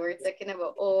 right? So we're talking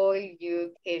about all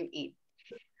you can eat.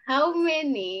 How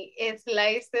many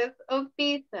slices of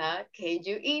pizza can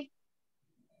you eat?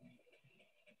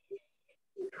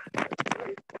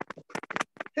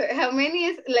 So how many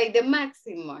is like the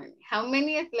maximum? How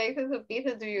many slices of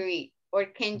pizza do you eat or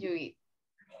can you eat?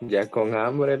 Ya con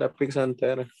hambre la pizza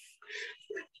entera.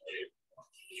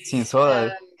 Sin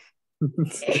soda.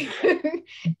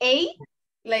 8?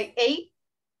 Like 8?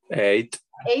 8.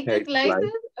 8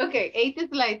 slices? Okay, 8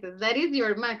 slices. That is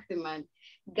your maximum.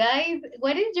 Guys,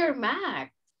 what is your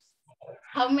max?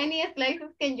 How many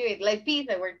slices can you eat? Like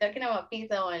pizza, we're talking about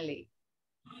pizza only.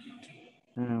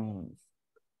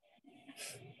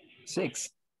 6.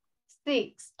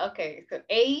 6. Okay, so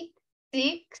 8,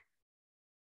 6.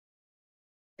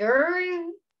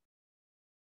 Girl.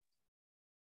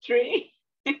 3.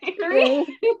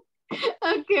 3.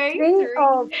 Okay. 3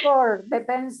 or 4,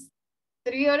 depends.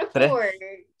 3 or 4.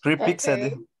 3 pizza.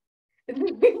 Okay.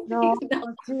 No,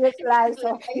 3 slices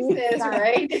of pizza.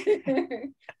 Right?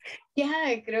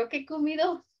 Yeah, creo que he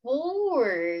comido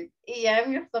 4. Y ya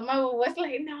mi estómago was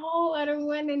like, no, I don't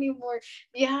want anymore.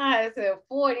 Yeah, so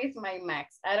 4 is my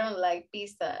max. I don't like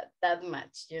pizza that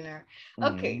much, you know.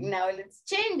 Okay, now let's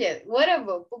change it. What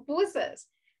about pupusas?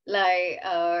 Like,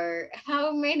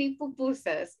 how many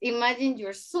pupusas? Imagine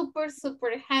you're super,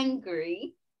 super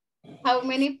hungry. How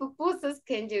many pupusas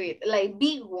can you eat? Like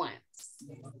big ones.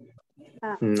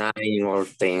 9 or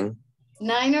 10.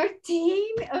 9 or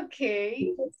 10?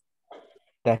 Okay.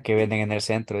 Las que venden en el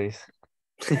centro, dice.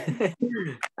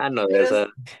 No, de esa.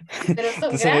 Pero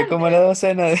son ¿Tú sabes cómo la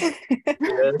docena?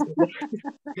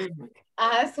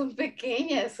 Son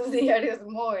pequeñas, son diarios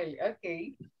small.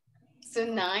 Okay. So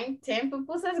 9, 10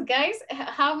 pupusas. Guys,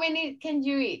 how many can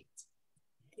you eat?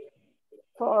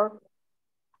 4.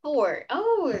 4.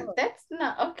 Oh, that's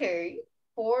not, okay.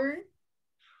 4.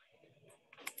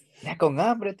 Ya con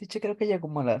hambre, teacher, creo que ya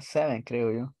como las 7,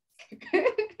 creo yo.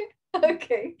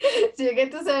 Okay. So you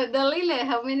get to say, Dalila,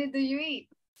 how many do you eat?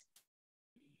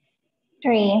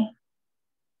 3.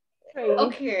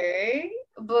 Okay.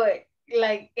 But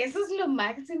like, eso es lo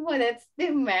máximo. That's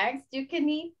the max you can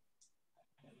eat.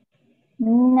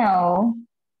 No.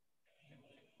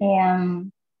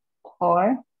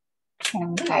 4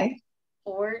 and 5.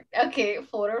 4, okay,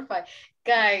 4 or 5.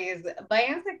 Guys,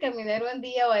 váyanse a caminar un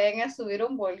día, vayan a subir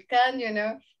un volcán, you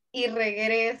know, y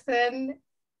regresen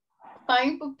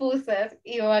find pupusas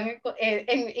y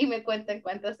y me cuentan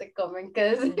cuántas se comen.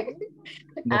 Because De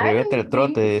revete el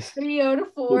trote. 3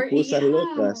 or 4. Pupusas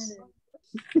locas.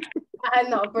 Ah,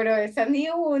 no, pero esa ni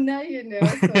una, you know.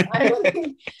 So I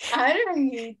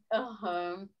don't eat.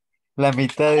 La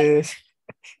mitad es...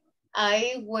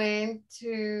 I went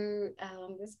to,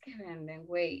 ¿dónde es que venden?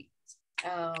 Wait.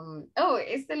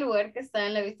 Este lugar que está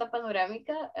en la vista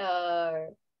panorámica,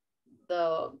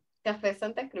 the Café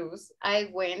Santa Cruz. I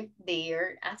went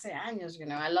there hace años, you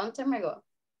know, a long time ago.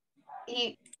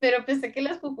 Pero pensé que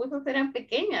las pupusas eran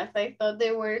pequeñas. I thought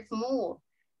they were small.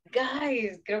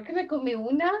 Guys, creo que me comí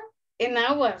una and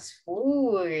I was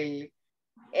full.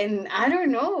 And I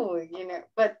don't know, you know,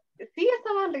 but sí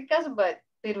estaban ricas,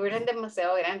 pero eran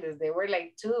demasiado grandes. They were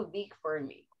like too big for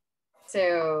me.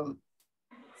 So,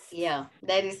 yeah,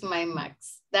 that is my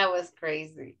max. That was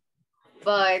crazy.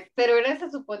 Pero era, se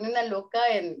supone, una loca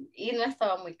y no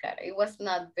estaba muy cara. It was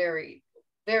not very,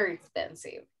 very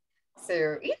expensive.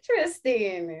 So,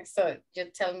 interesting. So, you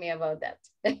tell me about that.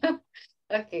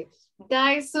 Okay.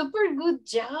 Guys, super good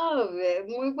job.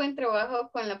 Muy buen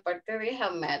trabajo con la parte de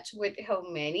how much with how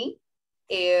many.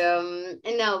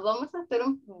 Now, vamos a hacer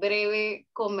un breve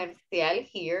comercial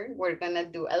here. We're going to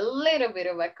do a little bit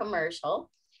of a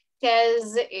commercial.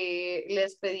 Because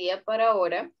les pedía para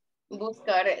ahora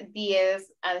buscar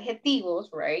 10 adjetivos,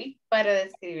 right? Para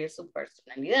describir su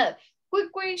personalidad.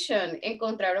 Quick question.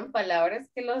 ¿Encontraron palabras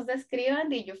que los describan?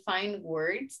 Did you find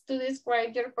words to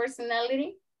describe your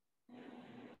personality?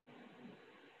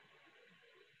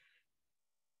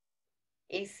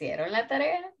 ¿Hicieron la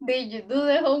tarea? Did you do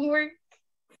the homework?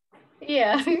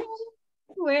 Yeah.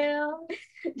 Well,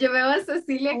 yo veo a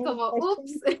Cecilia como,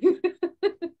 oops.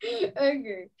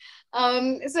 Okay.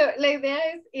 So, la idea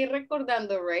es ir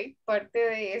recordando, right? Parte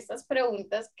de estas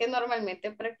preguntas que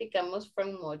normalmente practicamos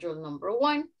from module number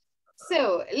 1.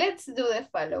 So, let's do the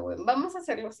following. Vamos a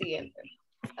hacer lo siguiente.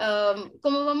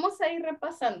 Como vamos a ir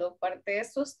repasando parte de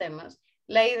estos temas,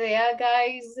 la idea,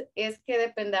 guys, es que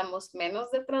dependamos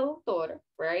menos de traductor,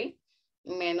 right?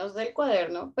 Menos del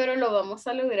cuaderno, pero lo vamos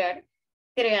a lograr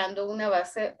creando una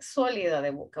base sólida de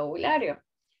vocabulario.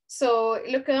 So,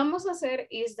 lo que vamos a hacer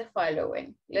is the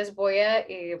following. Les voy a,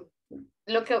 de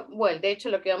hecho,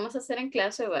 lo que vamos a hacer en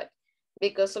clase, but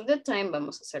because of the time,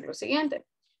 vamos a hacer lo siguiente.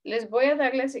 Les voy a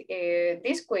darles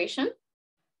this question.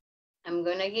 I'm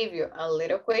going to give you a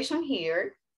little question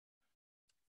here.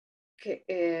 Que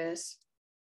es,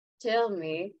 tell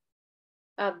me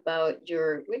about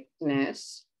your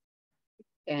weakness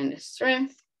and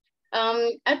strength.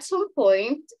 At some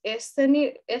point, este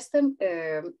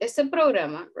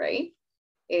programa, right,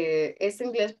 es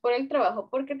inglés por el trabajo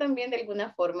porque también de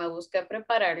alguna forma busca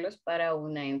prepararlos para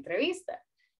una entrevista.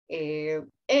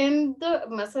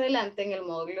 Más adelante en el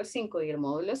módulo 5 y el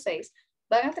módulo 6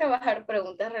 van a trabajar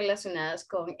preguntas relacionadas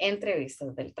con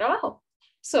entrevistas del trabajo.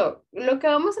 So, lo que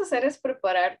vamos a hacer es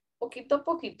preparar poquito a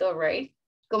poquito, right,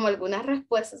 como algunas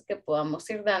respuestas que podamos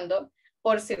ir dando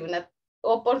por si una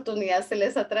oportunidad se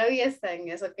les atraviesa en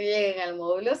eso que lleguen al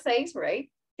módulo 6,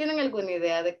 right? Tienen alguna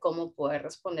idea de cómo poder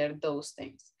responder those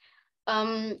things.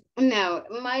 Now,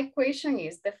 my question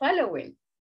is the following.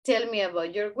 Tell me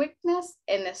about your weakness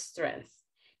and strength.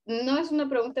 No es una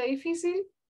pregunta difícil,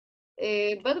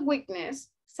 but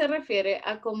weakness se refiere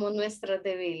a como nuestras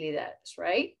debilidades,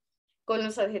 right? Con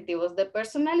los adjetivos de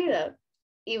personalidad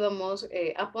y vamos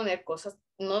a poner cosas.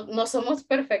 No somos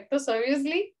perfectos,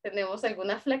 obviously, tenemos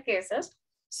algunas flaquezas.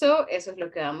 So, eso es lo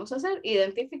que vamos a hacer,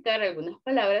 identificar algunas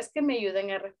palabras que me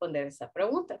ayuden a responder esa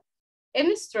pregunta.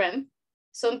 En strength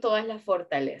son todas las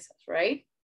fortalezas, right?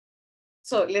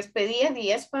 So, les pedía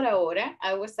 10 para ahora.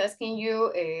 I was asking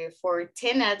you for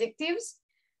 10 adjectives,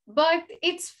 but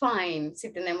it's fine.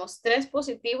 Si tenemos 3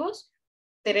 positivos,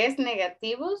 3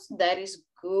 negativos, that is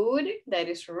good, that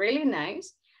is really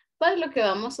nice. But lo que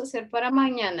vamos a hacer para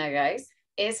mañana, guys,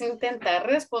 es intentar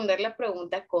responder la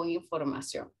pregunta con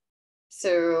información.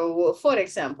 So, for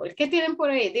example, ¿qué tienen por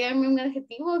ahí? Díganme un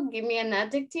adjetivo, give me an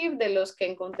adjective de los que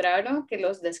encontraron, que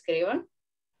los describan.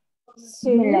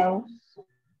 Hello.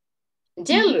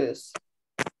 Jealous.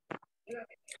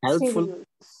 Helpful.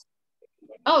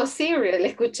 Oh, serious, le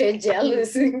escuché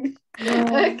jealous.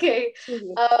 Okay.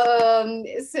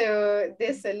 So,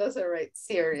 de celoso, right?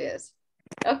 Serious.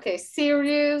 Okay,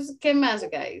 serious. ¿Qué más,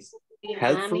 guys?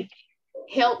 Helpful.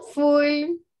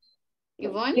 Helpful.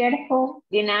 Yvonne? Careful,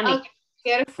 dynamic.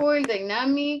 Careful,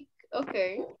 dynamic.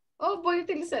 Okay. Oh, voy a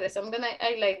utilizar eso.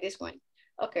 I like this one.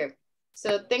 Okay.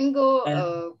 So, tengo,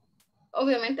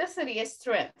 obviamente sería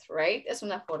strength, right? Es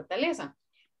una fortaleza.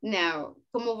 Now,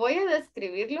 como voy a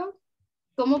describirlo,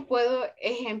 ¿cómo puedo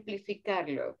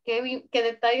ejemplificarlo? ¿Qué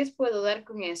detalles puedo dar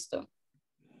con esto?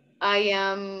 I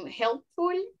am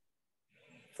helpful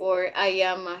or I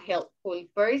am a helpful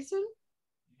person.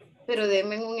 Pero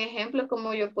denme un ejemplo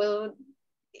cómo yo puedo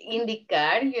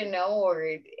indicar, you know, o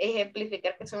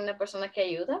ejemplificar que soy una persona que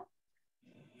ayuda.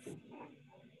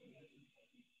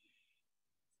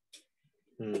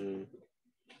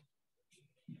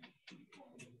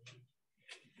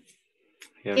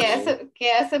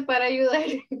 ¿Qué hace para ayudar?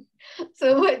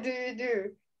 So what do you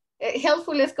do?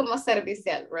 Helpful es como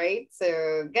servicial, right? So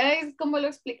guys, ¿cómo lo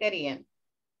explicarían?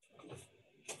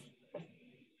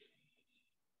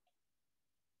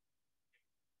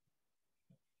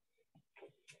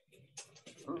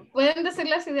 Pueden decir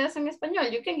las ideas en español.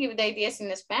 You can give the ideas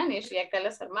in Spanish y acá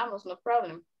las armamos, no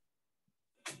problem.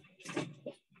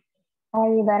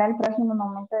 Ayudar al próximo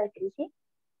momento de crisis.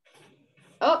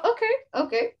 Oh,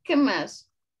 ok. ¿Qué más?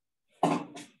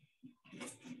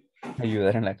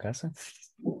 Ayudar en la casa.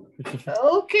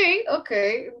 Ok.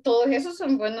 Todos esos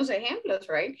son buenos ejemplos,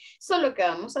 right? So lo que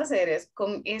vamos a hacer es,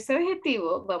 con ese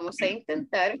objetivo, vamos a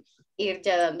intentar ir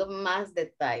ya dando más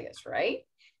detalles, right?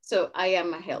 So, I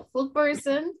am a helpful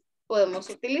person. Podemos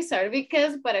utilizar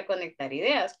because para conectar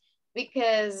ideas.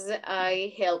 Because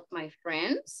I help my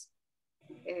friends.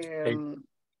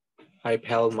 I've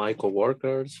helped my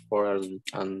coworkers for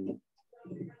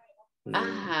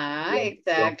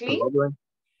exactly.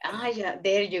 Yeah,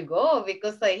 there you go.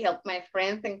 Because I help my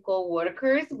friends and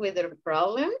co-workers with their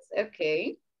problems.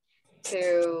 Okay.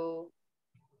 So,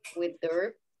 with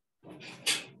their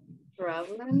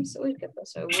problems. Uy, ¿qué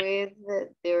pasó? With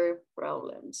their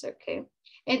problems. Okay.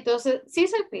 Entonces, si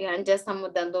se fijan, ya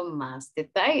estamos dando más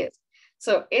detalles.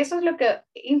 So, eso es lo que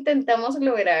intentamos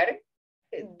lograr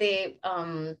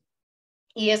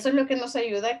y eso es lo que nos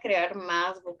ayuda a crear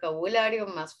más vocabulario,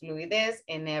 más fluidez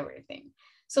en everything.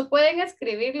 So, pueden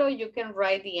escribirlo, you can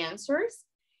write the answers.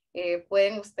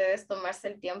 Pueden ustedes tomarse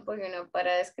el tiempo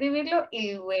para escribirlo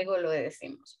y luego lo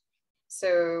decimos.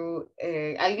 So,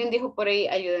 alguien dijo por ahí,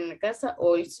 ayuda en la casa,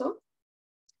 also.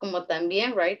 Como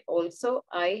también, right, also,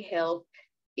 I help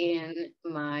in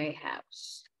my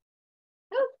house.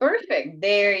 Oh, perfect,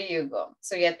 there you go.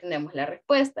 So, ya tenemos la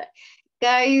respuesta.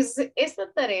 Guys,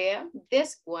 esta tarea,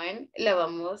 this one,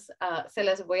 se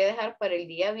las voy a dejar para el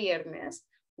día viernes.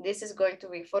 This is going to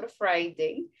be for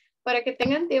Friday. Para que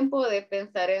tengan tiempo de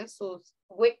pensar en sus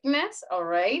weakness, all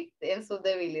right, en sus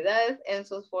debilidades, en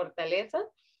sus fortalezas.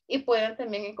 Y puedan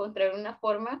también encontrar una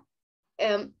forma.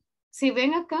 Si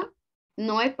ven acá,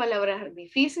 no hay palabras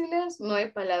difíciles, no hay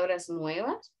palabras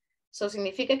nuevas. Eso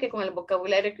significa que con el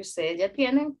vocabulario que ustedes ya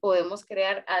tienen, podemos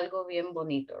crear algo bien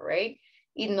bonito, right?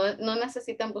 Y no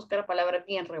necesitan buscar palabras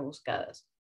bien rebuscadas.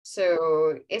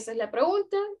 So, esa es la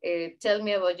pregunta. Tell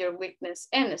me about your weakness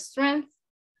and strength.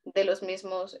 De los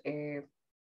mismos,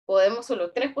 podemos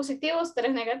solo 3 positivos,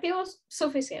 3 negativos,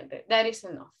 suficiente. That is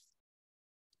enough.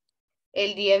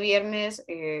 El día viernes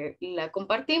la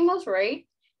compartimos, right?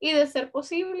 Y de ser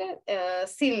posible,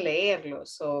 sin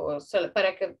leerlos, solo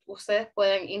para que ustedes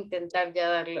puedan intentar ya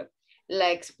darle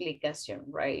la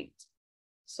explicación, right?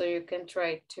 So you can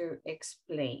try to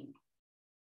explain.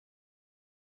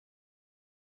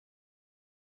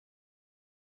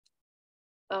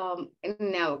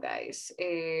 Now, guys,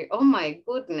 oh my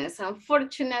goodness,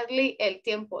 unfortunately, el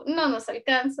tiempo no nos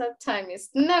alcanza. Time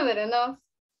is never enough.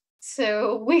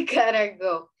 So we gotta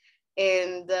go.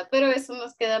 Pero eso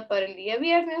nos queda para el día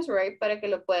viernes, right? Para que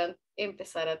lo puedan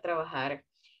empezar a trabajar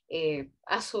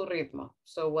a su ritmo.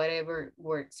 So whatever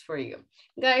works for you.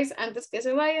 Guys, antes que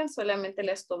se vayan, solamente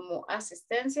les tomo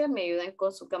asistencia. Me ayudan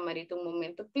con su camarita un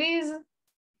momento, please.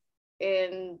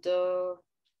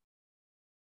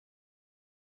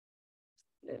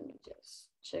 Let me just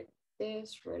check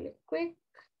this really quick.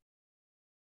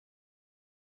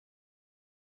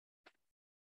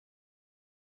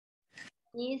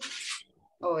 Yes.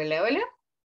 Hola, hola.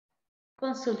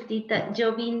 Consultita,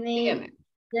 yo Dígame.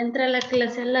 entré a la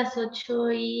clase a las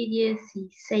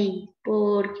 8:16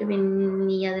 porque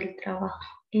venía del trabajo.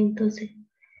 Entonces,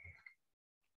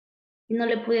 no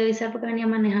le pude avisar porque venía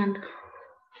manejando.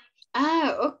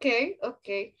 Ok.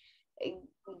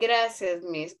 Gracias,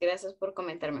 Miss. Gracias por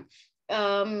comentarme.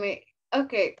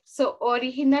 Ok, so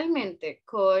originalmente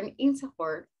con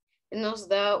ISSSS nos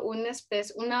da una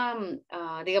especie,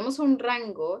 digamos un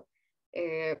rango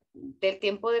del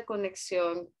tiempo de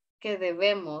conexión que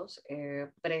debemos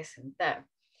presentar.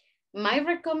 My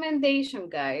recommendation,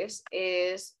 guys,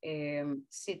 es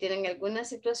si tienen alguna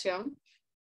situación,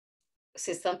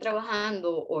 si están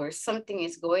trabajando or something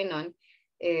is going on,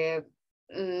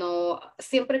 no,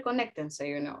 siempre conéctense,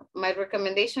 you know. My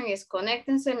recommendation is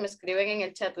conéctense, me escriben en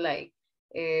el chat like,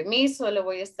 Me solo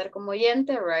voy a estar como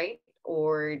oyente, right?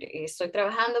 Or estoy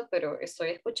trabajando, pero estoy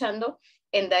escuchando.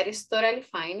 And that is totally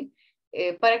fine.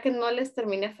 Para que no les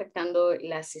termine afectando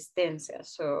la asistencia.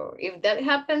 So, if that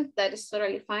happens, that is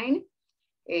totally fine.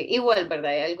 Igual,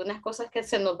 ¿verdad? Hay algunas cosas que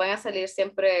se nos van a salir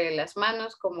siempre de las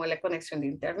manos, como la conexión de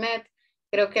internet.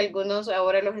 Creo que algunos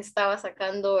ahora los estaba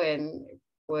sacando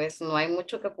pues no hay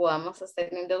mucho que podamos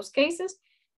hacer en those cases,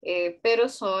 pero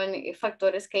son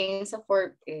factores que INSSS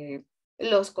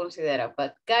los considera.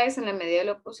 But guys, en la medida de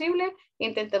lo posible,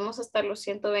 intentemos estar los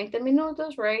 120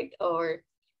 minutos, right? Or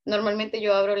normalmente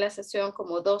yo abro la sesión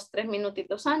como 2-3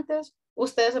 minutitos antes.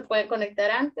 Ustedes se pueden conectar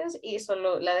antes y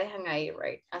solo la dejan ahí,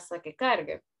 right? Hasta que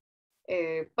cargue.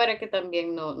 Para que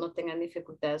también no tengan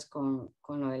dificultades con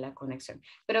lo de la conexión.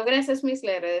 Pero gracias, Miss,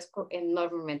 le agradezco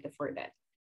enormemente for that.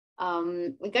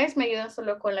 Guys, me ayudan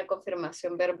solo con la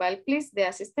confirmación verbal, please, de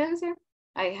asistencia.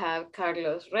 I have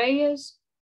Carlos Reyes.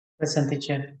 Present,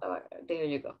 teacher. There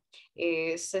you go.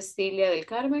 Cecilia del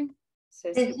Carmen.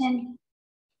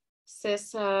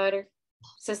 César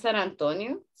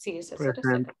Antonio. Sí, César.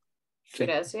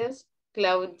 Gracias.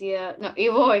 Claudia, no,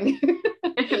 Ivonne.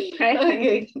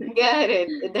 Okay, got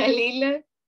it. Dalila.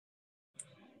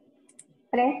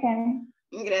 Present.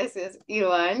 Gracias.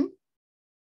 Iván.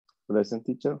 Present,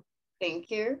 teacher.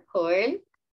 Thank you. Joel.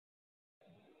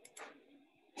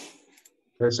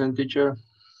 Present, teacher.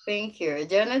 Thank you.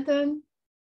 Jonathan.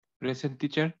 Present,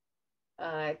 teacher.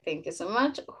 Thank you so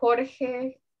much.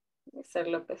 Jorge. Mr.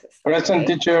 López. Present,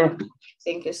 teacher.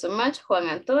 Thank you so much. Juan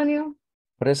Antonio.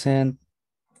 Present.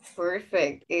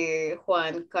 Perfect.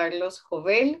 Juan Carlos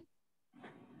Jovel.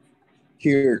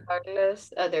 Here.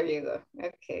 Carlos, there you go.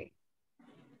 Okay.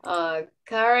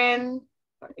 Karen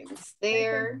is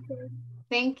there.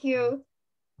 Thank you.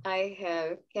 I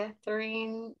have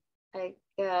Catherine. I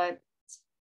got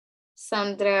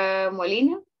Sandra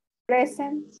Molina.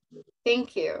 Present.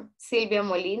 Thank you. Silvia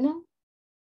Molina.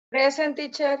 Present,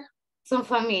 teacher. Son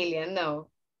familia, no.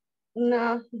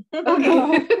 No. Okay.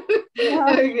 No.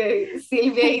 Okay.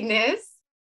 Silvia Inés.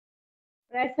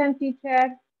 Present,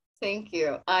 teacher. Thank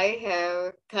you. I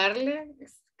have Carla.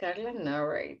 Is Carla? No,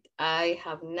 right. I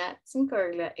have Nats and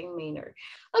Carla and Maynard.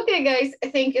 Okay, guys.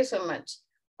 Thank you so much.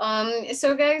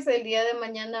 So, guys, el día de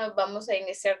mañana vamos a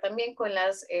iniciar también con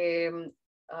las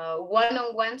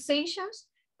one-on-one sessions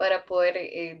para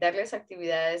poder darles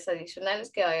actividades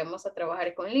adicionales que vayamos a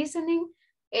trabajar con listening.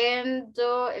 And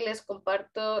les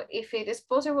comparto, if it is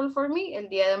possible for me, el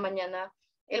día de mañana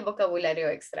el vocabulario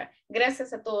extra.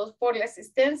 Gracias a todos por la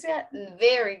asistencia.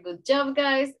 Very good job,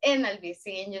 guys. And I'll be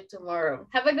seeing you tomorrow.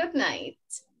 Have a good night.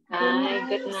 Hi,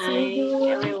 good night,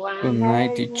 everyone. Good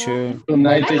night, teacher. Good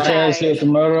night, Bye-bye. teacher. See you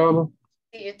tomorrow.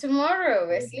 See you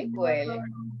tomorrow. Sleep well.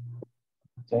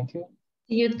 Thank you.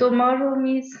 See you tomorrow,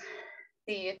 Miss.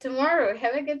 See you tomorrow.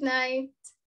 Have a good night.